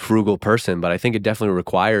frugal person, but I think it definitely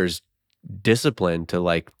requires discipline to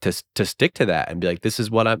like to stick to that and be like, this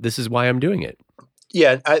is why I'm doing it.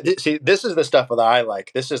 Yeah, see, this is the stuff that I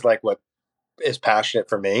like. This is like what is passionate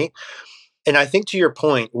for me. And I think, to your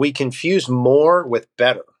point, we confuse more with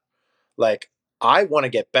better. Like, I want to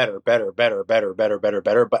get better, but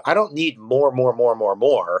I don't need more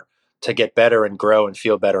to get better and grow and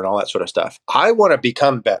feel better and all that sort of stuff. I want to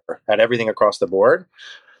become better at everything across the board,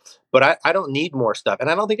 but I don't need more stuff. And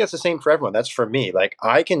I don't think that's the same for everyone. That's for me. Like,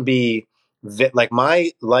 I can be like,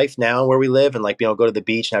 my life now where we live and like being able to go to the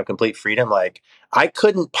beach and have complete freedom. Like, I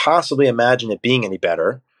couldn't possibly imagine it being any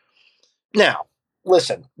better. Now,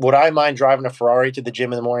 listen, would I mind driving a Ferrari to the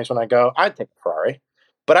gym in the mornings when I go? I'd take a Ferrari.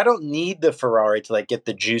 But I don't need the Ferrari to like get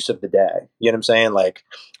the juice of the day. You know what I'm saying? Like,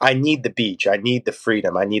 I need the beach. I need the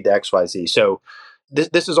freedom. I need the XYZ. So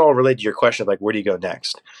this is all related to your question of like, where do you go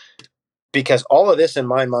next? Because all of this in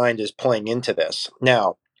my mind is playing into this.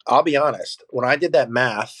 Now, I'll be honest. When I did that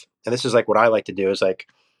math, and this is like what I like to do, is like,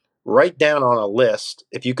 write down on a list,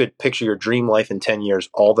 if you could picture your dream life in 10 years,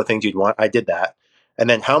 all the things you'd want. I did that. And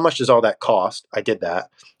then how much does all that cost? I did that.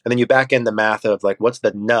 And then you back in the math of like, what's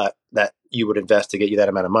the nut that you would invest to get you that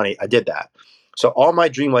amount of money? I did that. So all my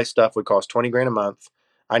dream life stuff would cost 20 grand a month.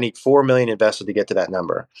 I need 4 million invested to get to that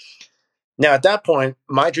number. Now, at that point,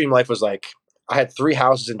 my dream life was like, I had 3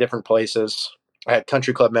 houses in different places. I had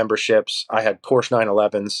country club memberships. I had Porsche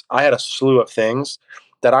 911s. I had a slew of things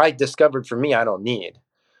that I discovered for me I don't need.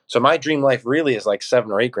 So my dream life really is like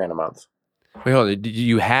 7 or 8 grand a month. Wait, hold on. Did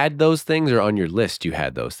you had those things, or on your list you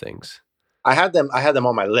had those things? I had them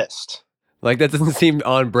on my list. Like, that doesn't seem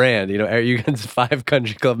on brand. You got 5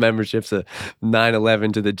 country club memberships, a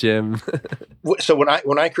 911 to the gym. So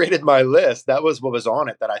when I created my list, that was what was on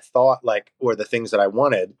it that I thought like were the things that I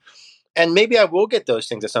wanted. And maybe I will get those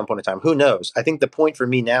things at some point in time. Who knows? I think the point for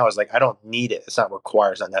me now is like, I don't need it. It's not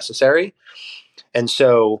required. It's not necessary. And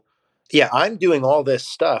so, yeah, I'm doing all this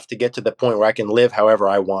stuff to get to the point where I can live however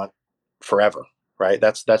I want forever. Right?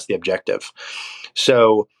 That's the objective.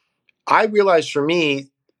 So I realized for me,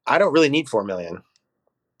 I don't really need 4 million.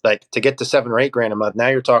 Like, to get to 7 or 8 grand a month. Now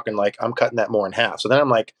you're talking like I'm cutting that more in half. So then I'm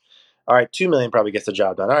like, all right, 2 million probably gets the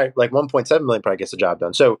job done. All right, like 1.7 million probably gets the job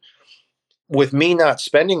done. So with me not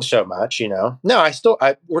spending so much, no,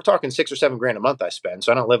 we're talking 6 or 7 grand a month I spend.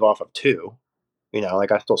 So I don't live off of two,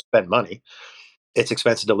 like I still spend money. It's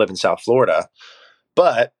expensive to live in South Florida.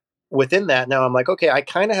 But within that, now I'm like, okay, I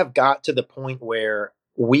kind of have got to the point where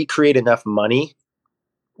we create enough money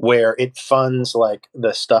where it funds like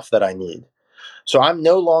the stuff that I need. So I'm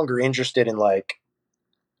no longer interested in like,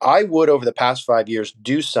 I would over the past 5 years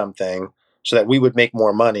do something so that we would make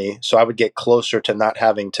more money. So I would get closer to not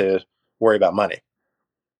having to worry about money.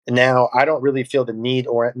 Now I don't really feel the need,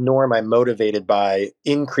 or nor am I motivated by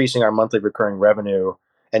increasing our monthly recurring revenue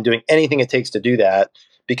and doing anything it takes to do that,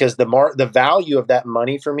 because the value of that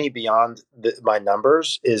money for me beyond my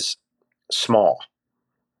numbers is small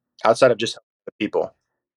outside of just helping people.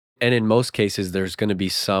 And in most cases, there's going to be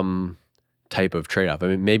some type of trade-off. I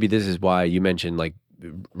mean, maybe this is why you mentioned like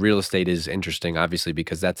real estate is interesting, obviously,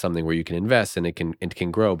 because that's something where you can invest and it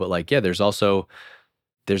can grow. But like, yeah, there's also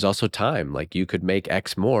time. Like you could make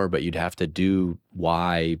X more, but you'd have to do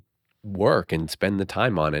Y work and spend the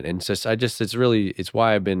time on it. And it's just, it's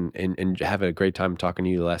why I've been and having a great time talking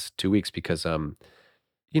to you the last 2 weeks because,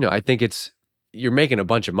 I think you're making a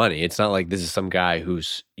bunch of money. It's not like this is some guy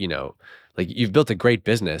who's, like you've built a great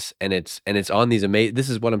business and it's on these amazing, this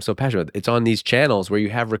is what I'm so passionate about. It's on these channels where you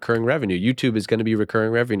have recurring revenue. YouTube is going to be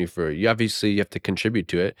recurring revenue for you. Obviously you have to contribute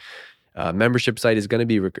to it. Membership site is going to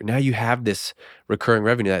be now you have this recurring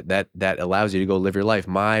revenue that allows you to go live your life.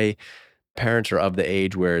 My parents are of the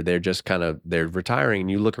age where they're retiring, and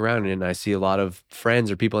you look around and I see a lot of friends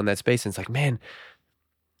or people in that space, and it's like, man,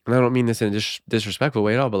 and I don't mean this in a disrespectful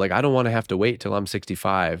way at all, but like I don't want to have to wait till I'm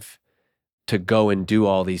 65 to go and do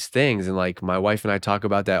all these things. And like my wife and I talk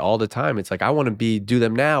about that all the time. It's like I want to do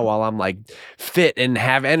them now while I'm like fit and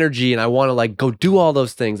have energy, and I want to like go do all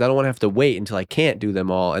those things. I don't want to have to wait until I can't do them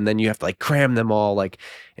all, and then you have to like cram them all. Like,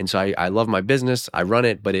 and so I love my business, I run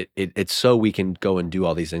it, but it's so we can go and do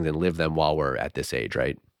all these things and live them while we're at this age,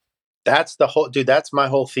 right? That's the whole, dude. That's my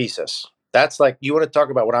whole thesis. That's like, you want to talk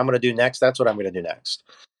about what I'm going to do next. That's what I'm going to do next.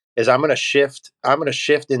 Is I'm going to shift. I'm going to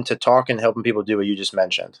shift into talking, helping people do what you just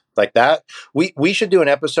mentioned. Like that. We should do an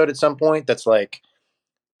episode at some point that's like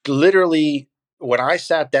literally when I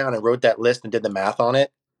sat down and wrote that list and did the math on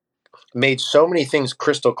it, made so many things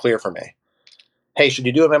crystal clear for me. Hey, should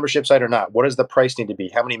you do a membership site or not? What does the price need to be?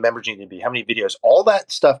 How many members need to be? How many videos? All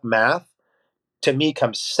that stuff, math to me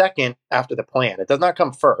comes second after the plan. It does not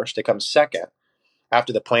come first. It comes second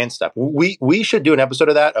after the plan stuff. We should do an episode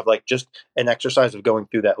of that, of like just an exercise of going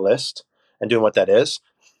through that list and doing what that is.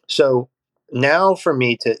 So now for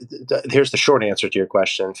me here's the short answer to your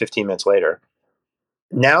question 15 minutes later.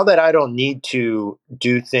 Now that I don't need to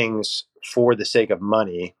do things for the sake of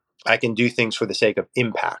money, I can do things for the sake of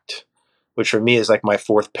impact, which for me is like my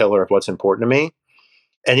fourth pillar of what's important to me.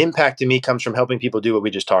 And impact to me comes from helping people do what we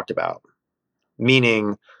just talked about.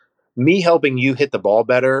 Meaning me helping you hit the ball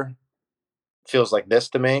better feels like this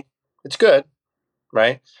to me. It's good,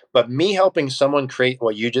 right? But me helping someone create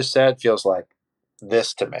what you just said feels like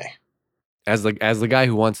this to me. As the guy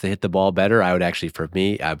who wants to hit the ball better, I would actually, for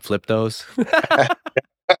me, I'd flip those.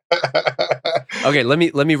 Okay, let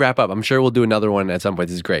me wrap up. I'm sure we'll do another one at some point.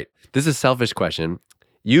 This is great. This is a selfish question.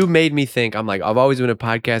 You made me think. I'm like, I've always been a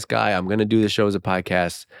podcast guy. I'm going to do the show as a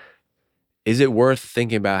podcast. Is it worth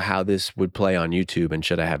thinking about how this would play on YouTube, and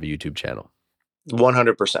should I have a YouTube channel?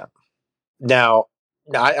 100%. Now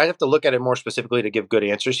I have to look at it more specifically to give good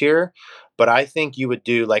answers here, but I think you would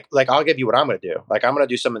do like I'll give you what I'm going to do. Like I'm going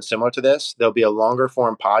to do something similar to this. There'll be a longer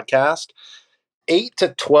form podcast. 8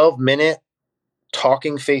 to 12 minute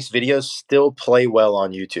talking face videos still play well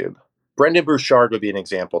on YouTube. Brendan Bouchard would be an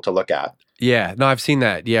example to look at. Yeah, no, I've seen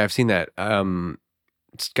that. Yeah, I've seen that.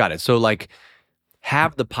 Got it. So like,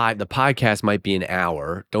 have the podcast might be an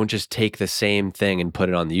hour. Don't just take the same thing and put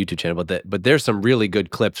it on the YouTube channel. But there's some really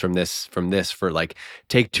good clips from this for like,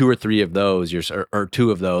 take 2 or 3 of those, or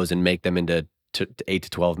 2 of those, and make them into 8 to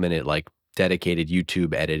 12 minute like dedicated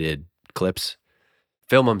YouTube edited clips.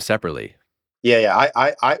 Film them separately. Yeah.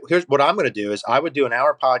 I here's what I'm going to do is I would do an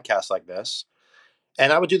hour podcast like this,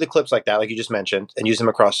 and I would do the clips like that, like you just mentioned, and use them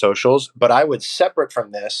across socials. But I would, separate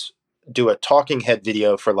from this, do a talking head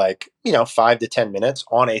video for 5 to 10 minutes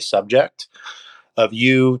on a subject of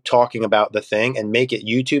you talking about the thing, and make it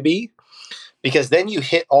YouTube-y, because then you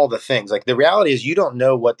hit all the things. Like the reality is you don't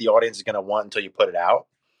know what the audience is going to want until you put it out.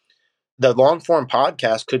 The long form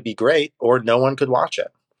podcast could be great, or no one could watch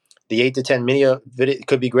it. The 8 to 10 video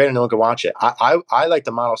could be great and no one could watch it. I like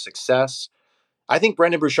to model success. I think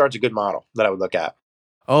Brendan Bouchard's a good model that I would look at.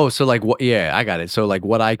 Oh, so like what? Yeah, I got it. So like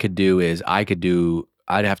what I could do is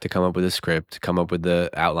I'd have to come up with a script, come up with the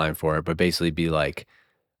outline for it, but basically be like,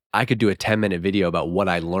 I could do a 10-minute video about what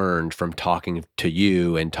I learned from talking to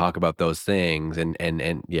you and talk about those things. And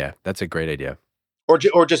yeah, that's a great idea.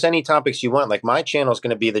 Or just any topics you want. Like my channel is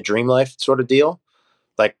going to be the dream life sort of deal,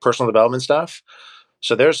 like personal development stuff.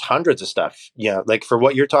 So there's hundreds of stuff. Yeah, like for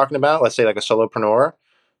what you're talking about, let's say like a solopreneur,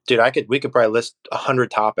 dude, we could probably list 100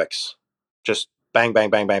 topics, just bang, bang,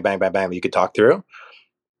 bang, bang, bang, bang, bang that you could talk through.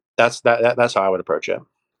 That's how I would approach it.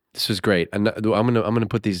 This was great. And I'm gonna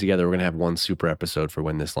put these together. We're gonna have one super episode for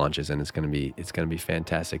when this launches, and it's gonna be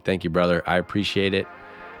fantastic. Thank you, brother. I appreciate it.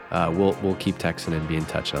 We'll keep texting and be in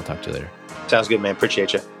touch, and I'll talk to you later. Sounds good, man.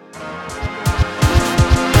 Appreciate you.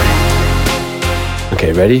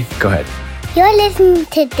 Okay, ready? Go ahead. You're listening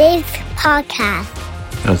to Dave's podcast.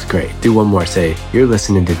 That was great. Do one more. Say, you're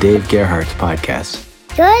listening to Dave Gerhardt's podcast.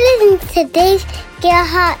 You're listening to Dave's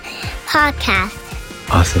podcast.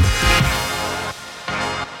 Awesome.